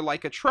much more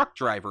like a truck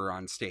driver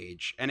on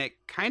stage, and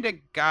it kind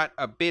of got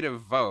a bit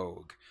of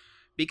vogue.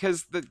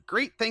 Because the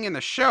great thing in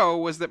the show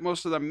was that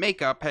most of the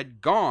makeup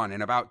had gone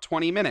in about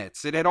 20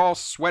 minutes. It had all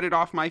sweated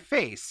off my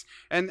face,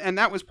 and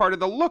that was part of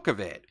the look of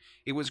it.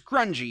 It was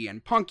grungy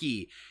and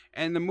punky,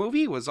 and the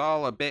movie was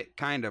all a bit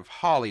kind of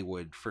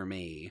Hollywood for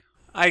me."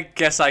 I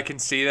guess I can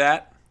see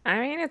that. I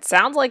mean, it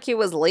sounds like he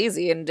was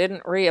lazy and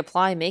didn't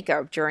reapply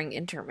makeup during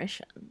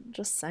intermission.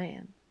 Just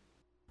saying.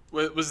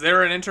 Was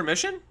there an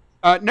intermission?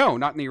 No,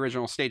 not in the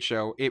original stage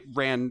show. It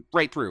ran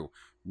right through.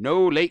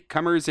 No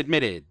latecomers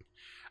admitted.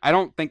 I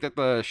don't think that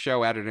the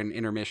show added an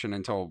intermission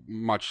until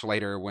much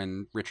later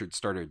when Richard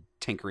started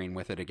tinkering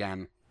with it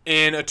again.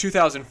 In a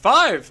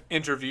 2005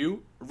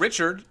 interview,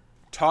 Richard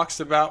talks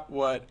about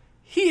what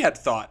he had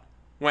thought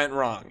went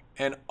wrong,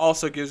 and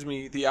also gives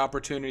me the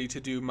opportunity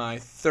to do my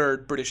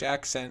third British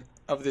accent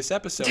of this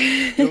episode.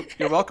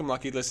 You're welcome,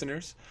 lucky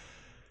listeners.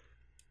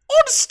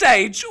 On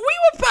stage, we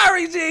were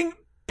parodying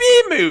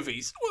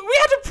B-movies. We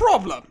had a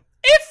problem.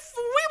 If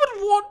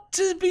we would want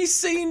to be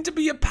seen to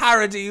be a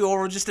parody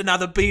or just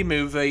another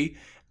B-movie,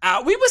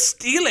 we were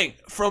stealing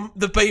from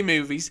the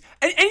B-movies,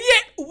 and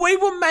yet we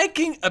were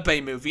making a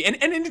B-movie, and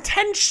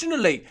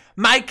intentionally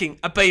making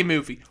a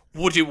B-movie.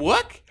 Would it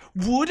work?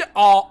 Would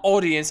our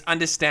audience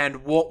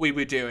understand what we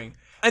were doing?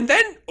 And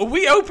then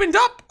we opened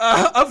up,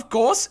 of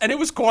course, and it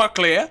was quite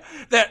clear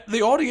that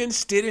the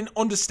audience didn't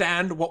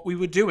understand what we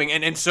were doing.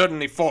 And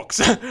certainly Fox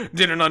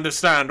didn't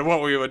understand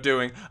what we were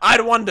doing.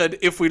 I'd wondered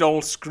if we'd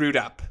all screwed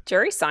up.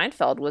 Jerry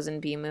Seinfeld was in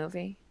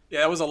B-movie. Yeah,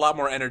 that was a lot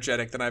more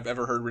energetic than I've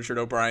ever heard Richard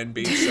O'Brien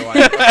be, so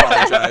I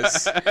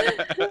apologize.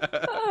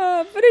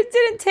 But it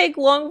didn't take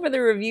long for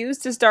the reviews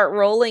to start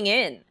rolling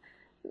in.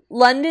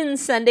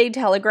 London's Sunday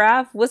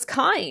Telegraph was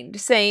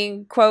kind,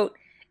 saying, quote,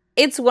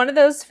 "It's one of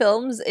those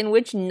films in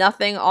which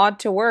nothing ought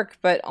to work,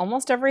 but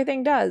almost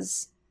everything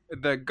does."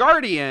 The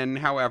Guardian,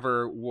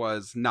 however,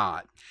 was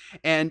not.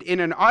 And in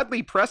an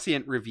oddly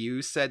prescient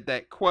review said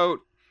that,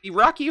 quote, "The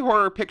Rocky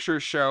Horror Picture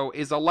Show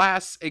is,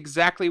 alas,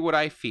 exactly what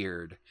I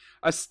feared.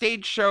 A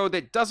stage show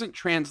that doesn't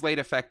translate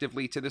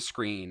effectively to the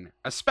screen,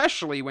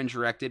 especially when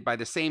directed by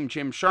the same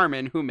Jim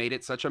Sharman who made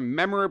it such a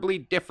memorably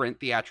different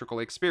theatrical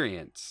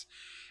experience.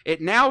 It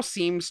now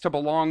seems to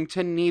belong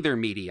to neither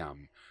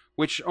medium,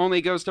 which only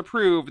goes to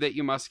prove that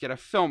you must get a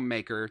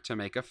filmmaker to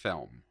make a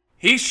film."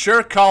 He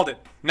sure called it.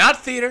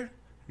 Not theater,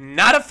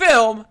 not a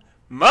film,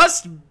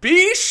 must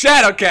be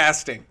shadow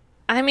casting.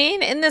 I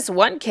mean, in this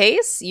one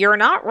case, you're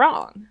not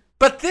wrong.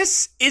 But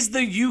this is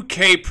the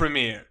UK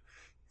premiere.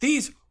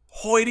 These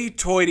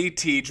hoity-toity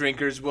tea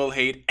drinkers will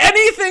hate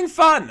anything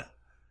fun.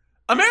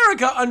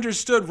 America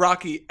understood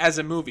Rocky as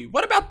a movie.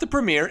 What about the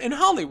premiere in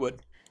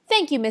Hollywood?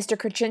 Thank you, Mr.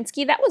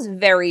 Krasinski. That was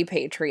very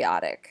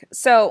patriotic.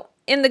 So,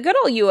 in the good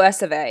old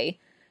US of A,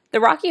 the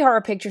Rocky Horror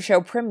Picture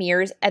Show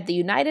premieres at the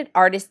United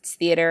Artists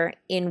Theater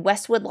in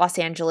Westwood, Los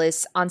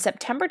Angeles on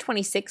September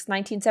 26,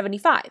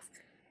 1975.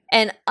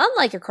 And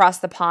unlike Across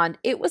the Pond,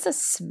 it was a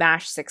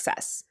smash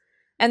success.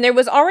 And there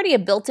was already a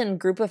built-in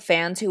group of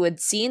fans who had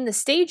seen the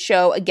stage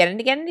show again and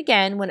again and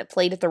again when it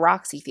played at the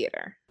Roxy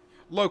Theater.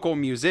 Local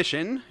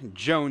musician,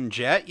 Joan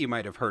Jett, you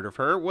might have heard of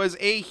her, was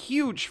a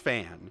huge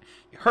fan.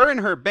 Her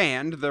and her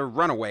band, the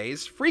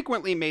Runaways,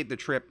 frequently made the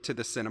trip to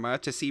the cinema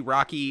to see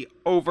Rocky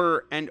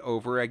over and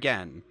over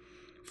again.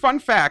 Fun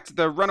fact,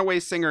 the Runaway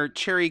singer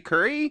Cherry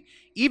Curry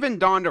even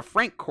donned a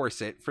Frank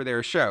corset for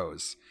their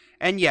shows.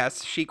 And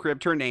yes, she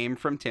cribbed her name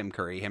from Tim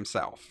Curry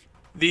himself.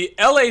 The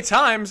LA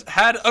Times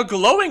had a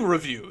glowing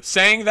review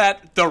saying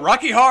that the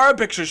Rocky Horror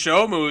Picture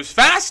Show moves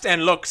fast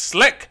and looks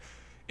slick.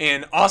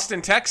 In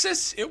Austin,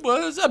 Texas, it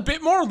was a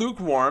bit more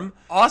lukewarm.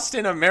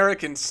 Austin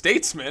American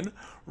Statesman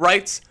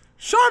writes,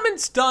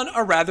 "Sharman's done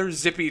a rather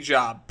zippy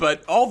job,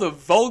 but all the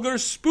vulgar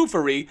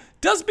spoofery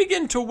does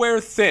begin to wear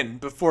thin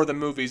before the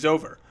movie's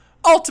over.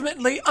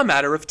 Ultimately, a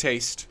matter of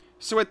taste."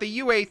 So at the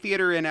UA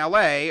Theater in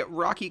LA,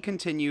 Rocky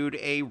continued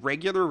a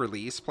regular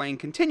release, playing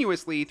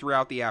continuously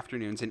throughout the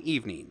afternoons and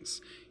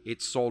evenings.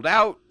 It sold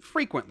out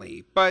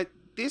frequently, but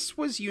this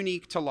was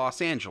unique to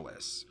Los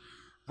Angeles.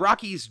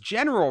 Rocky's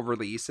general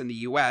release in the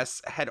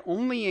US had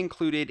only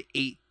included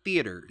 8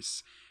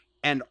 theaters,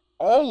 and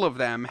all of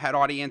them had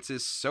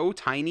audiences so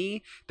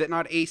tiny that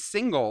not a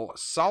single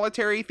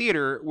solitary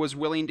theater was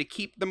willing to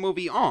keep the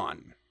movie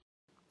on.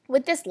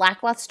 With this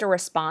lackluster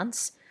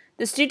response,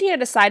 the studio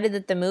decided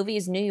that the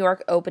movie's New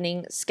York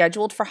opening,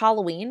 scheduled for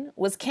Halloween,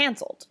 was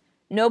canceled.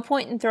 No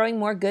point in throwing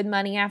more good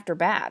money after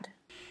bad.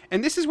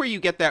 And this is where you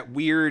get that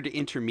weird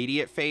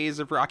intermediate phase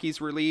of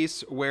Rocky's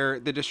release, where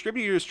the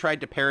distributors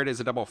tried to pair it as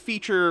a double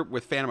feature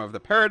with Phantom of the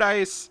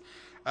Paradise.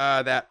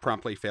 That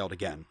promptly failed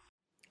again.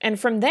 And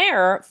from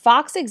there,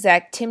 Fox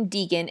exec Tim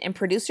Deegan and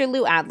producer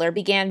Lou Adler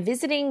began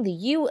visiting the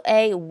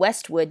UA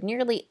Westwood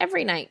nearly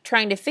every night,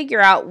 trying to figure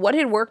out what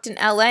had worked in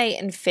LA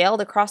and failed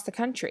across the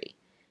country.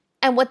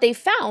 And what they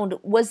found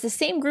was the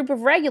same group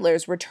of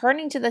regulars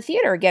returning to the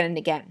theater again and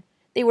again.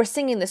 They were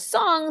singing the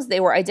songs, they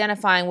were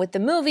identifying with the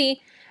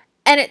movie,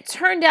 and it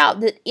turned out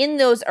that in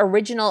those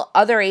original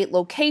other 8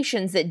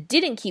 locations that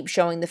didn't keep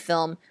showing the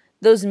film,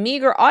 those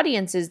meager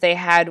audiences they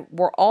had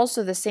were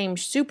also the same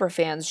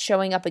superfans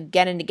showing up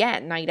again and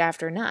again, night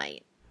after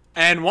night.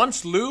 And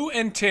once Lou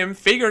and Tim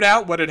figured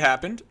out what had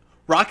happened,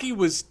 Rocky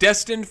was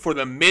destined for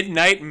the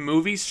midnight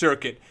movie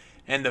circuit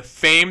and the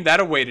fame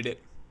that awaited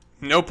it.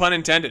 No pun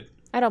intended.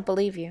 I don't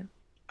believe you.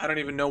 I don't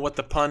even know what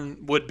the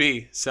pun would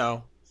be,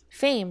 so...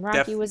 Fame.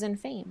 Rocky was in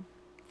Fame.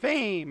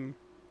 Fame.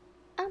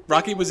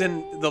 Rocky was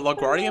in the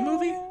LaGuardia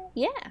movie?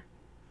 Yeah.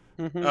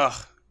 Mm-hmm.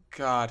 Ugh,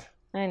 God.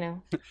 I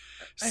know.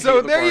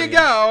 So there you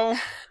go.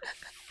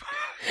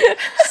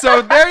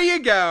 So there you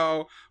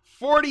go.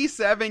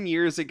 47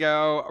 years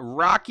ago,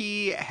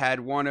 Rocky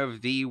had one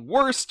of the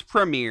worst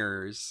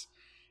premieres,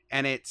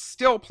 and it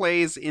still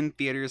plays in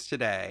theaters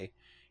today.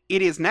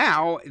 It is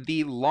now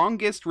the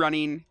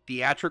longest-running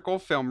theatrical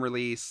film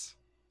release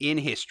in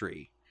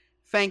history,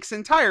 thanks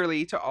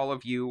entirely to all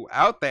of you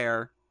out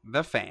there,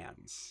 the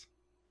fans.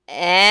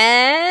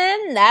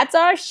 And that's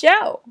our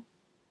show.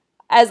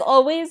 As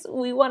always,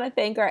 we want to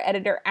thank our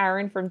editor,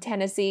 Aaron from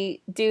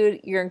Tennessee.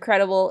 Dude, you're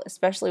incredible,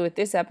 especially with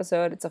this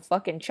episode. It's a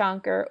fucking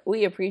chonker.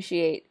 We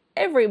appreciate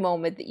every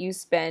moment that you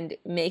spend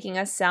making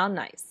us sound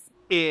nice.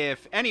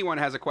 If anyone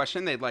has a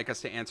question they'd like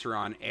us to answer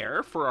on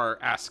air for our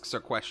Asks a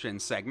Question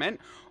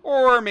segment,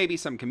 or maybe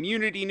some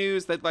community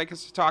news they'd like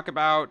us to talk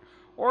about,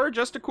 or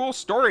just a cool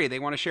story they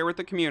want to share with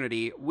the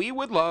community, we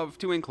would love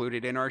to include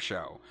it in our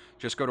show.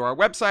 Just go to our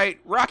website,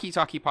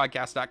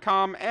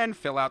 rockytalkypodcast.com, and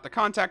fill out the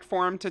contact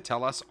form to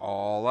tell us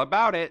all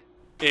about it.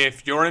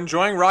 If you're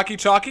enjoying Rocky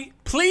Talkie,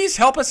 please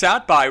help us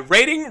out by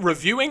rating,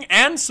 reviewing,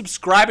 and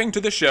subscribing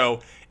to the show.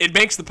 It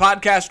makes the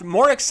podcast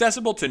more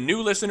accessible to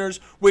new listeners,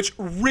 which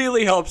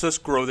really helps us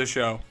grow the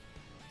show.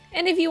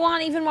 And if you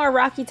want even more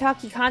Rocky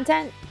Talkie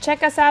content,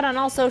 check us out on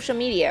all social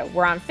media.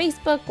 We're on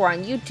Facebook, we're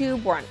on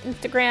YouTube, we're on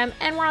Instagram,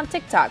 and we're on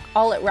TikTok,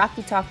 all at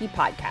Rocky Talkie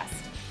Podcast.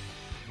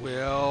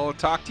 We'll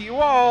talk to you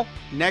all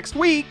next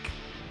week.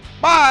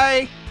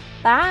 Bye!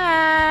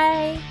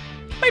 Bye!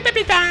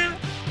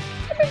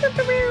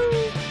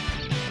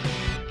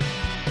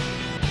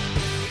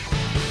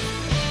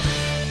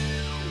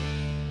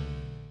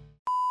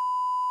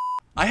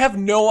 I have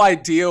no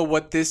idea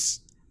what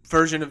this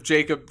version of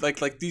Jacob,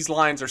 like these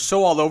lines are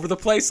so all over the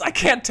place. I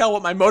can't tell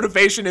what my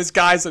motivation is,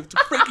 guys. I'm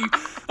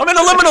in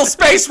a liminal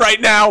space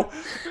right now.